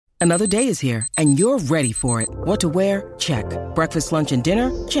Another day is here, and you're ready for it. What to wear? Check. Breakfast, lunch, and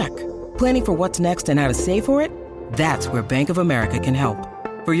dinner? Check. Planning for what's next and how to save for it? That's where Bank of America can help.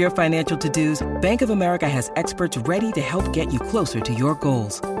 For your financial to-dos, Bank of America has experts ready to help get you closer to your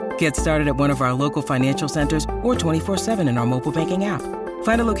goals. Get started at one of our local financial centers or 24/7 in our mobile banking app.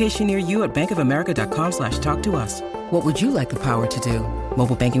 Find a location near you at bankofamerica.com/talktous. What would you like the power to do?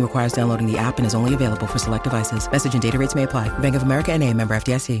 Mobile banking requires downloading the app and is only available for select devices. Message and data rates may apply. Bank of America N.A., member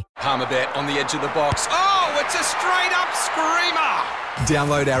FDIC. Palmerbet on the edge of the box. Oh, it's a straight-up screamer!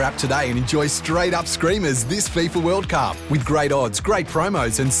 Download our app today and enjoy straight-up screamers this FIFA World Cup with great odds, great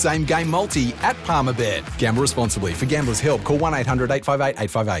promos and same-game multi at Palmerbet. Gamble responsibly. For Gamblers' Help, call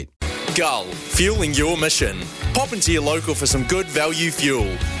 1-800-858-858. Gull, fueling your mission. Pop into your local for some good value fuel.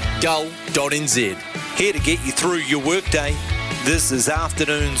 Gull.nz. Here to get you through your workday. This is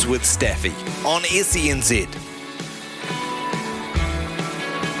Afternoons with Staffy on SENZ.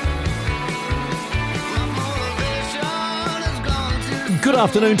 Good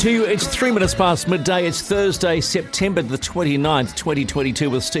afternoon to you. It's 3 minutes past midday. It's Thursday, September the 29th, 2022,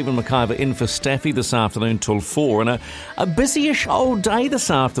 with Stephen McIver in for Staffy this afternoon till 4. And a busy-ish old day this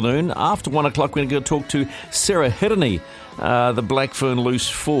afternoon. After 1 o'clock, we're going to talk to Sarah Hirini, the Black Fern loose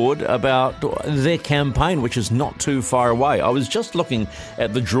forward, about their campaign, which is not too far away. I was just looking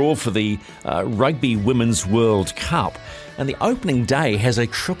at the draw for the Rugby Women's World Cup, and the opening day has a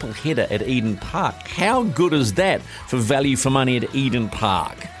triple header at Eden Park. How good is that for value for money at Eden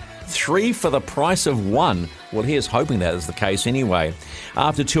Park? 3 for the price of 1. Well, here's hoping that is the case anyway.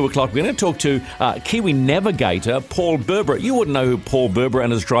 After 2 o'clock, we're going to talk to Kiwi navigator Paul Burborough. You wouldn't know who Paul Burborough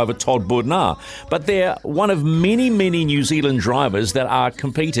and his driver Todd Borden are, but they're one of many, many New Zealand drivers that are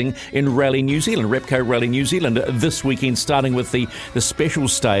competing in Rally New Zealand, Repco Rally New Zealand, this weekend, starting with the special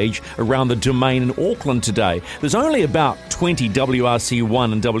stage around the Domain in Auckland today. There's only about 20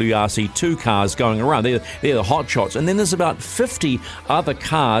 WRC1 and WRC2 cars going around. They're the hot shots. And then there's about 50 other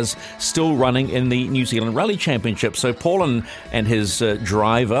cars still running in the New Zealand Rally Championship. So Paul and his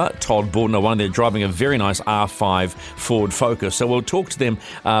driver, Todd Borden, are one. They're driving a very nice R5 Ford Focus. So we'll talk to them,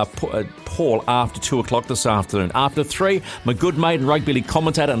 Paul, after 2 o'clock this afternoon. After 3, my good mate and rugby league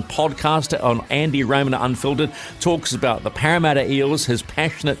commentator and podcaster on Andy Raymond Unfiltered talks about the Parramatta Eels, his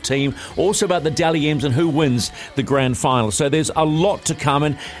passionate team, also about the Dally M's and who wins the grand final. So there's a lot to come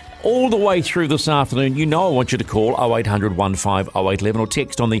in. All the way through this afternoon, you know I want you to call 0800 15 0811 or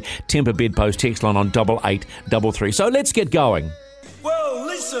text on the Temper Bedpost text line on 8833. So let's get going. Well,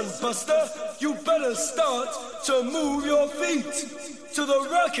 listen, Buster, you better start to move your feet to the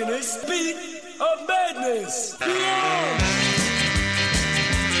rockin'est beat of madness. Yeah!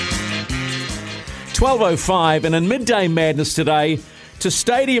 12:05, and in Midday Madness today, to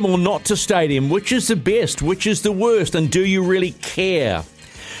stadium or not to stadium, which is the best, which is the worst, and do you really care?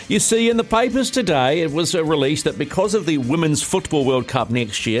 You see, in the papers today, it was released that because of the Women's Football World Cup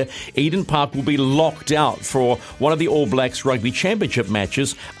next year, Eden Park will be locked out for one of the All Blacks Rugby Championship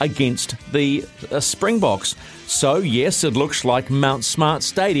matches against the Springboks. So, yes, it looks like Mount Smart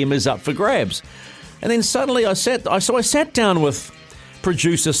Stadium is up for grabs. And then suddenly I sat down with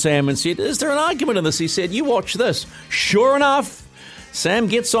producer Sam and said, is there an argument in this? He said, you watch this. Sure enough, Sam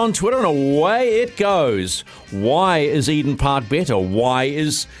gets on Twitter and away it goes. Why is Eden Park better? Why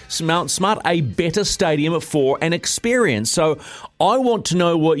is Mount Smart a better stadium for an experience? So I want to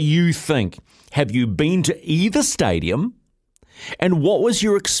know what you think. Have you been to either stadium? And what was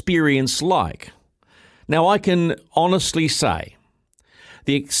your experience like? Now, I can honestly say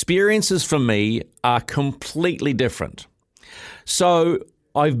the experiences for me are completely different. So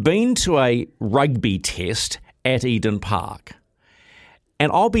I've been to a rugby test at Eden Park.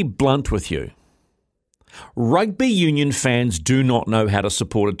 And I'll be blunt with you. Rugby union fans do not know how to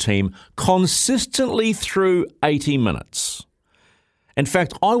support a team consistently through 80 minutes. In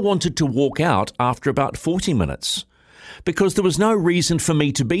fact, I wanted to walk out after about 40 minutes because there was no reason for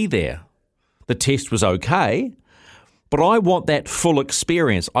me to be there. The test was okay, but I want that full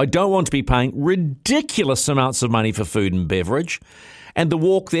experience. I don't want to be paying ridiculous amounts of money for food and beverage. And the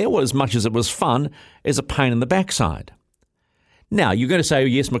walk there, well, as much as it was fun, is a pain in the backside. Now, you're going to say, oh,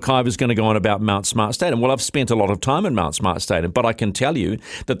 yes, McIver's going to go on about Mount Smart Stadium. Well, I've spent a lot of time in Mount Smart Stadium, but I can tell you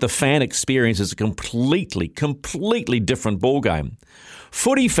that the fan experience is a completely different ballgame.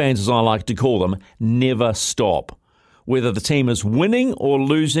 Footy fans, as I like to call them, never stop. Whether the team is winning or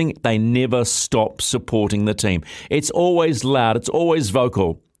losing, they never stop supporting the team. It's always loud. It's always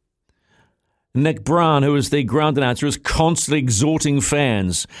vocal. Nick Brown, who is the ground announcer, is constantly exhorting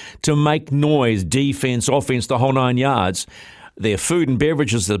fans to make noise, defence, offence, the whole 9 yards. Their food and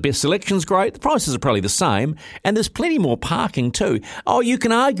beverages, the best selection's great. The prices are probably the same. And there's plenty more parking too. Oh, you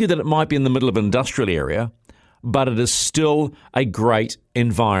can argue that it might be in the middle of an industrial area, but it is still a great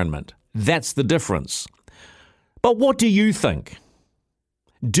environment. That's the difference. But what do you think?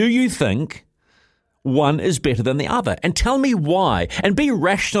 Do you think one is better than the other? And tell me why, and be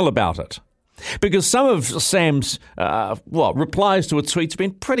rational about it. Because some of Sam's replies to a tweet's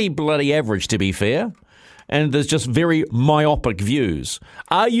been pretty bloody average, to be fair. And there's just very myopic views.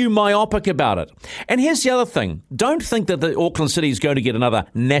 Are you myopic about it? And here's the other thing. Don't think that the Auckland City is going to get another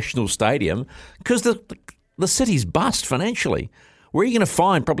national stadium, because the city's bust financially. Where are you going to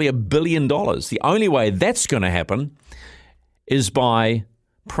find probably $1 billion? The only way that's going to happen is by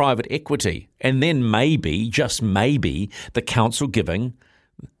private equity. And then maybe, just maybe, the council giving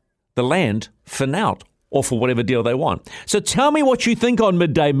the land for nout or for whatever deal they want. So tell me what you think on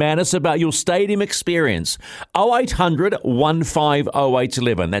Midday Madness about your stadium experience. 0800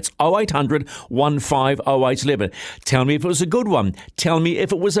 150811. That's 0800 150811. Tell me if it was a good one. Tell me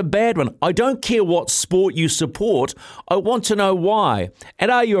if it was a bad one. I don't care what sport you support. I want to know why. And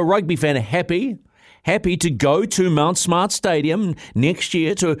are you a rugby fan happy to go to Mount Smart Stadium next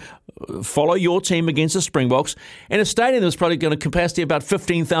year to follow your team against the Springboks in a stadium that's probably going to capacity about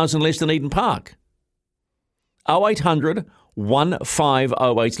 15,000 less than Eden Park? 0800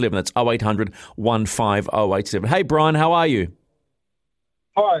 150811. That's 0800 150811. Hey, Brian, how are you?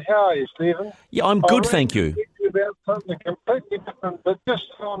 Hi, how are you, Stephen? Yeah, I'm good, thank you. About something completely different, but just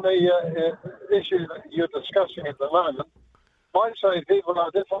on the issue that you're discussing at the moment, I say people are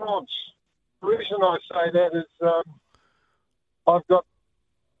different. The reason I say that is I've got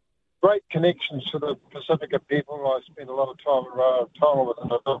great connections to the Pacifica people. I spent a lot of time with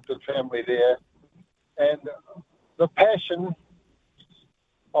an adopted family there. And the passion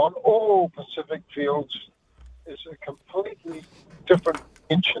on all Pacific fields is a completely different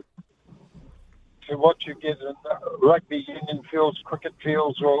dimension to what you get in rugby union fields, cricket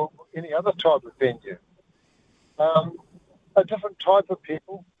fields, or any other type of venue. A different type of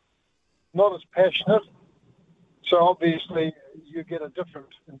people, not as passionate. So obviously you get a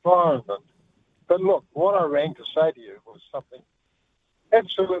different environment. But look, what I rang to say to you was something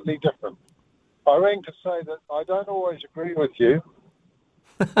absolutely different. I rang to say that I don't always agree with you,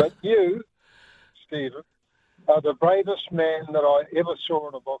 but you, Stephen, are the bravest man that I ever saw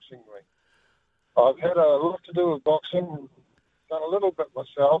in a boxing ring. I've had a lot to do with boxing, done a little bit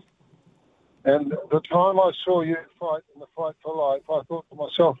myself, and the time I saw you fight in the Fight for Life, I thought to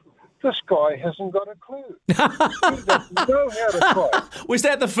myself, this guy hasn't got a clue. He doesn't know how to fight. Was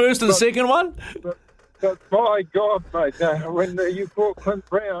that the first and second one? But my God, mate, when you fought Clint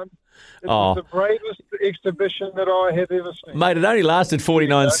Brown, it was the bravest exhibition that I have ever seen. Mate, it only lasted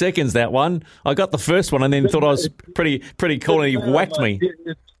 49 seconds, that one. I got the first one and then thought I was pretty cool, and he whacked me.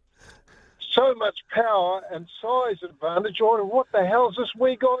 It's so much power and size advantage. What the hell is this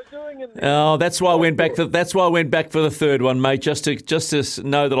wee guy doing in there? Oh, that's why I went back for the third one, mate, just to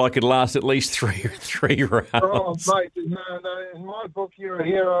know that I could last at least three rounds. Oh, mate, no. In my book, you're a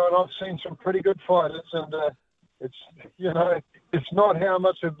hero, and I've seen some pretty good fighters, and it's not how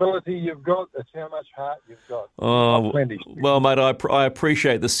much ability you've got, it's how much heart you've got. Oh, well, mate, I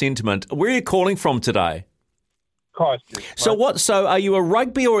appreciate the sentiment. Where are you calling from today? Christchurch. So are you a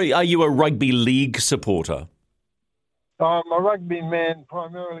rugby or are you a rugby league supporter? I'm a rugby man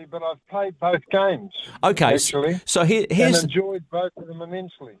primarily, but I've played both games. Okay, actually, so here's and enjoyed both of them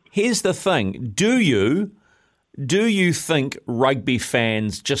immensely. Here's the thing: do you think rugby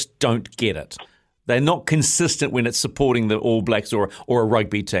fans just don't get it? They're not consistent when it's supporting the All Blacks or a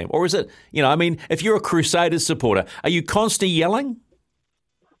rugby team, or is it? If you're a Crusaders supporter, are you constantly yelling?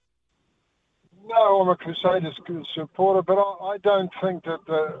 No, I'm a Crusaders supporter, but I don't think that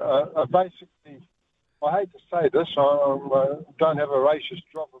basically, I hate to say this, I don't have a racist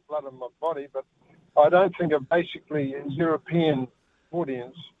drop of blood in my body, but I don't think a basically European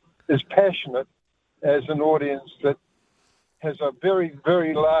audience is passionate as an audience that has a very,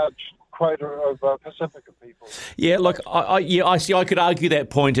 very large quota of Pacifica people. Yeah, look, I see. I could argue that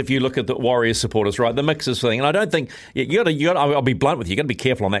point if you look at the Warriors supporters, right? The mixers thing, and I don't think you got. I'll be blunt with you. You got to be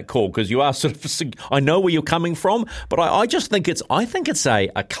careful on that call because you are sort of. I know where you're coming from, but I just think it's. I think it's a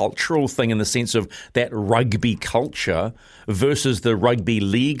cultural thing in the sense of that rugby culture versus the rugby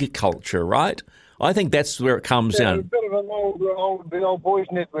league culture, right? I think that's where it comes down. A bit of an old boys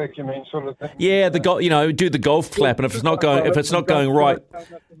network, you mean, sort of thing. Yeah, do the golf clap, and if it's not going right,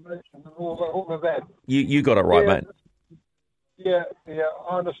 all of that. You got it right, mate. Yeah,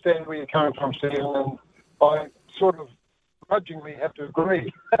 I understand where you're coming from, Stephen, and I sort of begrudgingly have to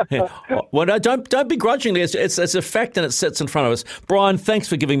agree. Well, no, don't begrudgingly. It's a fact and it sits in front of us. Brian, thanks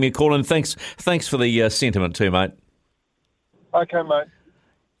for giving me a call and thanks for the sentiment too, mate. Okay, mate.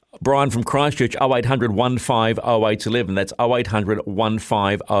 Brian from Christchurch, 0800 150811. That's 0800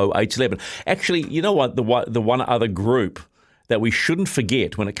 150811. Actually, you know what? The one other group that we shouldn't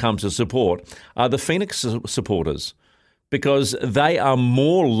forget when it comes to support are the Phoenix supporters, because they are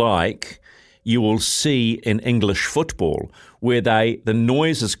more like you will see in English football, where the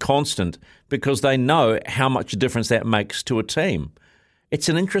noise is constant because they know how much difference that makes to a team. It's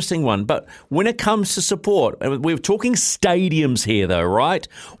an interesting one. But when it comes to support, we're talking stadiums here though, right?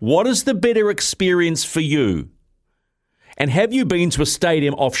 What is the better experience for you? And have you been to a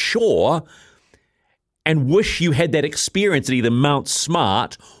stadium offshore and wish you had that experience at either Mount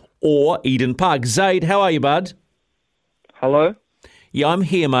Smart or Eden Park? Zaid, how are you, bud? Hello? Yeah, I'm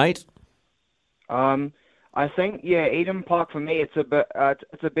here, mate. I think, Eden Park for me, it's a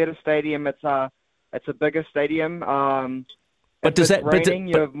better stadium. It's a bigger stadium. But if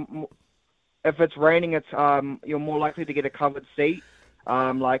it's raining, it's you're more likely to get a covered seat.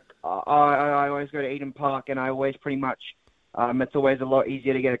 I always go to Eden Park, and I always pretty much it's always a lot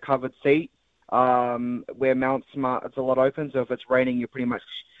easier to get a covered seat. Where Mount Smart, it's a lot open, so if it's raining, you're pretty much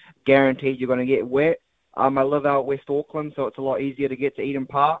guaranteed you're going to get wet. I live out West Auckland, so it's a lot easier to get to Eden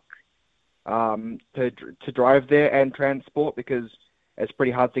Park, to drive there and transport, because it's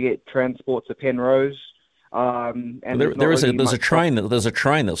pretty hard to get transport to Penrose. And there's a train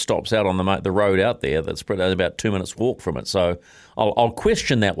that stops out on the road out there that's about 2 minutes walk from it. So I'll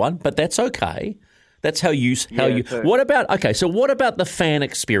question that one, but that's okay. That's how you. What about the fan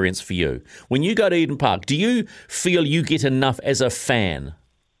experience for you when you go to Eden Park? Do you feel you get enough as a fan?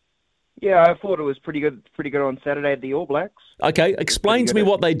 Yeah, I thought it was pretty good on Saturday at the All Blacks. Okay, explain to me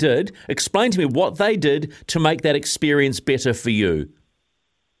what they did. Explain to me what they did to make that experience better for you.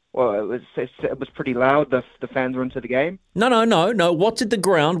 Well, it was pretty loud. The fans were into the game. No. What did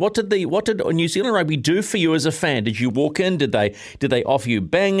New Zealand Rugby do for you as a fan? Did you walk in? Did they offer you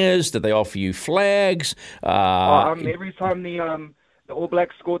bangers? Did they offer you flags? Every time the All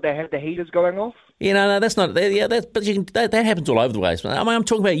Blacks scored, they had the heaters going off. No, that's not. Yeah, that happens all over the place. I'm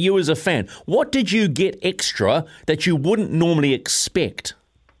talking about you as a fan. What did you get extra that you wouldn't normally expect?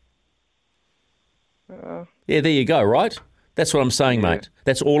 Yeah, there you go. Right. That's what I'm saying, mate.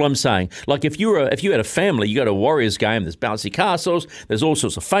 That's all I'm saying. Like if you had a family, you go to a Warriors game, there's bouncy castles, there's all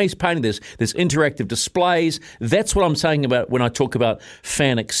sorts of face painting, there's interactive displays. That's what I'm saying about when I talk about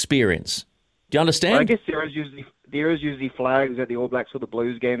fan experience. Do you understand? I guess there is usually flags at the All Blacks or the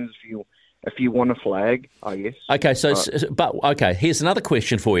Blues games if you want a flag, I guess. Okay, here's another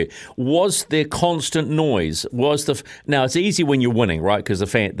question for you. Was there constant noise? Now it's easy when you're winning, right? Because the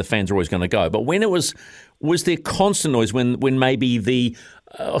fans are always going to go. But when was there constant noise when maybe the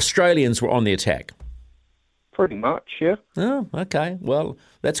Australians were on the attack? Pretty much, yeah. Oh, okay. Well,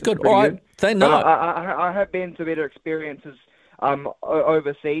 that's good. Pretty All right. good. I have been to better experiences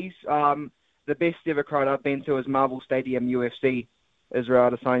overseas. The best ever crowd I've been to is Marvel Stadium UFC.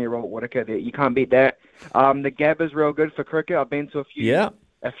 Israel Adesanya, Robert Whittaker. You can't beat that. The Gab is real good for cricket. I've been to a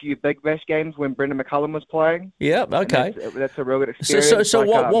few Big Bash games when Brendan McCullum was playing. Yeah, okay. That's a real good experience. So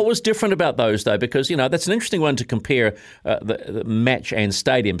what was different about those, though? Because, that's an interesting one to compare the match and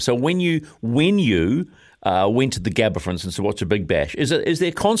stadium. So when you went to the Gabba, for instance, to watch a Big Bash, is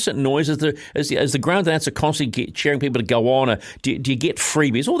there constant noise? Is the ground announcer constantly cheering people to go on? Or do you get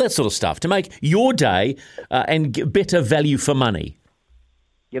freebies? All that sort of stuff to make your day and get better value for money?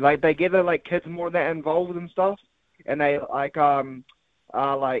 Yeah, they get kids more of that involved and stuff, and they do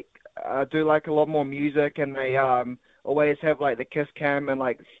a lot more music, and they always have the kiss cam and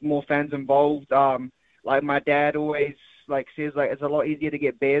more fans involved. My dad always says it's a lot easier to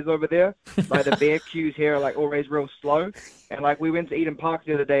get bears over there. The bear queues here are always real slow, and we went to Eden Park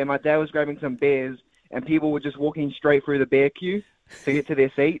the other day, and my dad was grabbing some bears, and people were just walking straight through the bear queue to get to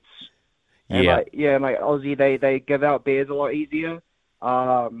their seats. And Aussie they give out bears a lot easier.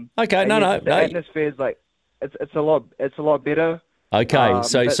 Okay, the atmosphere is it's a lot better. Okay,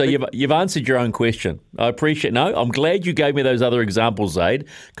 so you've answered your own question. I appreciate. No, I'm glad you gave me those other examples, Zaid,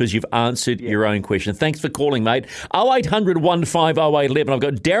 because you've answered your own question. Thanks for calling, mate. 0800 150811. I've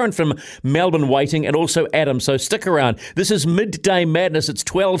got Darren from Melbourne waiting, and also Adam. So stick around. This is Midday Madness. It's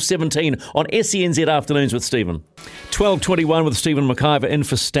 12:17 on SENZ Afternoons with Stephen. 12:21 with Stephen McIver in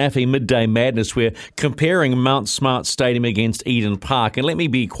for Staffy. Midday Madness. We're comparing Mount Smart Stadium against Eden Park, and let me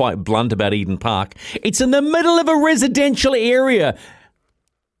be quite blunt about Eden Park. It's in the middle of a residential area.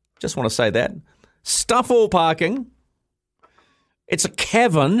 Just want to say that. Stuff all parking. It's a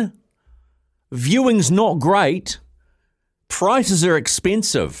cavern. Viewing's not great. prices are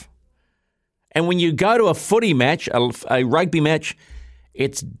expensive. And when you go to a footy match, a rugby match,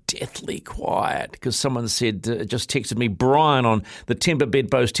 it's deathly quiet because someone said, just texted me, Brian, on the Timber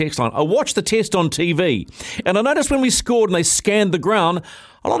Bedpost text line, I watched the test on TV and I noticed when we scored and they scanned the ground,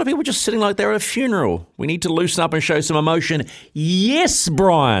 a lot of people were just sitting like they're at a funeral. We need to loosen up and show some emotion. Yes,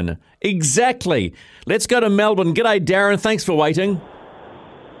 Brian, exactly. Let's go to Melbourne. G'day, Darren. Thanks for waiting.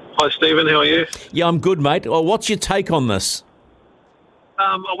 Hi, Stephen. How are you? Yeah, I'm good, mate. Well, what's your take on this?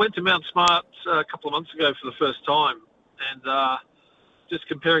 I went to Mount Smart a couple of months ago for the first time, and just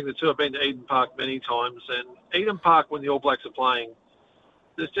comparing the two, I've been to Eden Park many times, and Eden Park, when the All Blacks are playing,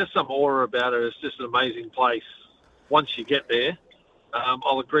 there's just some aura about it. It's just an amazing place once you get there.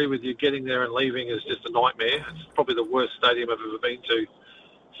 I'll agree with you, getting there and leaving is just a nightmare. It's probably the worst stadium I've ever been to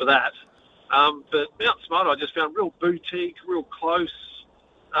for that. But Mount Smart, I just found real boutique, real close,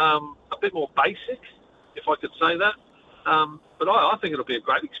 a bit more basic, if I could say that. But I think it'll be a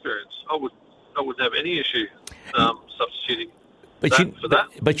great experience. I wouldn't have any issue substituting for that.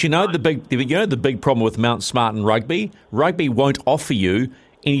 But you know the big problem with Mount Smart and rugby. Rugby won't offer you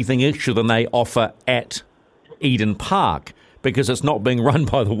anything extra than they offer at Eden Park because it's not being run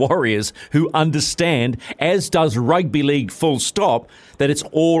by the Warriors, who understand, as does rugby league, full stop, that it's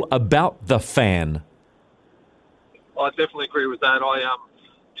all about the fan. I definitely agree with that.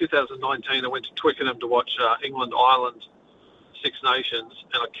 2019, I went to Twickenham to watch England, Ireland, Six Nations,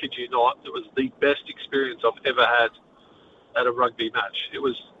 and I kid you not, it was the best experience I've ever had at a rugby match. It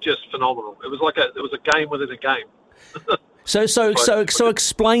was just phenomenal. It was like a game within a game. So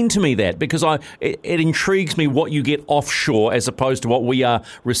explain to me that, because it intrigues me what you get offshore as opposed to what we are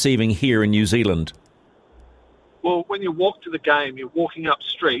receiving here in New Zealand. Well, when you walk to the game, you're walking up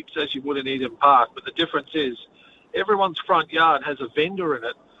streets as you would in Eden Park, but the difference is everyone's front yard has a vendor in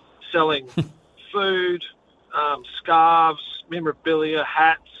it selling food, scarves, memorabilia,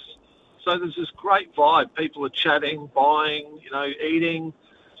 hats. So there's this great vibe. People are chatting, buying, eating.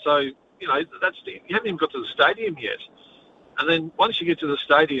 So, you haven't even got to the stadium yet. And then once you get to the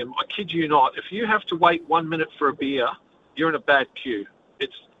stadium, I kid you not, if you have to wait 1 minute for a beer, you're in a bad queue.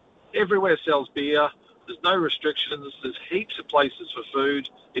 It's everywhere sells beer. There's no restrictions. There's heaps of places for food.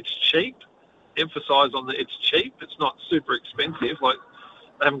 It's cheap. Emphasise on it's cheap. It's not super expensive. Like,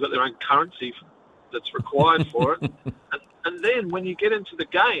 they haven't got their own currency that's required for it. And then when you get into the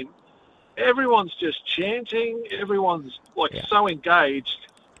game, everyone's just chanting. Everyone's so engaged,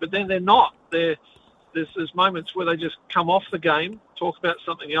 but then they're not. There's moments where they just come off the game, talk about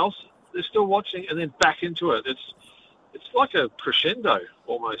something else. They're still watching, and then back into it. It's like a crescendo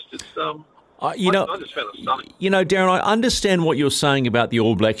almost. It's I just found it stunning. Darren, I understand what you're saying about the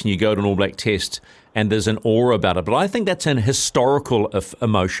All Blacks, and you go to an All Black test, and there's an aura about it. But I think that's an historical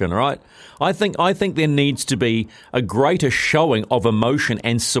emotion, right? I think there needs to be a greater showing of emotion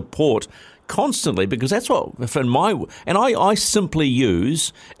and support constantly, because that's what, I simply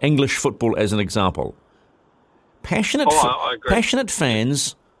use English football as an example. Passionate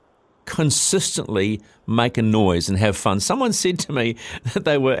fans consistently make a noise and have fun. Someone said to me that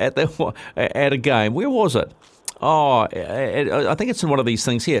they were at a game. Where was it? I think it's in one of these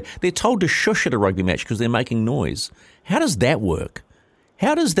things here. They're told to shush at a rugby match because they're making noise. How does that work?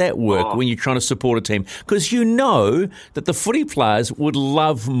 When you're trying to support a team? Because you know that the footy players would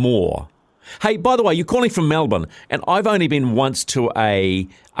love more. Hey, by the way, you're calling from Melbourne, and I've only been once to a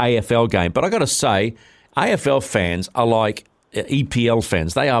AFL game, but I got to say, AFL fans are like EPL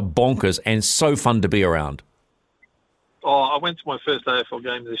fans. They are bonkers and so fun to be around. I went to my first AFL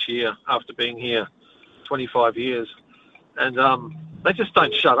game this year after being here 25 years, and they just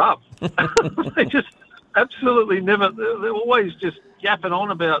don't shut up. They just absolutely never. They're always just yapping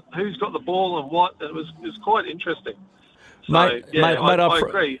on about who's got the ball and what. It was quite interesting. So, mate, I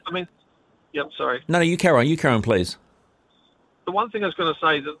agree. I mean, sorry. No, you carry on. You carry on, please. The one thing I was going to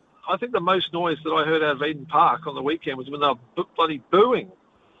say that I think the most noise that I heard out of Eden Park on the weekend was when they were bloody booing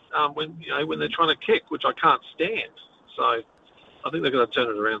when they're trying to kick, which I can't stand. So I think they're going to turn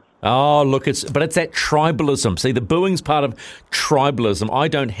it around. Oh, look, it's that tribalism. See, the booing's part of tribalism. I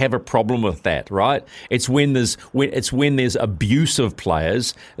don't have a problem with that, right? It's when there's abuse of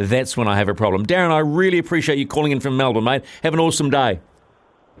players, that's when I have a problem. Darren, I really appreciate you calling in from Melbourne, mate. Have an awesome day.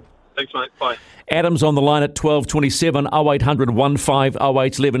 Thanks, mate. Bye. Adam's on the line at 12:27, 0800 15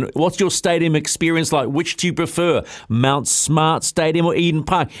 0811. What's your stadium experience like? Which do you prefer, Mount Smart Stadium or Eden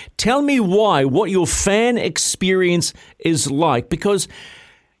Park? Tell me what your fan experience is like, because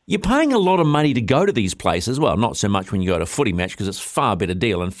you're paying a lot of money to go to these places. Well, not so much when you go to a footy match, because it's a far better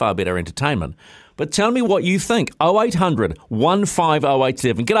deal and far better entertainment. But tell me what you think. 0800 15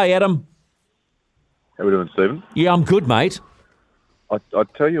 0811. G'day, Adam. How we doing, Stephen? Yeah, I'm good, mate. I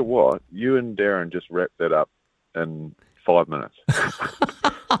tell you what, you and Darren just wrapped that up in 5 minutes.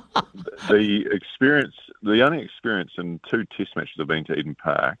 The only experience in 2 test matches I've been to Eden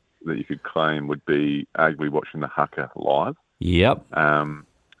Park that you could claim would be arguably watching the haka live. Yep. Other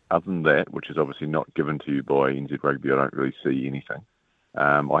than that, which is obviously not given to you by NZ Rugby, I don't really see anything.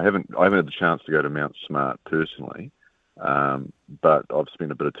 I haven't had the chance to go to Mount Smart personally, but I've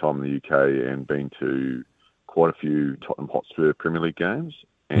spent a bit of time in the UK and been to quite a few Tottenham Hotspur Premier League games,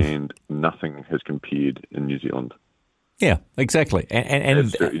 and nothing has compared in New Zealand. Yeah, exactly. And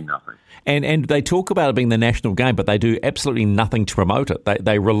absolutely nothing. And they talk about it being the national game, but they do absolutely nothing to promote it.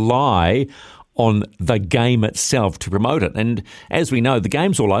 They rely on the game itself to promote it. And as we know, the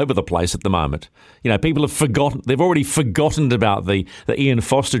game's all over the place at the moment. You know, people have forgotten, they've already forgotten about the Ian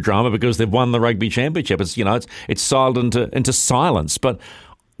Foster drama because they've won the rugby championship. It's silent into silence. But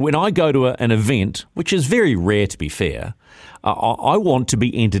when I go to an event, which is very rare to be fair, I want to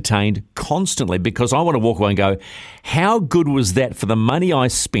be entertained constantly because I want to walk away and go, how good was that for the money I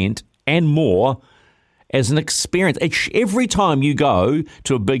spent and more as an experience? Every time you go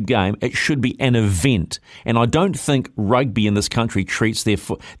to a big game, it should be an event. And I don't think rugby in this country treats their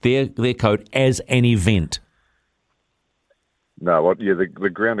code as an event. No, the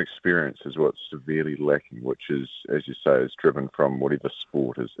ground experience is what's severely lacking, which is, as you say, is driven from whatever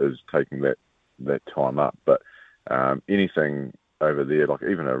sport is taking that time up. But anything over there, like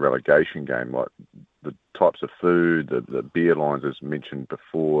even a relegation game, like the types of food, the beer lines, as mentioned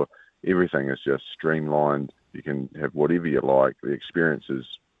before, everything is just streamlined. You can have whatever you like. The experience is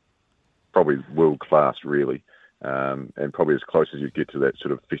probably world-class, really, and probably as close as you get to that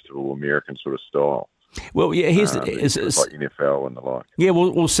sort of festival American sort of style. Well, yeah, it's like NFL and the like. Yeah,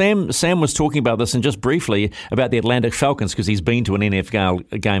 well, Sam was talking about this, and just briefly about the Atlanta Falcons, because he's been to an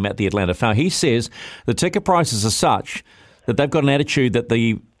NFL game at the Atlanta Falcons. He says the ticket prices are such that they've got an attitude that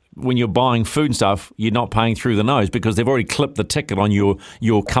when you're buying food and stuff, you're not paying through the nose because they've already clipped the ticket on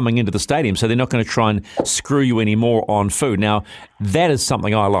your coming into the stadium, so they're not going to try and screw you anymore on food. Now, that is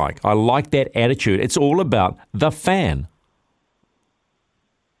something I like. I like that attitude. It's all about the fan.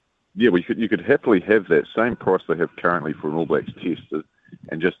 Yeah, you could happily have that same price they have currently for an All Blacks test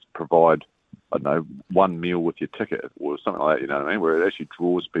and just provide, I don't know, one meal with your ticket or something like that, you know what I mean, where it actually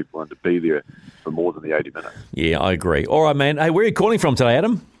draws people in to be there for more than the 80 minutes. Yeah, I agree. All right, man. Hey, where are you calling from today,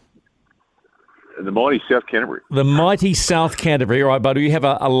 Adam? The mighty South Canterbury. The mighty South Canterbury. All right, buddy, you have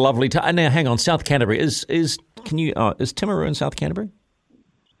a lovely time. Now, hang on, South Canterbury. Is Timaru in South Canterbury?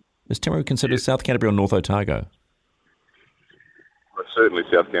 Is Timaru considered South Canterbury or North Otago? Certainly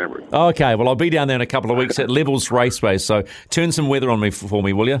South Canterbury. Okay, well, I'll be down there in a couple of weeks at Levels Raceway, so turn some weather on me for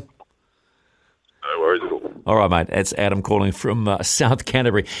me, will you? No worries at all. All right, mate, that's Adam calling from South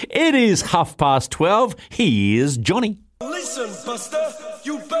Canterbury. It is 12:30. Here's Johnny. Listen, Buster,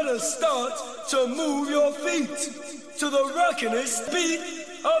 you better start to move your feet to the rockin'est beat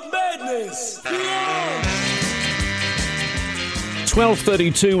of madness. Yeah!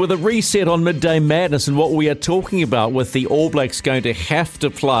 12:32 with a reset on Midday Madness and what we are talking about with the All Blacks going to have to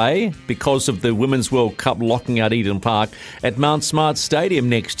play because of the Women's World Cup locking out Eden Park at Mount Smart Stadium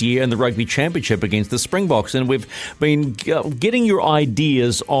next year in the Rugby Championship against the Springboks. And we've been getting your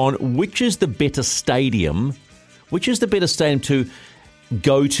ideas on which is the better stadium to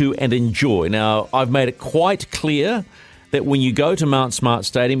go to and enjoy. Now, I've made it quite clear that when you go to Mount Smart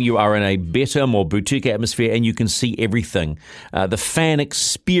Stadium, you are in a better, more boutique atmosphere and you can see everything. The fan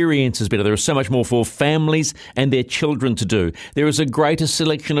experience is better. There is so much more for families and their children to do. There is a greater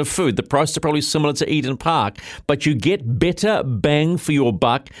selection of food. The prices are probably similar to Eden Park, but you get better bang for your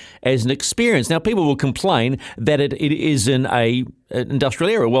buck as an experience. Now, people will complain that it is in a industrial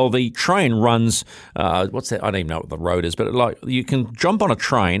area. Well, the train runs, what's that? I don't even know what the road is, but like you can jump on a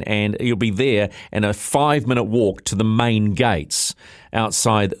train and you'll be there in a 5-minute walk to the main gates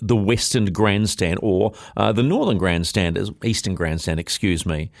outside the Western Grandstand or the Northern Grandstand, Eastern Grandstand, excuse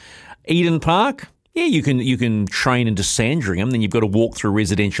me. Eden Park, yeah, you can train into Sandringham, then you've got to walk through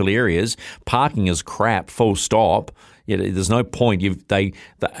residential areas. Parking is crap, full stop. Yeah, there's no point.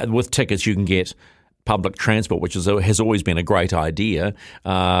 With tickets you can get public transport, which has always been a great idea.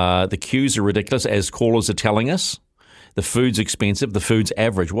 The queues are ridiculous, as callers are telling us. The food's expensive. The food's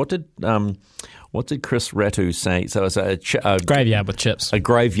average. What did Chris Ratu say? So it's a graveyard with chips. A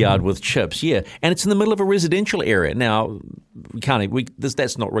graveyard with chips, yeah. And it's in the middle of a residential area. Now,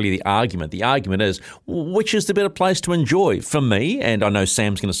 that's not really the argument. The argument is, which is the better place to enjoy? For me, and I know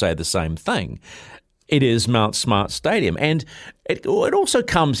Sam's going to say the same thing, it is Mount Smart Stadium. And it also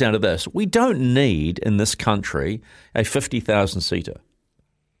comes down to this. We don't need, in this country, a 50,000-seater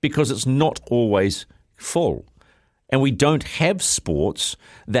because it's not always full. And we don't have sports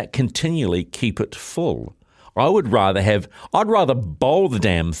that continually keep it full. I'd rather bowl the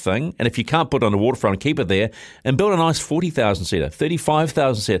damn thing, and if you can't put it on the waterfront, keep it there, and build a nice 40,000 seater,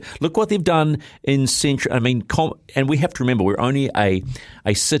 35,000 seater. Look what they've done in Central. And we have to remember we're only a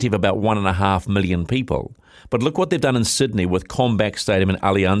city of about 1.5 million people. But look what they've done in Sydney with Combank Stadium and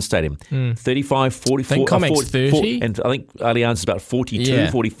Allianz Stadium. 35, 44. I think Combank's 30. And I think Allianz is about 42,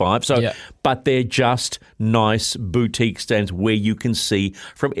 45. But they're just nice boutique stands where you can see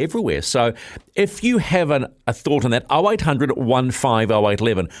from everywhere. So if you have a thought on that, 0800 15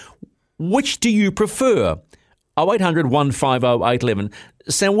 0811, which do you prefer? 0800 15 0811.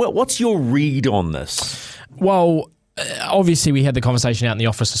 Sam, what's your read on this? Well, obviously, we had the conversation out in the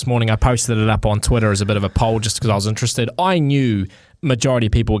office this morning. I posted it up on Twitter as a bit of a poll just because I was interested. I knew majority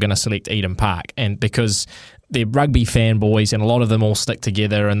of people were going to select Eden Park, and because they're rugby fanboys and a lot of them all stick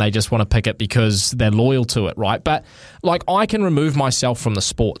together and they just want to pick it because they're loyal to it, right? But like, I can remove myself from the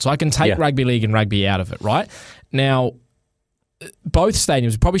sport, so I can take rugby league and rugby out of it, right? Now, both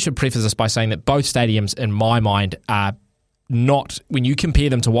stadiums, we probably should preface this by saying that both stadiums, in my mind, are not, when you compare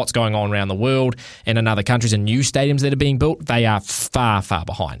them to what's going on around the world and in other countries and new stadiums that are being built, they are far, far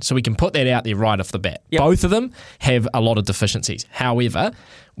behind. So we can put that out there right off the bat. Yep. Both of them have a lot of deficiencies. However,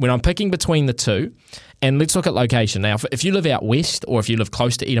 when I'm picking between the two, and let's look at location. Now, if you live out west or if you live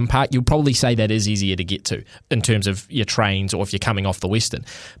close to Eden Park, you'll probably say that is easier to get to in terms of your trains or if you're coming off the Western.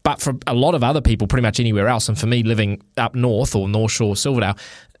 But for a lot of other people, pretty much anywhere else, and for me living up north or North Shore, Silverdale,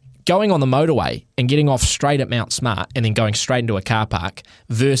 going on the motorway and getting off straight at Mount Smart and then going straight into a car park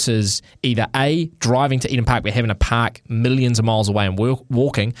versus either A, driving to Eden Park, we're having to park millions of miles away and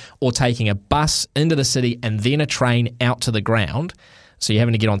walking, or taking a bus into the city and then a train out to the ground. So you're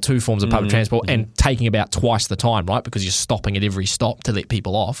having to get on two forms of public transport and taking about twice the time, right? Because you're stopping at every stop to let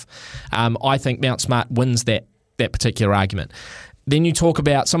people off. I think Mount Smart wins that particular argument. Then you talk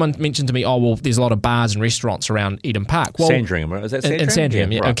about, someone mentioned to me, there's a lot of bars and restaurants around Eden Park. Well, Sandringham, right? Is that Sandringham? In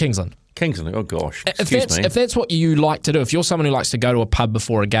Sandringham, right. Kingsland. Kingsland, oh gosh. Excuse me. If that's what you like to do, if you're someone who likes to go to a pub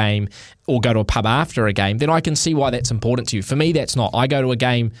before a game or go to a pub after a game, then I can see why that's important to you. For me, that's not. I go to a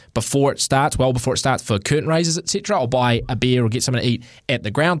game before it starts, well before it starts, for curtain raisers, etc. I'll buy a beer or get something to eat at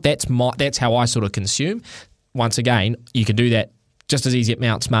the ground. That's how I sort of consume. Once again, you can do that just as easy at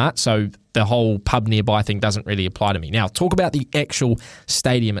Mount Smart, so the whole pub nearby thing doesn't really apply to me. Now, talk about the actual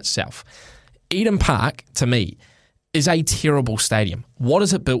stadium itself. Eden Park, to me, is a terrible stadium. What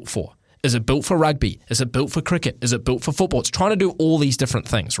is it built for? Is it built for rugby? Is it built for cricket? Is it built for football? It's trying to do all these different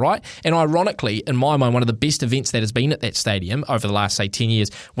things, right? And ironically, in my mind, one of the best events that has been at that stadium over the last, say, 10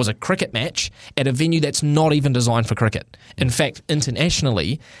 years was a cricket match at a venue that's not even designed for cricket. In fact,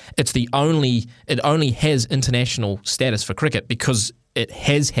 internationally, it only has international status for cricket because it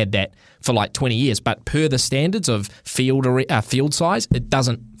has had that for like 20 years. But per the standards of field size, it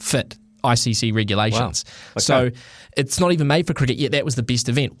doesn't fit ICC regulations. Wow. Okay. So it's not even made for cricket, yet that was the best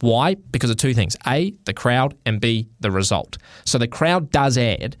event. Why? Because of two things. A, the crowd, and B, the result. So the crowd does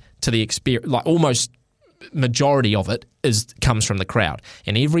add to the experience, like almost majority of it comes from the crowd.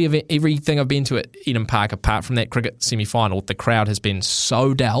 And everything I've been to at Eden Park, apart from that cricket semi-final, the crowd has been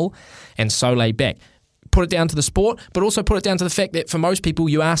so dull and so laid back. Put it down to the sport, but also put it down to the fact that for most people,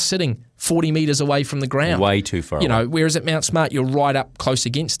 you are sitting 40 metres away from the ground. Way too far away. Whereas at Mount Smart, you're right up close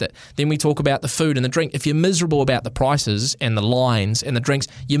against it. Then we talk about the food and the drink. If you're miserable about the prices and the lines and the drinks,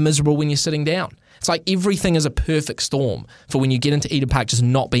 you're miserable when you're sitting down. It's like everything is a perfect storm for when you get into Eden Park just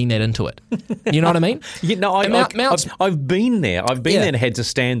not being that into it. You know what I mean? I've been there. I've been there and had to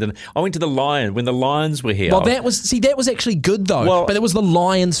stand, and I went to the Lion when the Lions were here. Well, that was actually good though. But it was the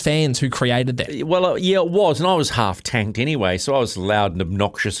Lions fans who created that. Well, it was, and I was half tanked anyway, so I was loud and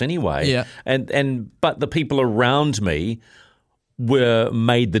obnoxious anyway. Yeah. But the people around me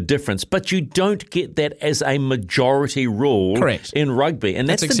made the difference. But you don't get that as a majority rule in rugby. And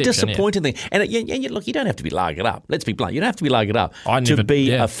that's the disappointing thing. And look, you don't have to be lagered up. Let's be blunt. You don't have to be lagered up to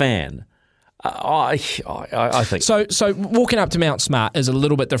be a fan. I think. So walking up to Mount Smart is a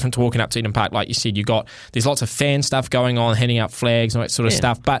little bit different to walking up to Eden Park. Like you said, there's lots of fan stuff going on, handing out flags and that sort of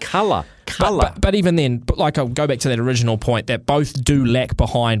stuff. But colour. But even then, I'll go back to that original point that both do lack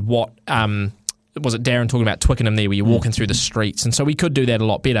behind what was it Darren talking about Twickenham there, where you're walking through the streets, and so we could do that a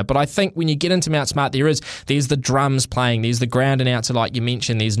lot better. But I think when you get into Mount Smart, there's the drums playing, there's the ground announcer like you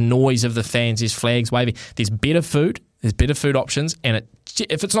mentioned, there's noise of the fans, there's flags waving, there's better food options, and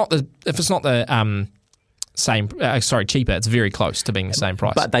if it's not the cheaper. It's very close to being the same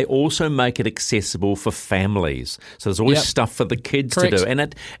price. But they also make it accessible for families. So there's always stuff for the kids to do.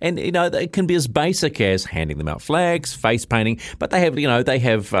 And it can be as basic as handing them out flags, face painting, but they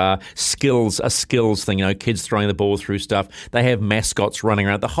have skills thing, kids throwing the ball through stuff. They have mascots running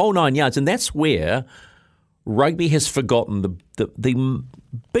around, the whole 9 yards. And that's where rugby has forgotten the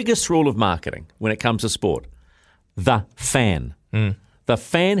biggest rule of marketing when it comes to sport, the fan. The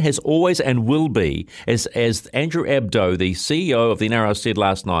fan has always and will be, as Andrew Abdo, the CEO of the NRL, said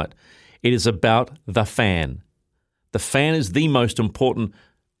last night, it is about the fan. The fan is the most important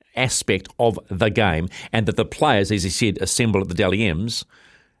aspect of the game, and that the players, as he said, assemble at the Dally M's.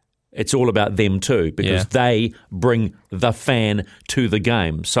 It's all about them too, because they bring the fan to the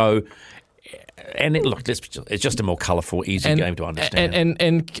game. So, it's just a more colourful, easy game to understand.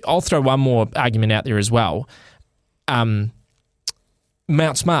 And I'll throw one more argument out there as well.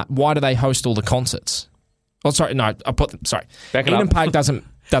 Mount Smart, why do they host all the concerts? Eden Park doesn't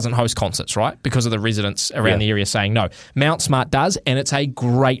host concerts, right? Because of the residents around the area saying no. Mount Smart does, and it's a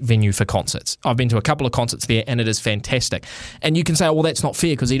great venue for concerts. I've been to a couple of concerts there, and it is fantastic. And you can say, well, that's not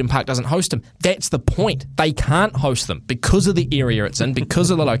fair because Eden Park doesn't host them. That's the point. They can't host them because of the area it's in, because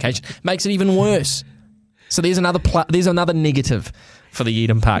of the location. Makes it even worse. So there's another negative for the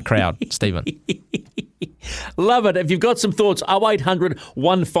Eden Park crowd, Stephen. Love it. If you've got some thoughts, 0800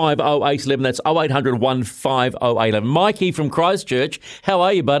 150 811. That's 0800 150 811. Mikey from Christchurch, how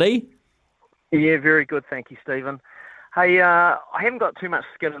are you, buddy? Yeah, very good. Thank you, Stephen. Hey, I haven't got too much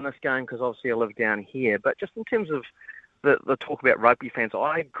skin in this game because obviously I live down here, but just in terms of the talk about rugby fans,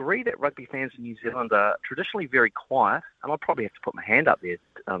 I agree that rugby fans in New Zealand are traditionally very quiet, and I'll probably have to put my hand up there,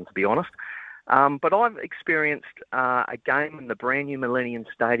 to be honest. But I've experienced a game in the brand new Millennium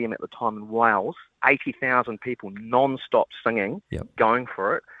Stadium at the time in Wales, 80,000 people non-stop singing, going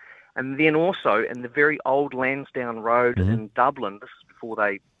for it. And then also in the very old Lansdowne Road in Dublin, this is before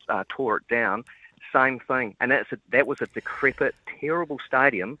they tore it down, same thing. And that was a decrepit, terrible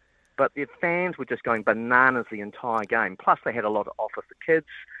stadium, but the fans were just going bananas the entire game. Plus they had a lot of offer for kids.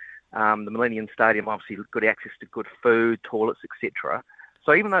 The Millennium Stadium obviously good access to good food, toilets, etc.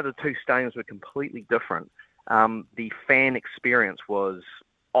 So even though the two stadiums were completely different, the fan experience was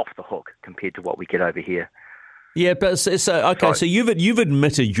off the hook compared to what we get over here. Yeah, but so you've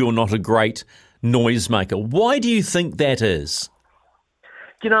admitted you're not a great noisemaker. Why do you think that is?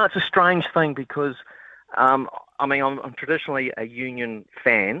 It's a strange thing because, I'm traditionally a Union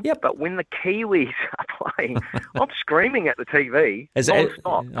fan, but when the Kiwis are playing, I'm screaming at the TV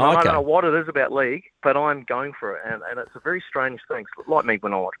non-stop. I don't know what it is about league, but I'm going for it, and it's a very strange thing. It's like me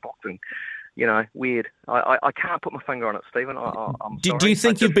when I watch boxing, weird. I can't put my finger on it, Stephen. I'm sorry. Do you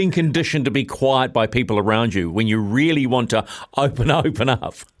think you've been conditioned to be quiet by people around you when you really want to open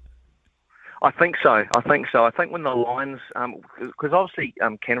up? I think so. I think when the Lions, because obviously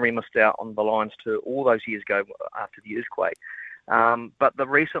Canterbury missed out on the Lions tour all those years ago after the earthquake, but the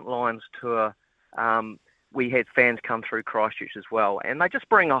recent Lions tour, we had fans come through Christchurch as well, and they just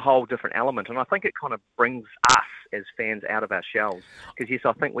bring a whole different element, and I think it kind of brings us as fans out of our shells, because yes,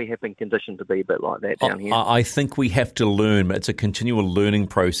 I think we have been conditioned to be a bit like that down here. I think we have to learn. It's a continual learning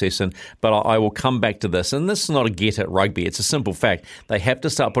process, but I will come back to this, and this is not a get at rugby, it's a simple fact. They have to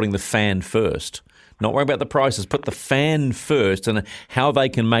start putting the fan first. Not worry about the prices, put the fan first and how they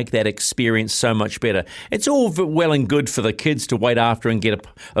can make that experience so much better. It's all well and good for the kids to wait after and get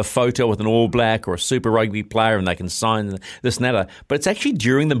a photo with an All Black or a Super Rugby player and they can sign this and that. But it's actually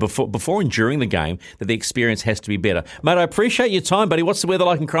before and during the game that the experience has to be better. Mate, I appreciate your time, buddy. What's the weather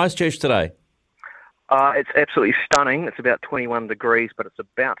like in Christchurch today? It's absolutely stunning. It's about 21 degrees, but it's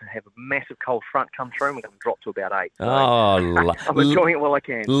about to have a massive cold front come through and we're going to drop to about 8. So I'm enjoying it while I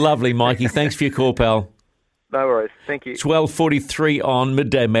can. Lovely, Mikey. Thanks for your call, pal. No worries. Thank you. 12:43 on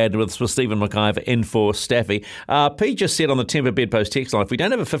Midday Madness with Stephen McIver in for Staffy. Pete just said on the Temper Bedpost text line, if we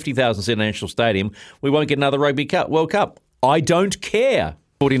don't have a 50,000-seat national stadium, we won't get another Rugby World Cup. I don't care.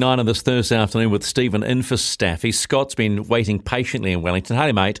 49 on this Thursday afternoon with Stephen in for Staffy. Scott's been waiting patiently in Wellington.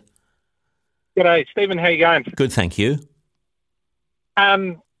 Hey, mate. G'day, Stephen. How you going? Good, thank you.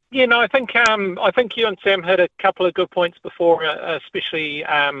 I think you and Sam had a couple of good points before, especially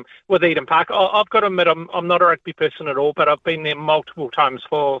with Eden Park. I've got to admit, I'm not a rugby person at all, but I've been there multiple times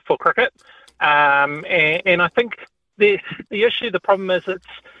for cricket, and I think the issue, the problem is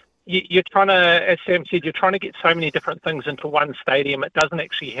you're trying to, as Sam said, you're trying to get so many different things into one stadium. It doesn't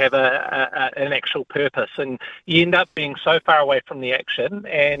actually have an actual purpose, and you end up being so far away from the action.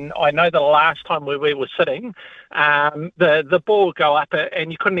 And I know the last time where we were sitting, the ball would go up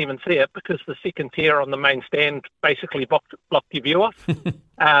and you couldn't even see it because the second tier on the main stand basically blocked your view off.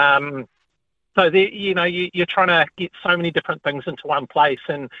 So you're trying to get so many different things into one place,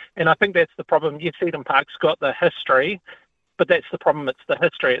 and I think that's the problem. Yes, Eden Park's got the history, but that's the problem. It's the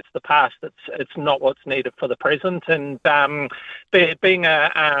history, it's the past. It's not what's needed for the present. And being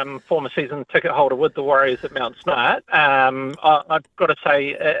a former season ticket holder with the Warriors at Mount Smart, I've got to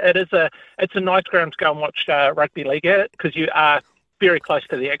say it's a nice ground to go and watch rugby league at, because you are very close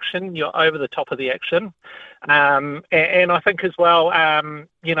to the action. You're over the top of the action. And I think as well, as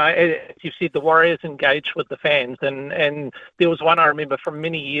you said, the Warriors engaged with the fans. And there was one I remember from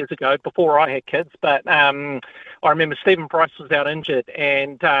many years ago, before I had kids, but I remember Stephen Price was out injured,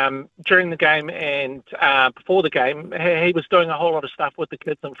 and during the game and before the game, he was doing a whole lot of stuff with the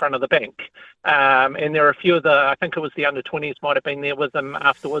kids in front of the bank. And there were a few of I think it was the under-20s might have been there with them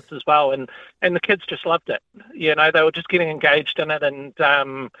afterwards as well. And the kids just loved it. They were just getting engaged in it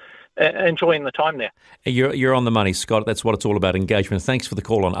and enjoying the time there. You're on the money, Scott. That's what it's all about, engagement. Thanks for the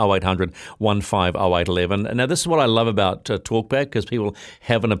call on 0800 150811. Now, this is what I love about Talkback, because people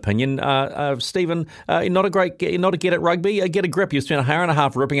have an opinion. Stephen, not a get at rugby. Get a grip. You spent an hour and a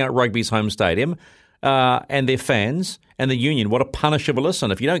half ripping out Rugby's home stadium and their fans and the union. What a punishable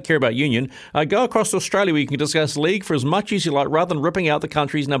listen. If you don't care about union, go across to Australia, where you can discuss league for as much as you like, rather than ripping out the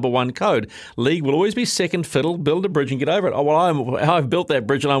country's number one code. League will always be second fiddle. Build a bridge and get over it. Oh, well, I've built that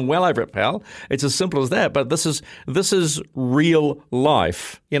bridge and I'm well over it, pal. It's as simple as that. But this is real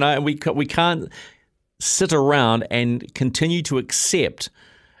life, and we can't sit around and continue to accept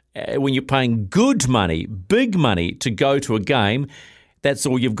when you're paying good money, big money, to go to a game. That's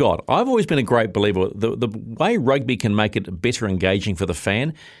all you've got. I've always been a great believer. The way rugby can make it better engaging for the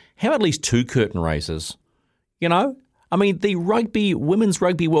fan, have at least 2 curtain raisers. I mean, the Women's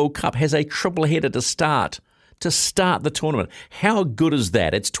Rugby World Cup has a triple header to start the tournament. How good is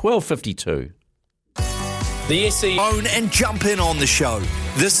that? It's 12:52. The SE own and jump in on the show.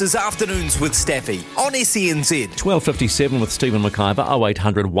 This is Afternoons with Staffy on SENZ. 12:57 with Stephen McIver,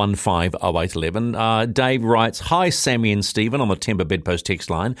 0800 150811. Dave writes, "Hi Sammy and Stephen," on the Timber Bedpost text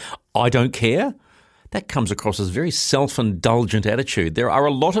line. "I don't care." That comes across as very self-indulgent attitude. There are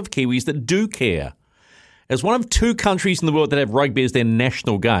a lot of Kiwis that do care. As one of 2 countries in the world that have rugby as their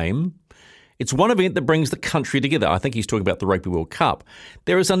national game, it's one event that brings the country together. I think he's talking about the Rugby World Cup.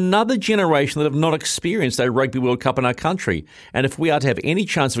 There is another generation that have not experienced a Rugby World Cup in our country. And if we are to have any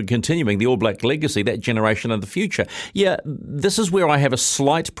chance of continuing the All Black legacy, that generation in the future. Yeah, this is where I have a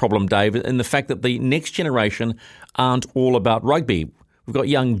slight problem, Dave, in the fact that the next generation aren't all about rugby. We've got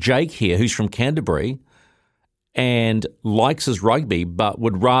young Jake here, who's from Canterbury, and likes his rugby, but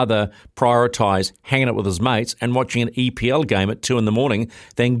would rather prioritise hanging out with his mates and watching an EPL game at 2 a.m.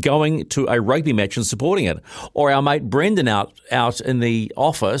 than going to a rugby match and supporting it. Or our mate Brendan out in the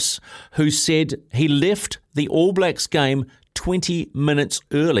office, who said he left the All Blacks game 20 minutes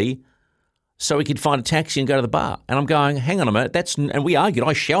early so he could find a taxi and go to the bar. And I'm going, hang on a minute, and we argued.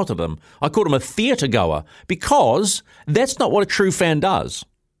 I shouted at him. I called him a theatre goer, because that's not what a true fan does.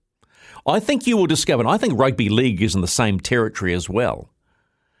 I think you will discover, and I think rugby league is in the same territory as well,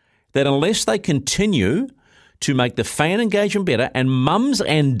 that unless they continue to make the fan engagement better, and mums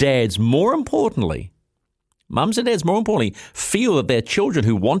and dads more importantly, feel that their children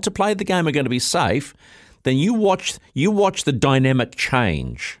who want to play the game are going to be safe, then you watch the dynamic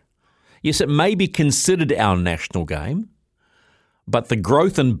change. Yes, it may be considered our national game, but the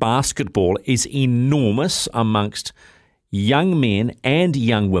growth in basketball is enormous amongst young men and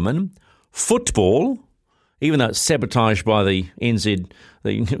young women. Football, even though it's sabotaged by the NZ,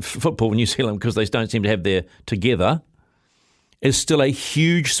 the Football New Zealand, because they don't seem to have their together, is still a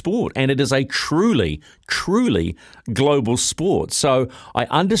huge sport, and it is a truly, truly global sport. So I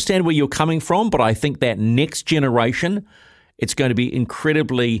understand where you're coming from, but I think that next generation, it's going to be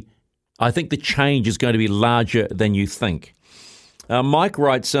incredibly, I think the change is going to be larger than you think. Mike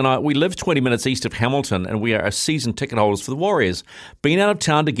writes, we live 20 minutes east of Hamilton, and we are season ticket holders for the Warriors. Been out of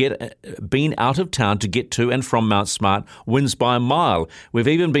town to get to and from Mount Smart wins by a mile. We've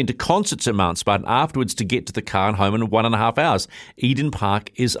even been to concerts at Mount Smart and afterwards to get to the car and home in 1.5 hours. Eden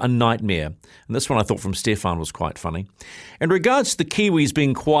Park is a nightmare. And this one I thought from Stefan was quite funny. In regards to the Kiwis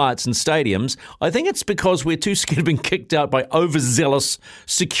being quiets in stadiums, I think it's because we're too scared of being kicked out by overzealous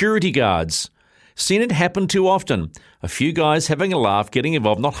security guards. Seen it happen too often. A few guys having a laugh, getting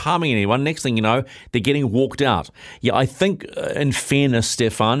involved, not harming anyone. Next thing you know, they're getting walked out. Yeah, I think, in fairness,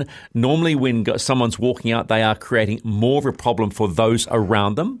 Stefan, normally when someone's walking out, they are creating more of a problem for those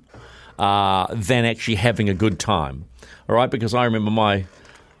around them than actually having a good time. All right, because I remember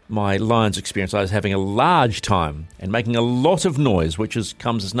my Lions experience. I was having a large time and making a lot of noise, which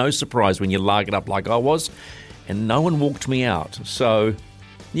comes as no surprise when you larg it up like I was, and no one walked me out. So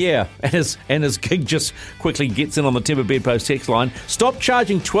Yeah, and his gig just quickly gets in on the Timber Bedpost text line. Stop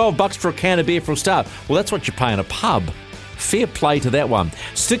charging $12 for a can of beer for a start. Well, that's what you pay in a pub. Fair play to that one.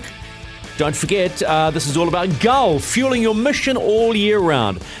 Don't forget, this is all about Gull, fueling your mission all year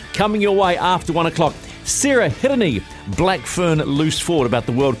round. Coming your way after 1 o'clock. Sarah Hirini, Black Fern loose forward about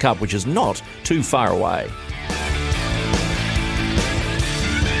the World Cup, which is not too far away.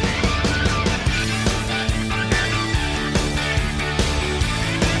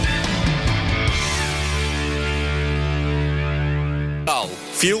 Gull,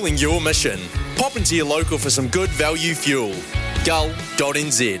 fueling your mission. Pop into your local for some good value fuel.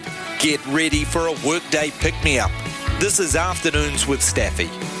 Gull.nz. Get ready for a workday pick-me-up. This is Afternoons with Staffy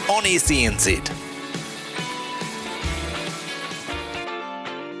on SENZ.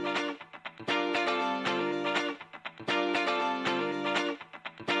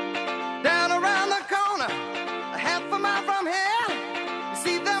 Down around the corner, a half a mile from here, you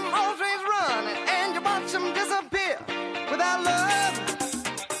see them old trains running and you watch them disappear. Without love,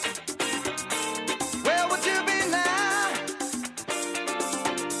 where would you be now?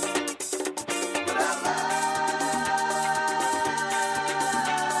 Without love.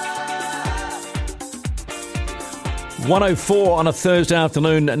 104 on a Thursday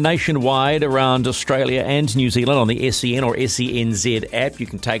afternoon nationwide around Australia and New Zealand on the SEN or SENZ app. You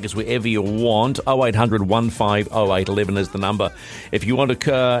can take us wherever you want. 0800 150811 is the number. If you want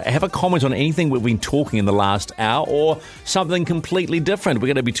to have a comment on anything we've been talking in the last hour or something completely different, we're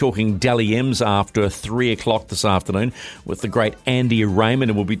going to be talking Dally M's after 3 o'clock this afternoon with the great Andy Raymond,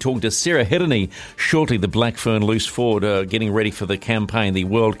 and we'll be talking to Sarah Hirini shortly, the Black Fern loose forward, getting ready for the campaign, the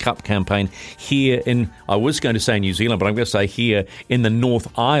World Cup campaign here in, I was going to say New Zealand, but I'm going to say here in the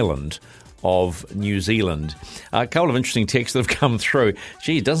North Island of New Zealand. A couple of interesting texts that have come through.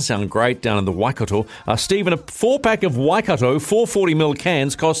 Gee, it doesn't sound great down in the Waikato. Stephen, a 4-pack of Waikato 440ml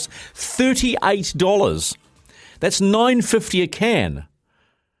cans costs $38. That's $9.50 a can.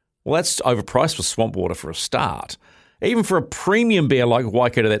 Well, that's overpriced for swamp water for a start. Even for a premium beer like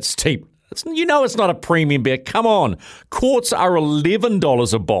Waikato, that's steep. It's not a premium beer. Come on. Quarts are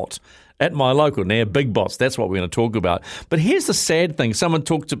 $11 a bot. At my local, now big bots, that's what we're going to talk about. But here's the sad thing. Someone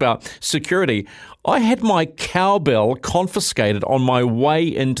talked about security. I had my cowbell confiscated on my way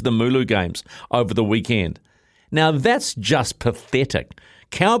into the Mulu games over the weekend. Now, that's just pathetic.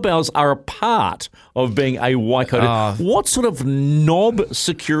 Cowbells are a part of being a Waikato. What sort of knob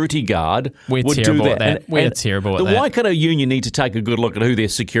security guard would do that? We're terrible at that. The Waikato Union need to take a good look at who their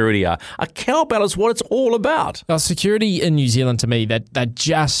security are. A cowbell is what it's all about. Security in New Zealand, to me, they're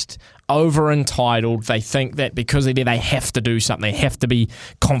just over-entitled. They think that because they're there, they have to do something. They have to be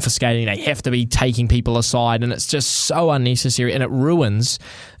confiscating. They have to be taking people aside. And it's just so unnecessary. And it ruins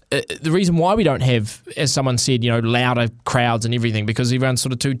the reason why we don't have, as someone said, louder crowds and everything, because everyone's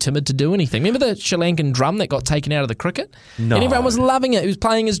sort of too timid to do anything. Remember the Sri Lankan drum that got taken out of the cricket? No. And everyone was loving it. He was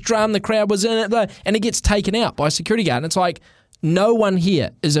playing his drum, the crowd was in it, and it gets taken out by a security guard. And it's like, no one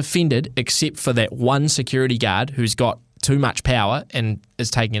here is offended except for that one security guard who's got too much power and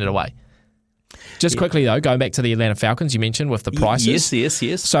is taking it away. Just quickly, though, going back to the Atlanta Falcons, you mentioned with the prices.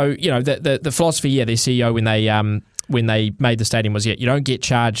 Yes. So, the philosophy, their CEO, when they made the stadium was, you don't get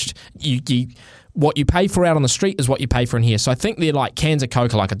charged. What you pay for out on the street is what you pay for in here. So I think they're like cans of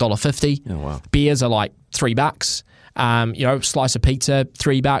Coke are like $1.50. Oh, wow. Beers are like $3. Slice of pizza,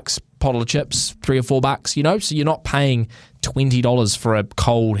 $3. Bottle of chips, $3 or $4. So you're not paying $20 for a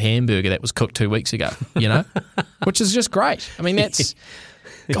cold hamburger that was cooked 2 weeks ago. Which is just great. I mean, that's.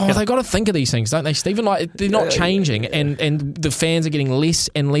 God, they've got to think of these things, don't they, Stephen? Like, they're not changing, and the fans are getting less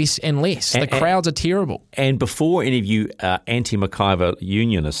and less and less. The crowds are terrible. And before any of you anti-MacIver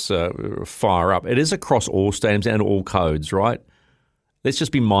unionists fire up, it is across all stadiums and all codes, right? Let's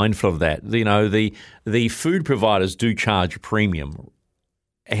just be mindful of that. The food providers do charge a premium,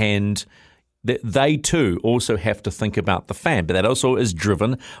 and they too also have to think about the fan, but that also is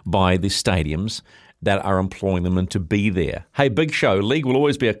driven by the stadiums that are employing them and to be there. Hey, big show. League will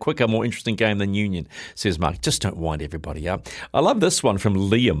always be a quicker, more interesting game than Union, says Mark. Just don't wind everybody up. I love this one from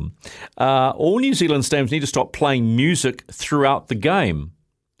Liam. All New Zealand stadiums need to stop playing music throughout the game.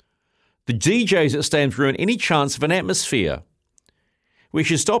 The DJs at stadiums ruin any chance of an atmosphere. We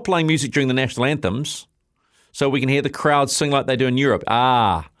should stop playing music during the national anthems so we can hear the crowd sing like they do in Europe.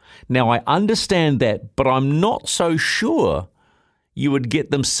 Now I understand that, but I'm not so sure you would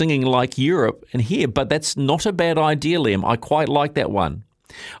get them singing like Europe and here, but that's not a bad idea, Liam. I quite like that one.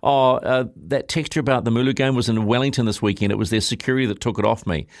 That texture about the Mulu game was in Wellington this weekend. It was their security that took it off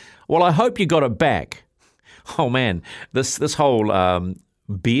me. Well, I hope you got it back. Oh, man, this whole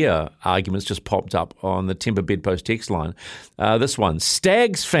beer arguments just popped up on the Timber Bedpost text line. This one,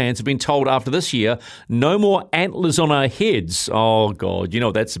 Stags fans have been told after this year, no more antlers on our heads. Oh, God, you know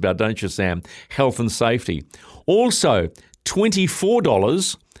what that's about, don't you, Sam? Health and safety. Also,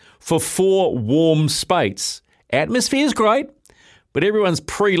 $24 for 4 warm spates. Atmosphere's great, but everyone's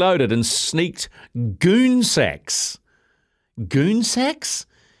preloaded and sneaked goon sacks. Goon sacks?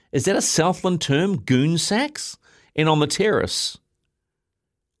 Is that a Southland term, goon sacks? And on the terrace.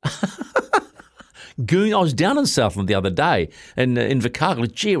 Goon. I was down in Southland the other day in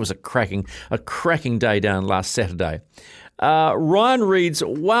Invercargill. Gee, it was a cracking day down last Saturday. Ryan reads,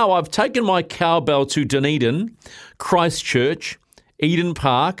 wow, I've taken my cowbell to Dunedin, Christchurch, Eden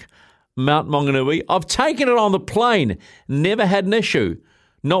Park, Mount Maunganui. I've taken it on the plane. Never had an issue.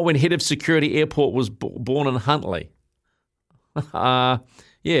 Not when head of security airport was born in Huntly.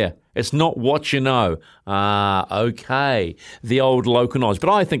 Yeah, it's not what you know. Okay. The old local knowledge. But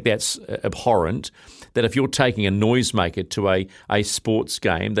I think that's abhorrent, that if you're taking a noisemaker to a sports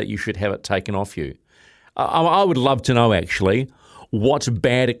game, that you should have it taken off you. I would love to know, actually, what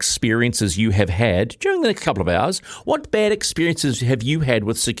bad experiences you have had during the next couple of hours. What bad experiences have you had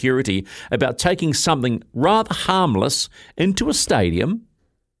with security about taking something rather harmless into a stadium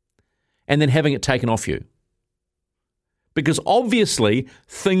and then having it taken off you? Because obviously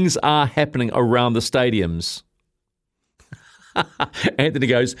things are happening around the stadiums. Anthony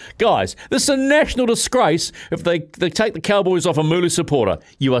goes, guys, this is a national disgrace if they take the Cowboys off a Mulu supporter.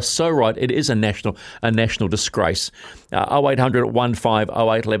 You are so right. It is a national disgrace. 0800 150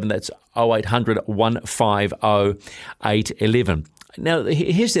 811. That's 0800 150 811. Now,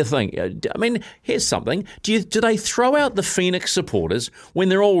 here's the thing. I mean, here's something. Do they throw out the Phoenix supporters when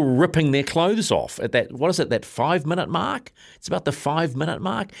they're all ripping their clothes off at that, what is it, that 5-minute mark? It's about the 5-minute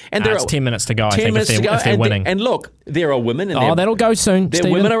mark. And it's 10 minutes to go, I think, if they're winning. And look, there are women. And that'll go soon, Their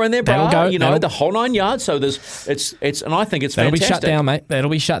Stephen. women are in their bra, That'll go. the whole 9 yards. So it's and I think it's That'll fantastic. be shut down, mate. That'll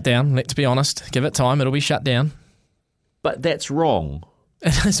be shut down. Let's be honest. Give it time. It'll be shut down. But that's wrong.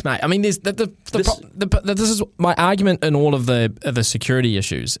 It is, mate. I mean, there's this is my argument in all of the security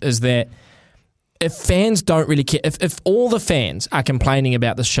issues is that if fans don't really care, if all the fans are complaining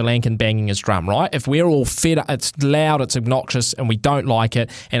about the Sri Lankan banging his drum, right? If we're all fed up, it's loud, it's obnoxious, and we don't like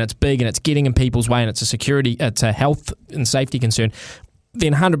it, and it's big, and it's getting in people's way, and it's a health and safety concern,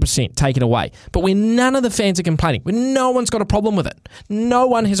 then 100% take it away. But when none of the fans are complaining, when no one's got a problem with it, no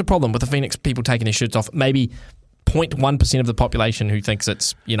one has a problem with the Phoenix people taking their shirts off, maybe 0.1% of the population who thinks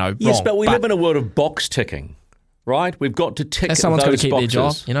it's, wrong. Yes, but we live in a world of box ticking, right? We've got to tick someone's those got to keep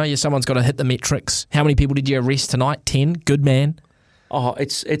boxes. their job. Someone's got to hit the metrics. How many people did you arrest tonight? 10? Good man. Oh,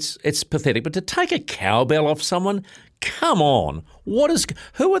 it's pathetic. But to take a cowbell off someone, come on.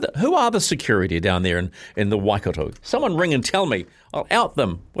 Who are the security down there in the Waikato? Someone ring and tell me. I'll out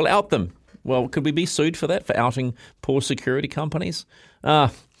them. We'll out them. Well, could we be sued for that, for outing poor security companies?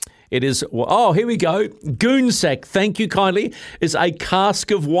 It is, here we go. Goon sack, thank you kindly, is a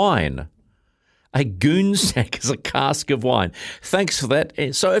cask of wine. A goon sack is a cask of wine. Thanks for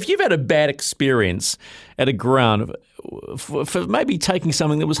that. So if you've had a bad experience at a ground for maybe taking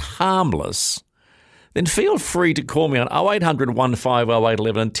something that was harmless, then feel free to call me on 0800 150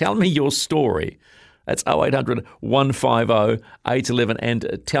 811 and tell me your story. That's 0800 150 811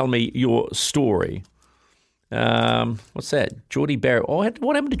 and tell me your story. What's that? Geordie Barrett. Oh,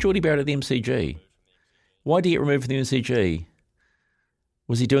 what happened to Geordie Barrett at the MCG? Why did he get removed from the MCG?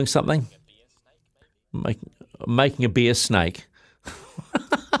 Was he doing something? Making a beer snake.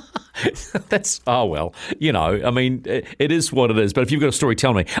 That's, it is what it is. But if you've got a story,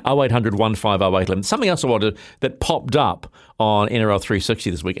 tell me. 0800 150 811. Something else I wanted that popped up on NRL 360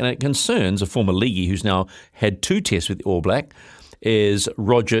 this week, and it concerns a former leaguey who's now had 2 tests with the All Black, is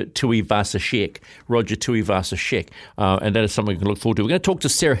Roger Tuivasa-Sheck. And that is something we can look forward to. We're going to talk to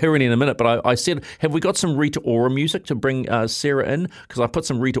Sarah Hirini in a minute, but I said, have we got some Rita Ora music to bring Sarah in? Because I put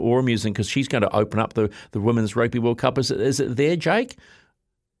some Rita Ora music because she's going to open up the Women's Rugby World Cup. Is it there, Jake?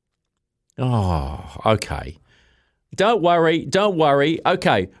 Oh, okay. Don't worry.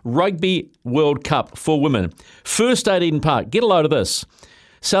 Okay, Rugby World Cup for women. First at Eden Park. Get a load of this.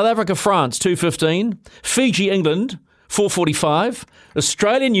 South Africa, France, 2:15. Fiji, England, 4:45,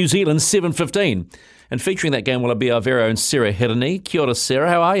 Australia, New Zealand, 7:15. And featuring that game will be our very own Sarah Hirini. Kia ora, Sarah.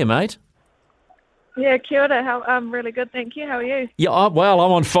 How are you, mate? Yeah, kia ora. I'm really good, thank you. How are you? Yeah, I'm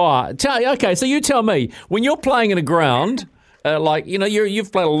on fire. Okay, so you tell me, when you're playing in a ground,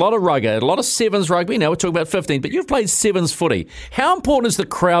 you've played a lot of rugby, a lot of sevens rugby. Now we're talking about 15, but you've played sevens footy. How important is the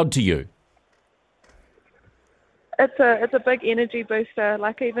crowd to you? it's a big energy booster.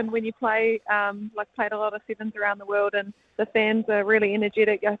 Like even when you play, played a lot of sevens around the world, and the fans are really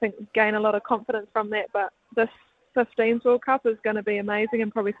energetic. I think gain a lot of confidence from that. But this 15s World Cup is going to be amazing,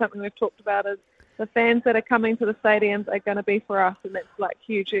 and probably something we've talked about is the fans that are coming to the stadiums are going to be for us, and that's like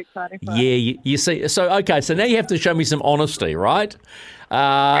hugely exciting for us. Yeah, you see. So now you have to show me some honesty, right?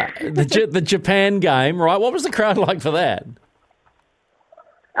 The Japan game, right? What was the crowd like for that?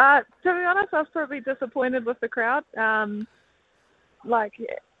 To be honest, I was probably disappointed with the crowd.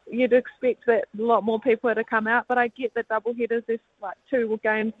 You'd expect that a lot more people had to come out, but I get that double headers, there's like 2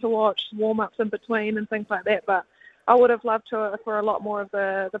 games to watch, warm-ups in between and things like that, but I would have loved for a lot more of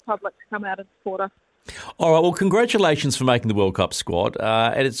the public to come out and support us. All right. Well, congratulations for making the World Cup squad,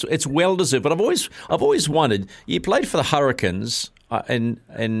 and it's well deserved. But I've always wondered. You played for the Hurricanes in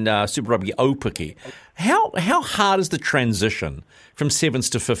Super Rugby Aupiki. How hard is the transition from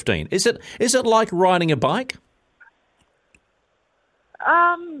 7s to 15? Is it like riding a bike?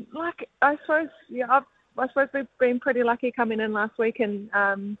 I suppose we've been pretty lucky coming in last week and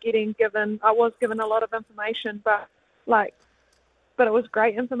I was given a lot of information, but it was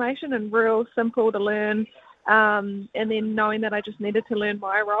great information and real simple to learn. And then knowing that I just needed to learn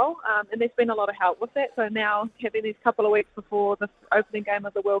my role, and there's been a lot of help with that. So now having these couple of weeks before the opening game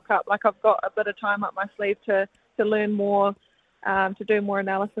of the World Cup, I've got a bit of time up my sleeve to learn more, to do more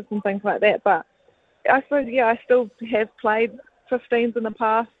analysis and things like that. But I suppose, I still have played 15s in the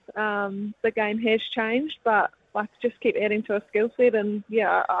past. The game has changed, but just keep adding to a skill set, and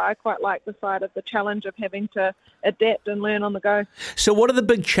I quite like the side of the challenge of having to adapt and learn on the go. So what are the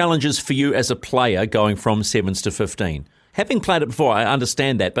big challenges for you as a player going from 7s to 15? Having played it before, I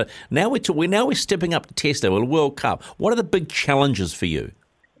understand that, but now we're stepping up to test level, World Cup. What are the big challenges for you?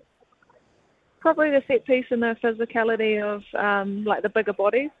 Probably the set piece and the physicality of the bigger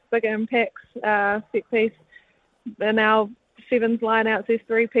bodies, bigger impacts, set piece. And now 7s line-outs, there's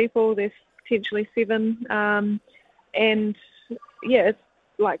 3 people, there's potentially 7, and it's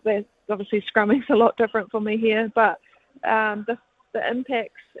like that. Obviously scrumming's a lot different for me here, but the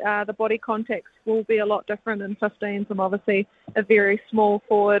impacts, the body contacts will be a lot different in 15s. I'm obviously a very small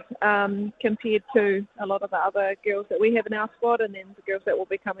forward compared to a lot of the other girls that we have in our squad, and then the girls that will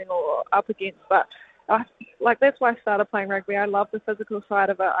be coming up against. But that's why I started playing rugby. I love the physical side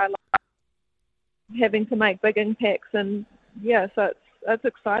of it. I love having to make big impacts, and so it's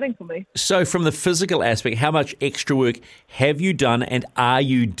exciting for me. So from the physical aspect, how much extra work have you done and are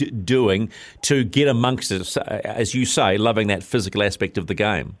you doing to get amongst it, as you say, loving that physical aspect of the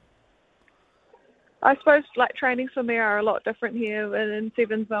game? I suppose trainings for me are a lot different here. In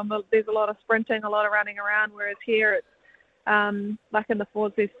 7s, there's a lot of sprinting, a lot of running around, whereas here it's in the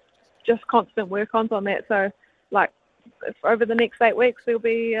 4s, there's just constant work-ons on that. So over the next 8 weeks, there'll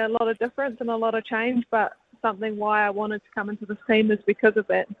be a lot of difference and a lot of change, but something why I wanted to come into this team is because of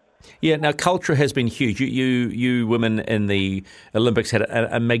that. Yeah, now culture has been huge. You women in the Olympics had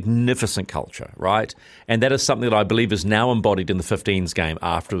a magnificent culture, right? And that is something that I believe is now embodied in the 15s game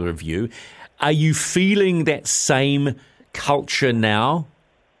after the review. Are you feeling that same culture now?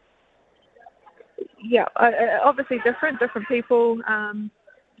 Yeah, obviously different people,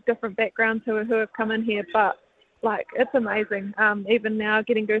 different backgrounds who have come in here, but it's amazing. Even now,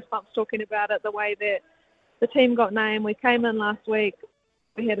 getting goosebumps talking about it, the way that the team got named. We came in last week.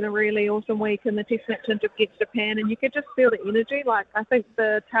 We had a really awesome week in the Test match against Japan, and you could just feel the energy. I think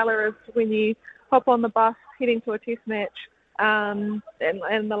the teller is when you hop on the bus heading to a Test match, and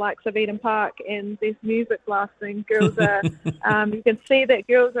the likes of Eden Park, and there's music blasting. Girls are, you can see that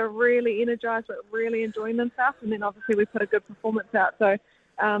girls are really energised, but really enjoying themselves. And then obviously we put a good performance out. So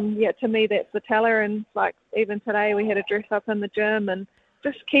to me that's the teller. And even today we had a dress up in the gym, and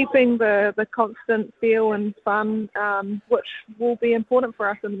just keeping the constant feel and fun, which will be important for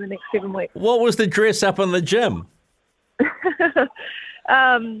us in the next 7 weeks. What was the dress up in the gym?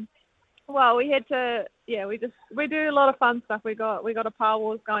 Well, we had to, we do a lot of fun stuff. We got a power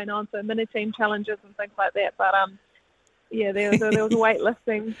wars going on, so mini team challenges and things like that. But there was a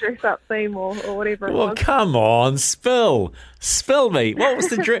weightlifting dress up theme or whatever it was. Well, come on, spill me. What was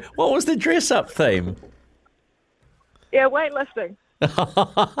the dress up theme? Yeah, weightlifting.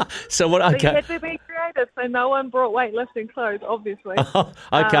 So what? Okay. You had to be creative, so no one brought weightlifting clothes, obviously.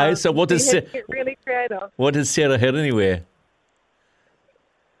 Okay, so what does get really creative? What does Sarah Hirini wear?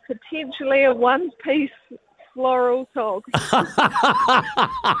 Potentially a one-piece floral top.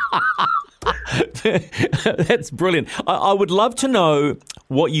 That's brilliant. I would love to know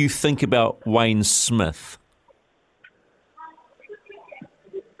what you think about Wayne Smith.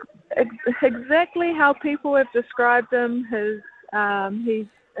 Exactly how people have described him. He's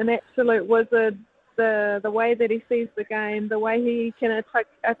an absolute wizard, the way that he sees the game, the way he can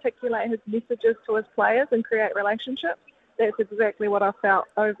articulate his messages to his players and create relationships. That's exactly what I felt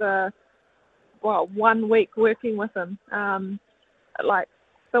over 1 week working with him. Like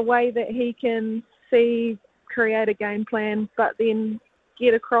the way that he can create a game plan, but then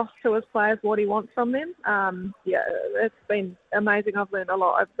get across to his players what he wants from them. It's been amazing. I've learned a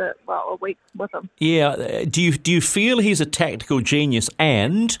lot over a week with him. Yeah. Do you feel he's a tactical genius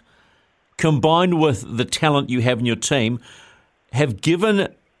and, combined with the talent you have in your team, have given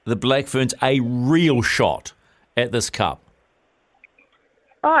the Black Ferns a real shot at this cup?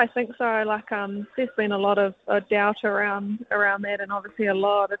 Oh, I think so. Like, there's been a lot of doubt around that, and obviously a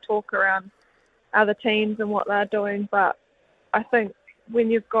lot of talk around other teams and what they're doing. But I think when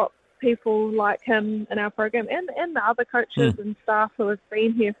you've got people like him in our program and the other coaches and staff who have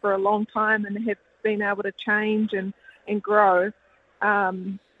been here for a long time and have been able to change and grow,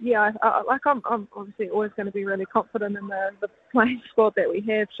 I'm obviously always going to be really confident in the playing squad that we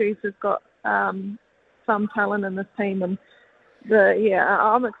have. Chiefs has got some talent in this team, and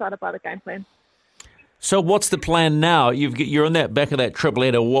I'm excited by the game plan. So what's the plan now? You're in that back of that triple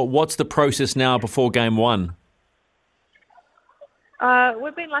header. What's the process now before game one?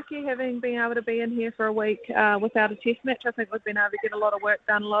 We've been lucky been able to be in here for a week without a test match. I think we've been able to get a lot of work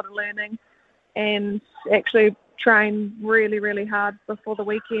done, a lot of learning, and actually train really, really hard before the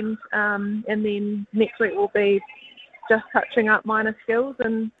weekend. And then next week will be just touching up minor skills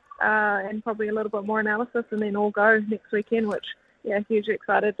and probably a little bit more analysis, and then all go next weekend, which, hugely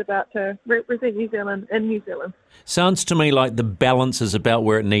excited about to represent New Zealand in New Zealand. Sounds to me like the balance is about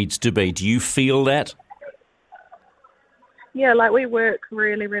where it needs to be. Do you feel that? Yeah, like we work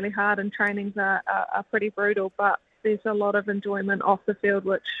really, really hard, and trainings are pretty brutal, but there's a lot of enjoyment off the field,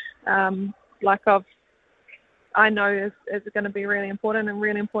 which I know is going to be really important and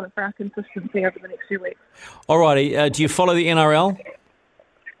really important for our consistency over the next few weeks. Alrighty, do you follow the NRL?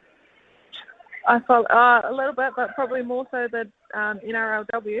 I follow a little bit, but probably more so the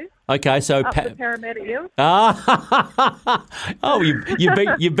NRLW. Okay, so the Parramatta Eels. Oh,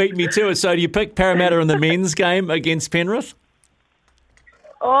 you beat me to it. So do you pick Parramatta in the men's game against Penrith?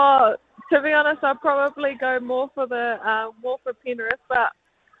 Oh, to be honest, I'd probably go more for Penrith, but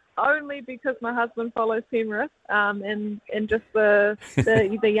only because my husband follows Penrith and just the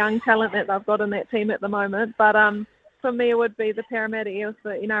young talent that they've got in that team at the moment. But for me, it would be the Parramatta Eels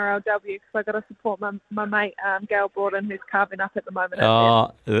for NRLW, because I've got to support my mate, Gail Borden, who's carving up at the moment.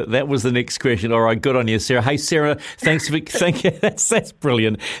 Oh, that was the next question. All right, good on you, Sarah. Hey, Sarah, thanks for that's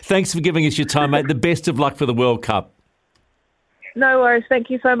brilliant. Thanks for giving us your time, mate. The best of luck for the World Cup. No worries. Thank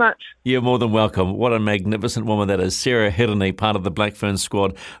you so much. You're more than welcome. What a magnificent woman that is. Sarah Hirini, part of the Black Ferns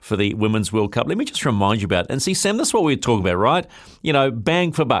squad for the Women's World Cup. Let me just remind you about it. And see, Sam, this is what we're talking about, right? You know,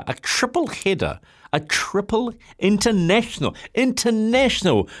 bang for buck. A triple header. A triple international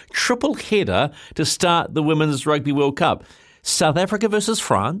triple header to start the Women's Rugby World Cup. South Africa versus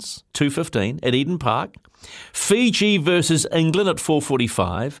France, 2:15 at Eden Park. Fiji versus England at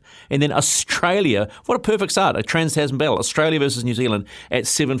 4:45, and then Australia. What a perfect start! A Trans-Tasman battle. Australia versus New Zealand at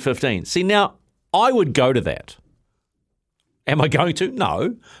 7:15. See, now I would go to that. Am I going to?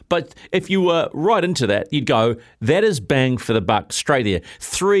 No. But if you were right into that, you'd go, that is bang for the buck straight there.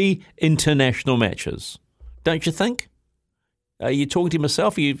 3 international matches, don't you think? Are you talking to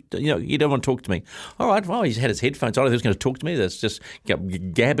yourself? You don't want to talk to me. All right. Well, he's had his headphones on. He was going to talk to me. That's just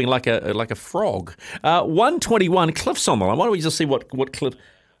gabbing like a frog. 121. Cliff's on the line. Why don't we just see what Cliff?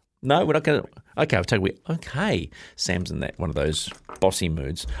 No, we're not going to. Okay, I'll take it. Okay, Sam's in one of those bossy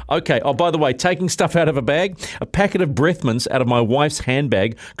moods. Okay. Oh, by the way, taking stuff out of a bag. A packet of Breathmints out of my wife's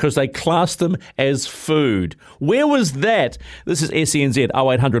handbag because they classed them as food. Where was that? This is SENZ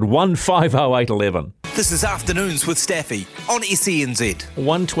 0800 150 811. This is Afternoons with Staffy on SENZ.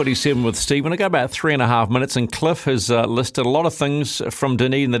 127 with Stephen. I go about 3.5 minutes, and Cliff has listed a lot of things from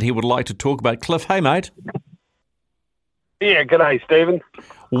Dunedin that he would like to talk about. Cliff, hey, mate. Yeah, g'day, Stephen.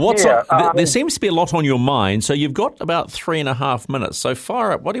 There seems to be a lot on your mind, so you've got about 3.5 minutes. So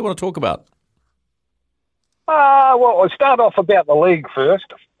fire up. What do you want to talk about? Well, I'll start off about the league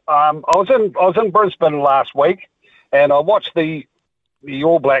first. I was in Brisbane last week, and I watched the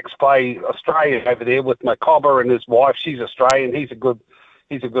All Blacks play Australia over there with my cobber and his wife. She's Australian. He's a good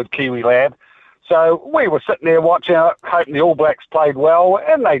Kiwi lad. So we were sitting there watching, hoping the All Blacks played well,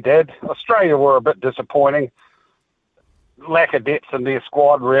 and they did. Australia were a bit disappointing. Lack of depth in their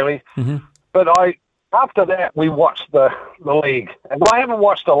squad, really. Mm-hmm. But after that, we watched the league. And I haven't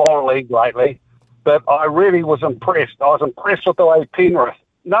watched a lot of league lately, but I really was impressed. I was impressed with the way Penrith,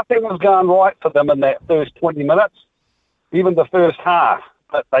 nothing was going right for them in that first 20 minutes, even the first half.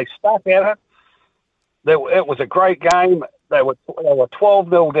 But they stuck at it. it was a great game. They were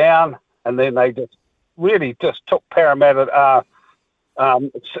 12-0 down, and then they just took Parramatta.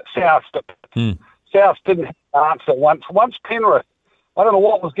 South didn't answer once. Once Penrith, I don't know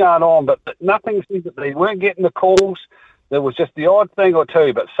what was going on, but nothing seemed that they weren't getting the calls. There was just the odd thing or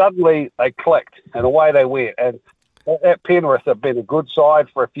two, but suddenly they clicked and away they went. And at Penrith have been a good side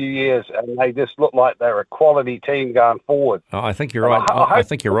for a few years, and they just look like they're a quality team going forward. Oh, I think you're right. I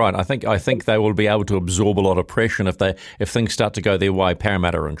think you're right. I think they will be able to absorb a lot of pressure, and if things start to go their way,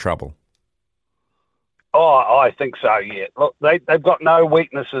 Parramatta are in trouble. Oh, I think so. Yeah. Look, they've got no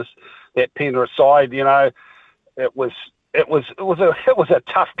weaknesses. That Penrith side, you know, it was a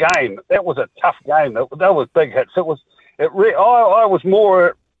tough game. That was a tough game. That was big hits. I was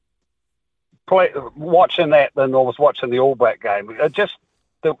more watching that than I was watching the All Black game.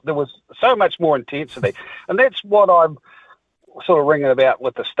 There was so much more intensity, and that's what I'm sort of ringing about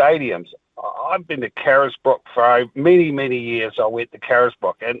with the stadiums. I've been to Carisbrook for many, many years. I went to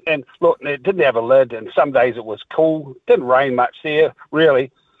Carisbrook, and look, it didn't have a lid, and some days it was cool. It didn't rain much there,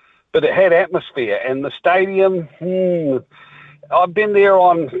 really, but it had atmosphere. And the stadium, I've been there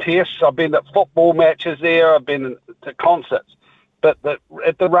on tests. I've been at football matches there. I've been to concerts. But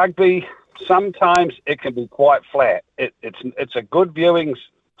at the Rugby, sometimes it can be quite flat. It's a good viewing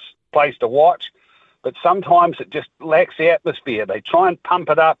place to watch, but sometimes it just lacks the atmosphere. They try and pump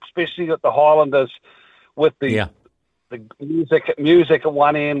it up, especially at the Highlanders with the music at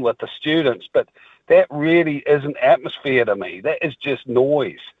one end with the students, but that really isn't atmosphere to me. That is just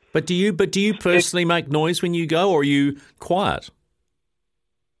noise. But do you personally make noise when you go, or are you quiet?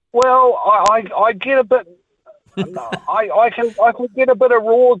 Well, I get a bit. I can get a bit of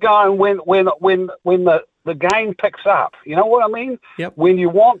roar going when the game picks up. You know what I mean? Yep. When you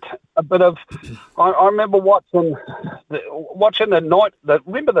want a bit of, I remember watching the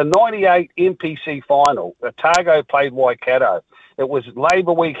 98 NPC final. Otago played Waikato. It was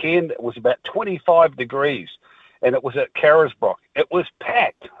Labour weekend. It was about 25 degrees, and it was at Carisbrook. It was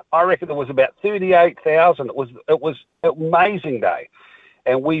packed. I reckon there was about 38,000. It was an amazing day,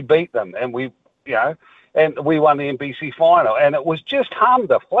 and we beat them, and we won the NPC final, and it was just hum.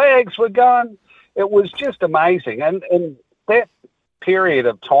 The flags were going. It was just amazing. And that period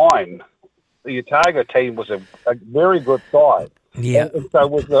of time, the Otago team was a very good side. Yeah. And so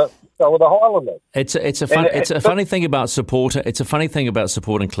was the Highlanders. It's a funny thing about supporter. It's a funny thing about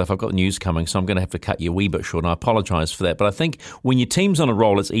supporting, Cliff. I've got news coming, so I'm going to have to cut you a wee bit short, and I apologise for that. But I think when your team's on a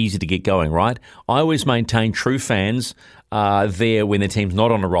roll, it's easy to get going, right? I always maintain true fans are there when their team's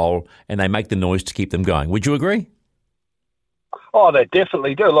not on a roll, and they make the noise to keep them going. Would you agree? Oh, they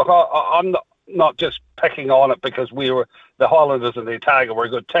definitely do. Look, I'm not just picking on it because the Highlanders and the Otago were a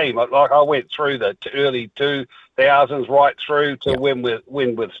good team. Like I went through the early 2000s right through to when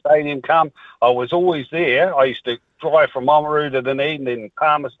with Stadium come. I was always there. I used to drive from Oamaru to Dunedin, then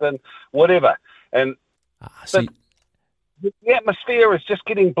Palmerston, whatever. And the atmosphere is just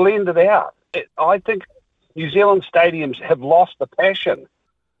getting blended out. I think New Zealand stadiums have lost the passion.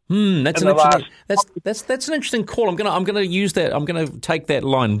 That's an interesting call. I'm gonna use that. I'm gonna take that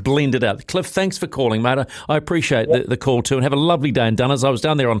line, blend it out. Cliff, thanks for calling, mate. I appreciate the call too, and have a lovely day in Dunners. I was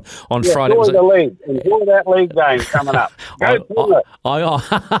down there on Friday. Enjoy the league. Enjoy that league game coming up.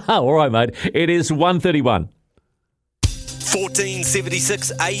 All right, mate. It is 1:31.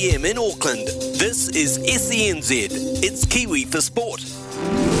 1476 AM in Auckland. This is SENZ. It's Kiwi for Sport.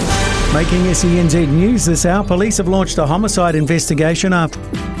 Making SENZ news this hour, police have launched a homicide investigation after...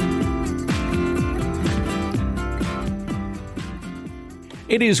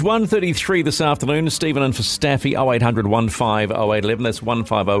 It is 1:33 this afternoon. Stephen in for Staffy, 0800 15 0811. That's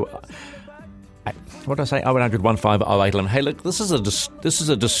 150... What did I say? 0800 15 0811. Hey, look, this is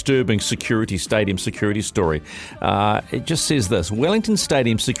a disturbing stadium security story. It just says this. Wellington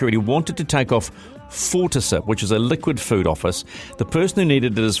Stadium security wanted to take off Fortisip, which is a liquid food office. The person who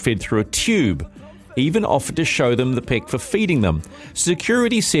needed it is fed through a tube. Even offered to show them the peck for feeding them.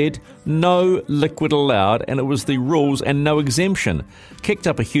 Security said no liquid allowed, and it was the rules and no exemption. Kicked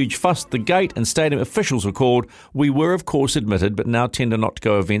up a huge fuss at the gate, and stadium officials were called. We were, of course, admitted, but now tend not to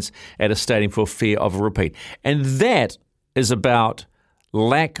go events at a stadium for fear of a repeat. And that is about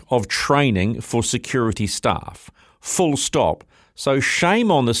lack of training for security staff. Full stop. So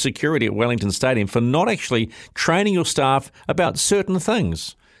shame on the security at Wellington Stadium for not actually training your staff about certain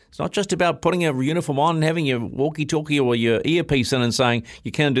things. It's not just about putting a uniform on and having your walkie-talkie or your earpiece in and saying,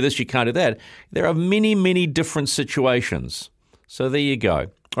 you can't do this, you can't do that. There are many, many different situations. So there you go.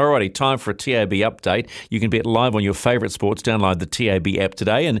 Alrighty, time for a TAB update. You can bet live on your favourite sports. Download the TAB app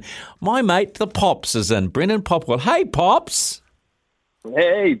today. And my mate, the Pops, is in. Brendan Popwell. Hey, Pops.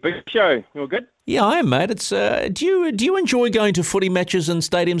 Hey, big show. You all good? Yeah, I am, mate. It's do you enjoy going to footy matches in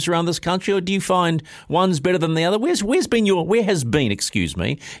stadiums around this country, or do you find one's better than the other? Where has been your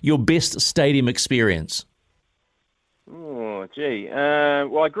best stadium experience? Oh, gee.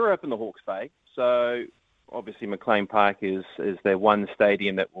 Well, I grew up in the Hawke's Bay, so obviously McLean Park is their one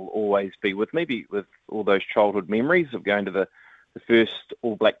stadium that will always be with me, with all those childhood memories of going to the first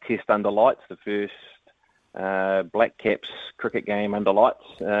All Black Test under lights, the first Black Caps cricket game under lights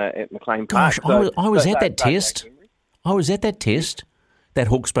at McLean Park. Gosh, I was at that test. I was at that test, that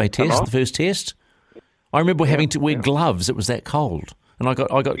Hawke's Bay test, the first test. I remember having to wear gloves. It was that cold, and I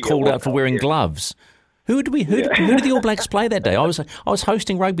got called out for wearing gloves. Who did the All Blacks play that day? I was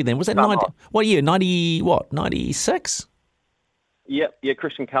hosting rugby then. Was that 96? Yeah,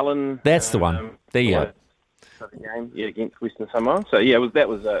 Christian Cullen. That's the one. There you go. The game, against Western Samoa. So that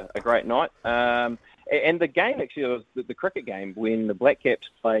was a great night. And the game actually was the cricket game when the Black Caps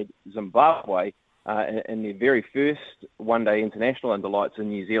played Zimbabwe in their very first one-day international under lights in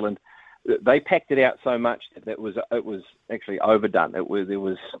New Zealand. They packed it out so much that it was actually overdone. There was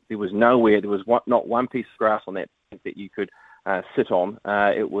nowhere. There was not one piece of grass on that you could sit on.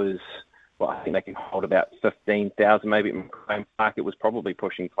 It was. Well, I think they can hold about 15,000 maybe at McLean Park. It was probably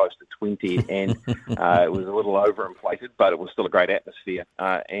pushing close to 20, and it was a little overinflated, but it was still a great atmosphere.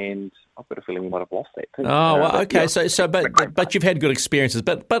 And I've got a feeling we might have lost that too. Oh, well, okay. But you've had good experiences.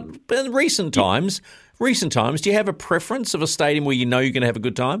 But in recent times, do you have a preference of a stadium where you know you're going to have a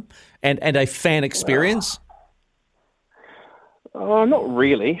good time and a fan experience? Oh, not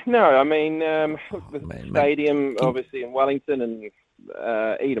really. No, I mean, the stadium, obviously in Wellington and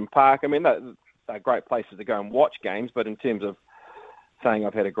Eden Park. I mean, they're great places to go and watch games, but in terms of saying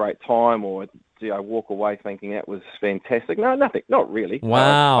I've had a great time or do I walk away thinking that was fantastic? No, nothing. Not really.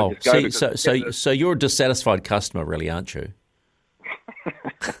 Wow. So you're a dissatisfied customer, really, aren't you?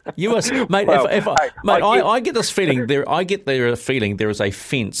 You are, mate. I get this feeling. I get a feeling there is a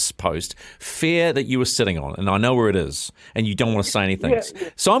fence post fair that you were sitting on, and I know where it is, and you don't want to say anything. Yeah.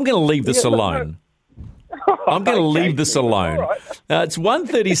 So I'm going to leave this alone. I'm going to leave this alone. Right. It's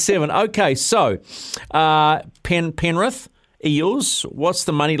 1:37. Okay, so Penrith Eels. What's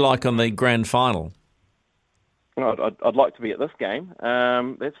the money like on the grand final? I'd like to be at this game.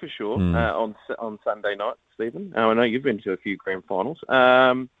 That's for sure. On Sunday night, Stephen. I know you've been to a few grand finals.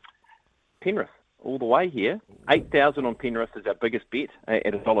 Penrith all the way here. 8,000 on Penrith is our biggest bet at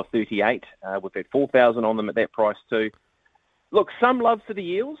 $1.38. We've had 4,000 on them at that price too. Look, some love for the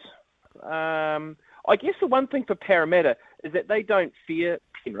Eels. I guess the one thing for Parramatta is that they don't fear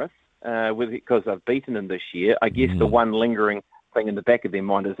Penrith because they've beaten them this year. I guess the one lingering thing in the back of their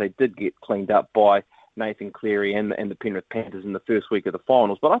mind is they did get cleaned up by Nathan Cleary and the Penrith Panthers in the first week of the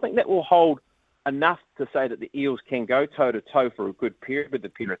finals. But I think that will hold enough to say that the Eels can go toe-to-toe for a good period with the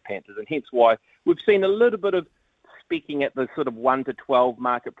Penrith Panthers, and hence why we've seen a little bit of speaking at the sort of 1 to 12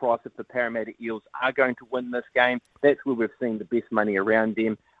 market price if the Parramatta Eels are going to win this game. That's where we've seen the best money around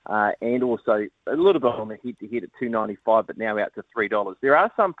them. And also a little bit on the head-to-head at $2.95, but now out to $3. There are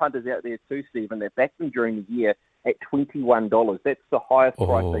some punters out there too, Stephen. They backed them during the year at $21. that's the highest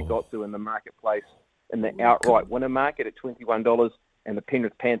price they got to in the marketplace in the outright winner market at $21. And the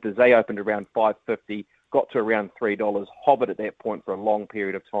Penrith Panthers, they opened around $5.50, got to around $3, hovered at that point for a long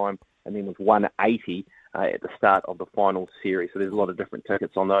period of time, and then was $1.80 at the start of the final series. So there's a lot of different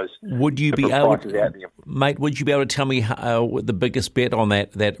tickets on those. Would you be able to, mate, would you be able to tell me the biggest bet on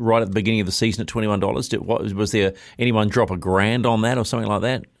that right at the beginning of the season at $21? Was there anyone drop $1,000 on that or something like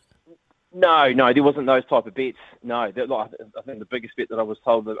that? No, there wasn't those type of bets. No, I think the biggest bet that I was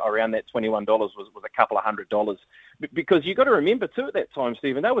told that around that $21 was a couple of $100. Because you've got to remember too at that time,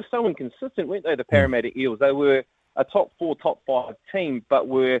 Stephen, they were so inconsistent, weren't they, the Parramatta Eels? They were a top 4, top 5 team, but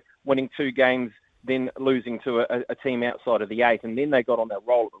were winning 2 games, then losing to a team outside of the 8, and then they got on that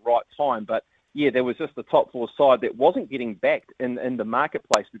roll at the right time. But yeah, there was just the top 4 side that wasn't getting backed in the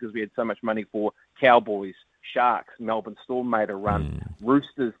marketplace because we had so much money for Cowboys, Sharks. Melbourne Storm made a run.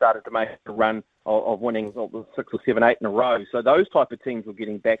 Roosters started to make a run of winning 6 or 7, 8 in a row. So those type of teams were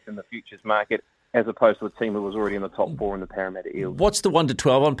getting backed in the futures market as opposed to a team that was already in the top 4 in the Parramatta Eels. What's the 1 to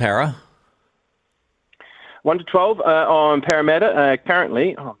 12 on Para? 1 to 12 on Parramatta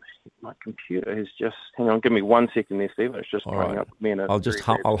currently. Oh, my computer is just. Hang on, give me 1 second there, Steve. It's just throwing up me.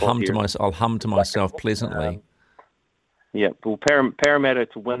 I'll hum to myself pleasantly. Yeah, well, Parramatta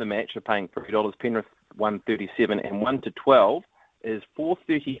to win the match are paying $3. Penrith $1.37, and 1 to 12 is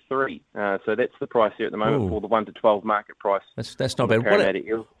 $4.33. So that's the price here at the moment for the 1 to 12 market price. That's not bad.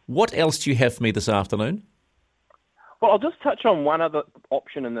 What else do you have for me this afternoon? Well, I'll just touch on one other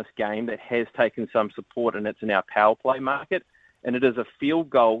option in this game that has taken some support, and it's in our power play market. and it is a field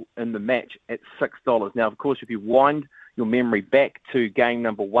goal in the match at $6. Now, of course, if you wind your memory back to game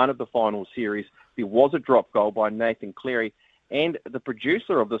number 1 of the final series, there was a drop goal by Nathan Cleary, and the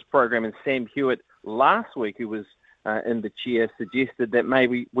producer of this program, and Sam Hewitt, last week, who was in the chair, suggested that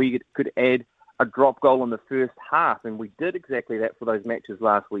maybe we could add a drop goal in the first half, and we did exactly that for those matches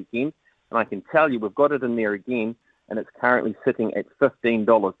last weekend, and I can tell you we've got it in there again, and it's currently sitting at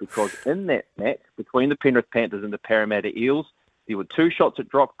 $15 because in that match between the Penrith Panthers and the Parramatta Eels, there were 2 shots at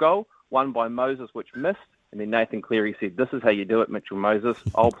drop goal, one by Moses which missed, and then Nathan Cleary said, "This is how you do it, Mitchell Moses."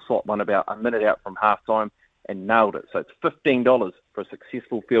 I'll slot one about a minute out from halftime and nailed it. So it's $15 for a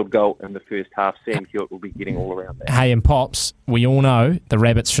successful field goal in the first half. Sam Hewitt will be getting all around that. Hey, and Pops, we all know the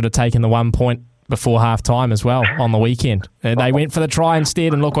Rabbits should have taken the 1 point before half-time as well on the weekend. They went for the try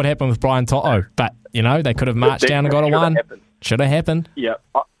instead, and look what happened with Brian Toto. But, they could have marched down and got a 1. Should have happened. Yeah.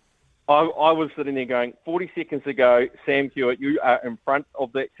 I was sitting there going, 40 seconds ago, Sam Hewitt, you are in front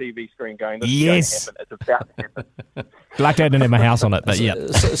of that TV screen going, this is going to happen. It's about to happen. Luckily I didn't have my house on it, but yeah.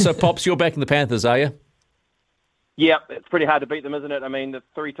 So, Pops, you're back in the Panthers, are you? Yeah, it's pretty hard to beat them, isn't it? I mean, the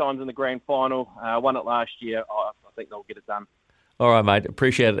 3 times in the grand final, won it last year. I think they'll get it done. All right, mate.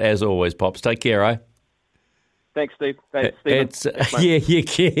 Appreciate it as always, Pops. Take care, eh? Thanks, Steve. Thanks, Stephen.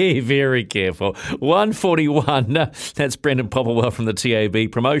 Yeah, very careful. 141. That's Brendan Popplewell from the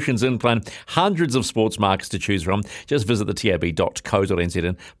TAB. Promotions in plan. Hundreds of sports markets to choose from. Just visit the tab.co.nz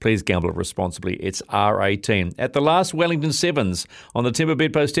and please gamble responsibly. It's R18. At the last Wellington Sevens on the Timber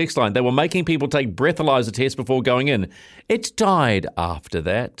Bedpost text line, they were making people take breathalyzer tests before going in. It died after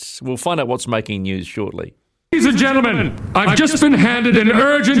that. We'll find out what's making news shortly. Ladies and gentlemen, I've just been handed an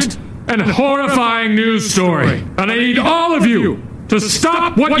urgent and horrifying news story, and I need all of you to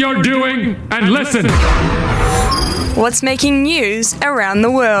stop what you're doing and listen. What's making news around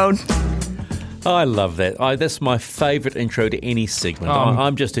the world? I love that. That's my favourite intro to any segment.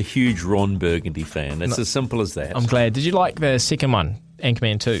 I'm just a huge Ron Burgundy fan. It's as simple as that. I'm glad. Did you like the second one,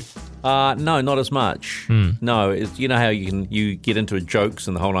 Anchorman 2? No, not as much. No, you know how you get into jokes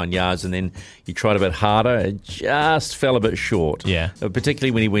and the whole 9 yards and then you tried a bit harder? It just fell a bit short. Yeah. Particularly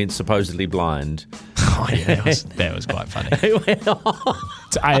when he went supposedly blind. Oh, yeah, that was quite funny.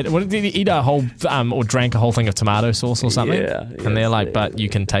 What did he eat a whole, or drank a whole thing of tomato sauce or something? Yeah. And they're like, but you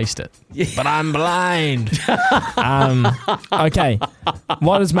can taste it. Yeah. But I'm blind. Okay.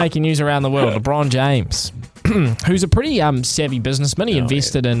 What is making news around the world? LeBron James, who's a pretty savvy businessman. He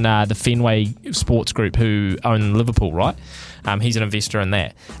invested in the Fenway Sports Group, who own Liverpool, right? He's an investor in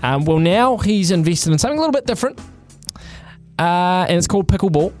that. Well, now he's invested in something a little bit different, and it's called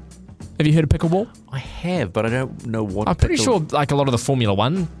pickleball. Have you heard of pickleball? I have, but I don't know what. I'm pretty sure like a lot of the Formula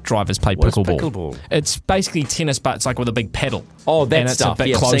One drivers play pickleball. Pickleball? It's basically tennis, but it's like with a big pedal. Oh, that and stuff. It's a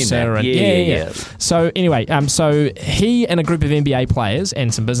bit closer. And yeah. So anyway, so he and a group of NBA players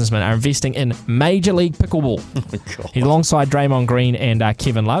and some businessmen are investing in Major League Pickleball. Oh my God. He's alongside Draymond Green and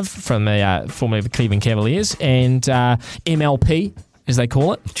Kevin Love from the formerly the Cleveland Cavaliers and MLP, as they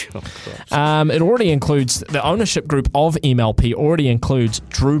call it. It already includes, the ownership group of MLP already includes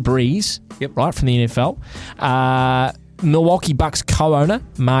Drew Brees, right, from the NFL, Milwaukee Bucks co-owner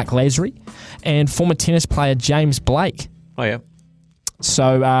Mark Lasry, and former tennis player James Blake. Oh, yeah.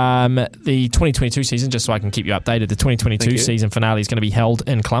 So the 2022 season, just so I can keep you updated, the 2022 season finale is going to be held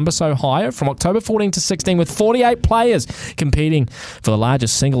in Columbus, Ohio from October 14 to 16 with 48 players competing for the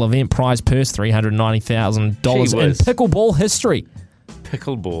largest single event prize purse, $390,000 in pickleball history.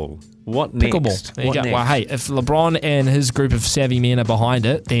 Pickleball. What next? Pickleball. There you what go. Next? Well, hey, if LeBron and his group of savvy men are behind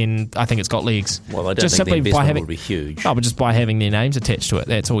it, then I think it's got legs. Well, I don't think the investment would be huge. Oh, but just by having their names attached to it,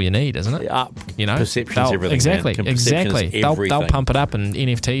 that's all you need, isn't it? You know, perception's everything. Exactly, man. exactly. They'll pump it up and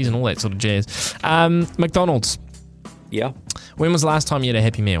NFTs and all that sort of jazz. McDonald's. Yeah. When was the last time you had a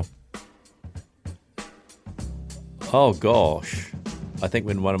Happy Meal? Oh gosh, I think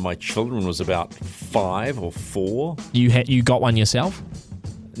when one of my children was about 5 or 4. You got one yourself?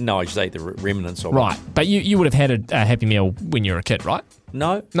 No, I just ate the remnants of it. Right, but you would have had a Happy Meal when you were a kid, right?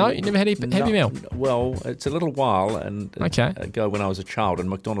 No, you never had a Happy Meal. Well, it's a little while ago when I was a child, and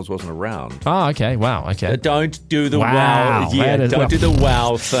McDonald's wasn't around. Oh, okay, wow, okay. Don't do the wow. Yeah, don't do the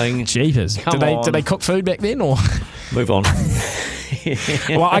wow thing. Jeepers, did they cook food back then, or move on?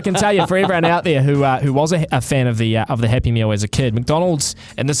 Well, I can tell you, for everyone out there who was a fan of the Happy Meal as a kid, McDonald's,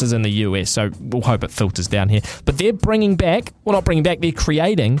 and this is in the US, so we'll hope it filters down here, but they're they're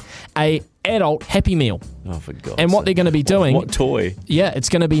creating a adult Happy Meal. Oh, for God's And what they're going to be doing... What toy? Yeah, it's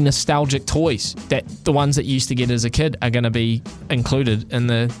going to be nostalgic toys that the ones that you used to get as a kid are going to be included in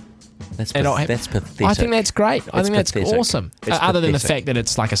the... That's pathetic. I think that's great. I think that's awesome. Other than the fact that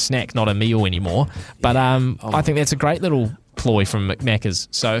it's like a snack, not a meal anymore. But I think that's a great little ploy from McMackers.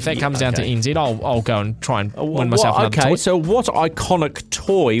 So if that comes down to NZ, I'll go and try and win myself another toy. Okay, so what iconic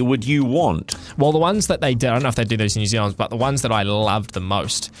toy would you want? Well, the ones that they did, I don't know if they do those in New Zealand, but the ones that I loved the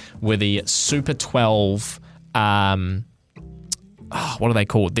most were the Super 12, what are they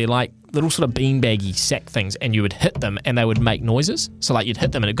called? They're like little sort of beanbaggy sack things, and you would hit them and they would make noises. So like you'd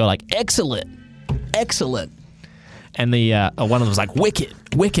hit them and it'd go like, excellent. And the one of them was like, wicked.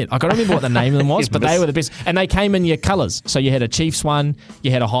 I can't remember what the name of them was, but they were the best. And they came in your colours. So you had a Chiefs one,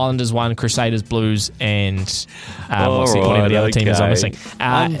 you had a Highlanders one, Crusaders Blues, and whatever the other team is I'm missing.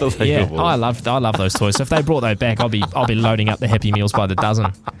 Unbelievable. Yeah, I love those toys. So if they brought those back, I'll be loading up the Happy Meals by the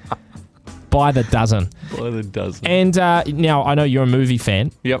dozen. By the dozen. And now I know you're a movie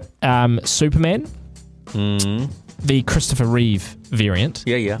fan. Yep. Superman. The Christopher Reeve variant.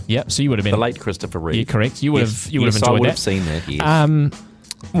 Yeah. Yep. So you would have been the late Christopher Reeve. Yeah, correct. You would have enjoyed that. I would have seen that. Yes.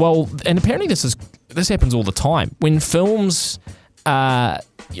 Well, and apparently this happens all the time when films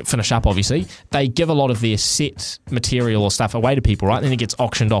finish up. Obviously, they give a lot of their set material or stuff away to people, right? And then it gets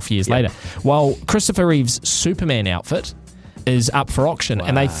auctioned off years later. Well, Christopher Reeve's Superman outfit is up for auction,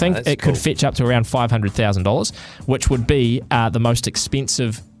 and they think it could fetch up to around $500,000, which would be the most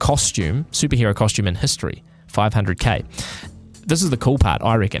expensive superhero costume in history. $500K. This is the cool part,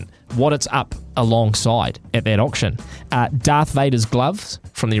 I reckon. What it's up alongside at that auction. Darth Vader's gloves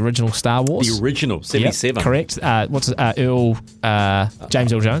from the original Star Wars. The original, 77. Yep, correct.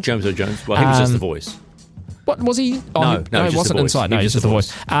 James Earl Jones? James Earl Jones. Well, he was just the voice. What was he? No, he wasn't inside. No, he was just the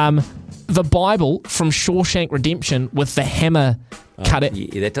voice. The Bible from Shawshank Redemption with the hammer cut it.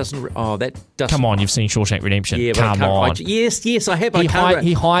 Yeah, that doesn't. Come on, you've seen Shawshank Redemption. Yeah, come on. Yes, I have.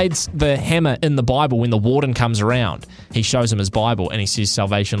 He hides the hammer in the Bible when the warden comes around. He shows him his Bible and he says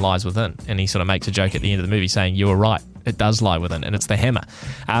salvation lies within. And he sort of makes a joke at the end of the movie saying, you were right. It does lie within, and it's the hammer.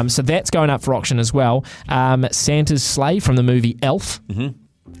 So that's going up for auction as well. Santa's sleigh from the movie Elf. Mm-hmm.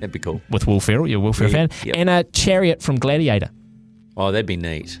 That'd be cool. With Will Ferrell. You're a Will Ferrell fan. Yep. And a chariot from Gladiator. Oh, that'd be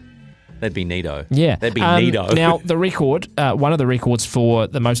neat. That'd be neato. Yeah. That'd be neato. Now, the record, one of the records for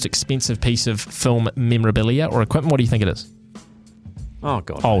the most expensive piece of film memorabilia or equipment, what do you think it is? Oh,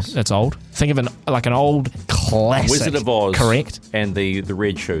 God. Old. It's old. Think of an old classic. Wizard of Oz. Correct. And the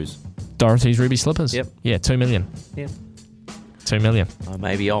red shoes. Dorothy's ruby slippers. Yep. Yeah, $2 million. Yeah. $2 million. I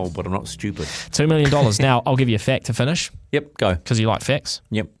may be old, but I'm not stupid. $2 million. Now, I'll give you a fact to finish. Yep, go. Because you like facts.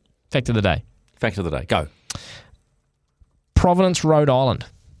 Yep. Fact of the day. Fact of the day. Go. Providence, Rhode Island.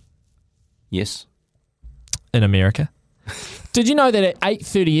 Yes. In America. Did you know that at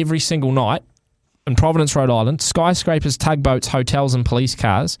 8:30 every single night in Providence, Rhode Island, skyscrapers, tugboats, hotels and police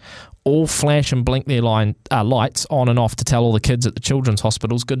cars all flash and blink their lights on and off to tell all the kids at the children's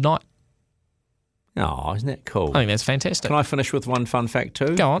hospitals good night? Oh, isn't that cool? I think that's fantastic. Can I finish with one fun fact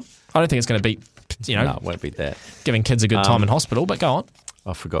too? Go on. I don't think it's going to beat, No, it won't beat that. Giving kids a good time in hospital, but go on.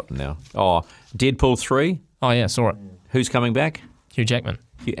 I've forgotten now. Oh, Deadpool 3. Oh, yeah, saw it. Who's coming back? Hugh Jackman.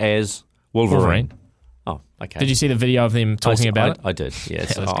 As Wolverine. Oh, okay. Did you see the video of them talking about it? I did,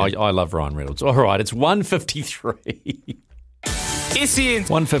 yes. I love Ryan Reynolds. All right, it's 1:53. SEN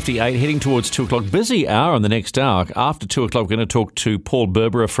 1:58, heading towards 2 o'clock. Busy hour on the next hour. After 2 o'clock, we're going to talk to Paul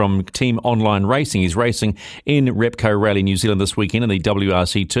Burborough from Team Online Racing. He's racing in Repco Rally New Zealand this weekend in the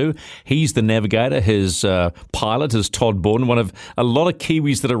WRC2. He's the navigator. His pilot is Todd Borden, one of a lot of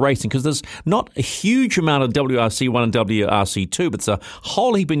Kiwis that are racing, because there's not a huge amount of WRC1 and WRC2, but it's a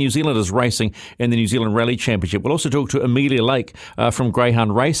whole heap of New Zealanders racing in the New Zealand Rally Championship. We'll also talk to Amelia Lake from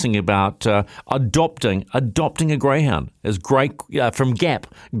Greyhound Racing about adopting a greyhound as from Gap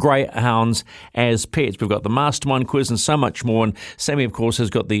Greyhounds as pets. We've got the Mastermind quiz and so much more. And Sammy, of course, has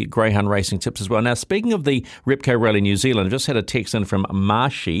got the Greyhound Racing tips as well. Now, speaking of the Repco Rally New Zealand, I just had a text in from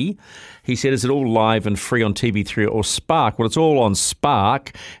Marshy. He said, is it all live and free on TV3 or Spark? Well, it's all on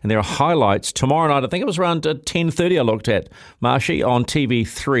Spark, and there are highlights tomorrow night. I think it was around 10:30 I looked at, Marshy, on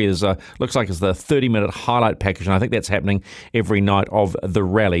TV3. There's looks like it's the 30-minute highlight package, and I think that's happening every night of the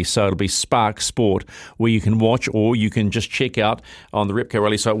rally. So it'll be Spark Sport, where you can watch, or you can just check out on the Repco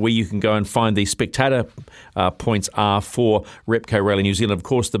Rally site where you can go and find the spectator points are for Repco Rally New Zealand. Of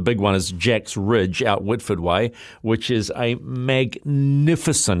course, the big one is Jack's Ridge out Whitford Way, which is a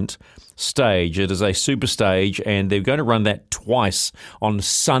magnificent stage. It is a super stage, and they're going to run that twice on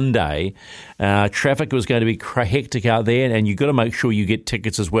Sunday. Traffic was going to be hectic out there, and you've got to make sure you get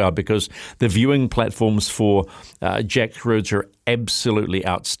tickets as well, because the viewing platforms for Jack's Ridge are absolutely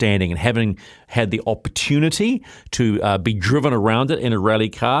outstanding. And having had the opportunity to be driven around it in a rally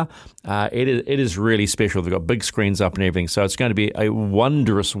car, it is really special. They've got big screens up and everything, so it's going to be a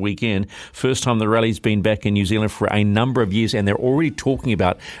wondrous weekend. First time the rally's been back in New Zealand for a number of years, and they're already talking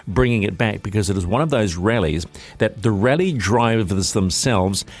about bringing it back because it is one of those rallies that the rally drivers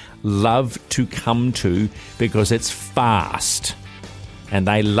themselves love to come to because it's fast. And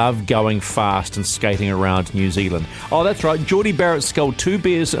they love going fast and skating around New Zealand. Oh, that's right. Geordie Barrett sculled 2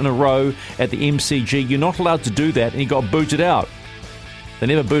 beers in a row at the MCG. You're not allowed to do that, and he got booted out. They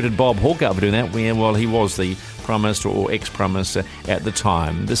never booted Bob Hawke out for doing that. Well, he was the Prime Minister or ex-Prime Minister at the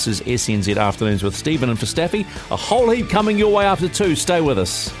time. This is SNZ Afternoons with Stephen and for Staffy. A whole heap coming your way after 2. Stay with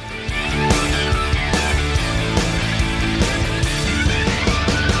us.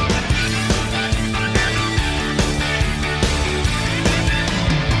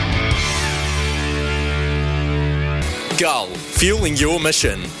 Gull, fueling your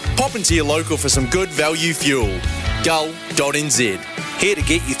mission. Pop into your local for some good value fuel. Gull.nz. Here to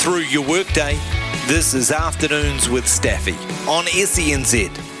get you through your workday. This is Afternoons with Staffy on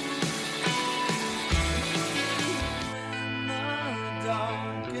SENZ.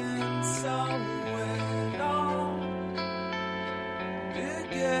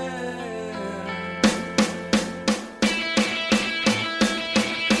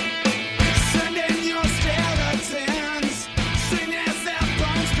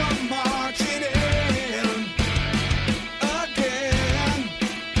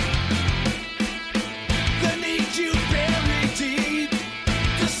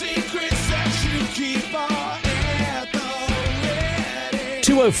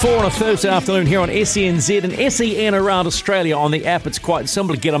 On a Thursday afternoon here on SENZ and SEN around Australia on the app. It's quite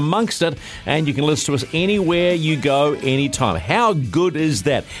simple to get amongst it, and you can listen to us anywhere you go, anytime. How good is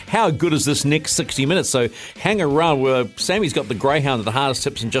that? How good is this next 60 minutes? So hang around. Sammy's got the Greyhound at the hardest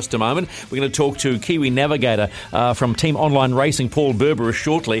tips in just a moment. We're going to talk to Kiwi navigator from Team Online Racing, Paul Burborough,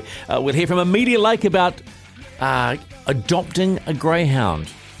 shortly. We'll hear from Amelia Lake about adopting a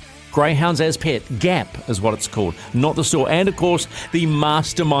greyhound. Greyhounds as Pet, GAP is what it's called, not the store. And, of course, the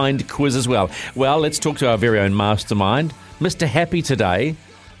Mastermind quiz as well. Well, let's talk to our very own Mastermind, Mr. Happy today,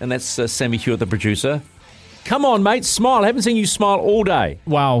 and that's Sammy Hewitt, the producer. Come on, mate, smile. I haven't seen you smile all day.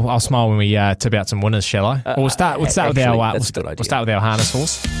 Well, I'll smile when we tip out some winners, shall I? We'll start with our harness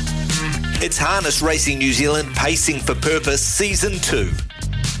horse. It's Harness Racing New Zealand Pacing for Purpose Season 2.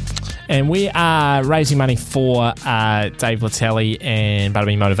 And we are raising money for Dave Latelli and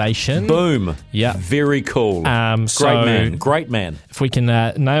Butterbean Motivation. Boom. Yeah. Very cool. Great man. If we can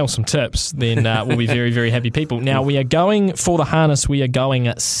nail some tips, then we'll be very, very happy people. Now, we are going for the harness. We are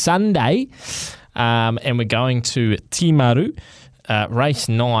going Sunday, and we're going to Timaru, race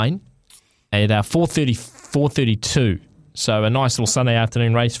 9 at 4:30, 4:32. So a nice little Sunday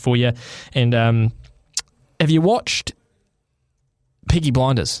afternoon race for you. And have you watched Peaky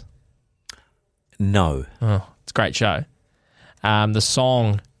Blinders? No. Oh, it's a great show. The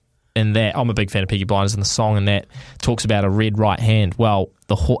song in that, I'm a big fan of Peaky Blinders, and the song in that talks about a red right hand. Well,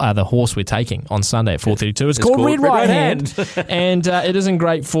 the horse we're taking on Sunday at 4:32 is called Red Right Hand. And it is in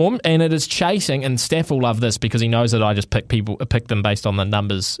great form, and it is chasing, and Steph will love this because he knows that I just pick them based on the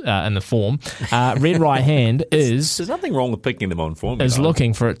numbers in the form. Red Right Hand is... There's nothing wrong with picking them on form. Is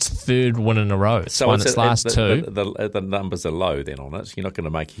looking for its 3rd win in a row. It's won its last 2. The numbers are low then on it. You're not going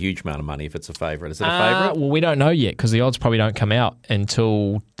to make a huge amount of money if it's a favourite. Is it a favourite? Well, we don't know yet because the odds probably don't come out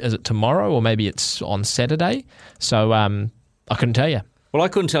until, is it tomorrow or maybe it's on Saturday? So I couldn't tell you. Well, I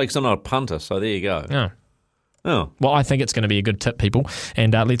couldn't tell you because I'm not a punter, so there you go. Yeah. Oh. Well, I think it's going to be a good tip, people,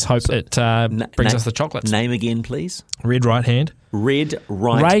 and let's hope it brings us the chocolates. Name again, please. Red Right Hand. Red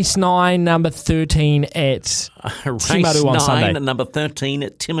Right. Race 9, number 13 at Timaru on Sunday. Race 9, number 13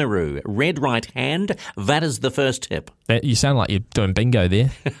 at Timaru. Red Right Hand. That is the first tip. You sound like you're doing bingo there.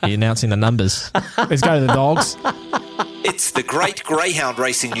 You're announcing the numbers. Let's go to the dogs. It's the Great Greyhound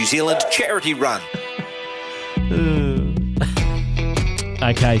Racing New Zealand charity run.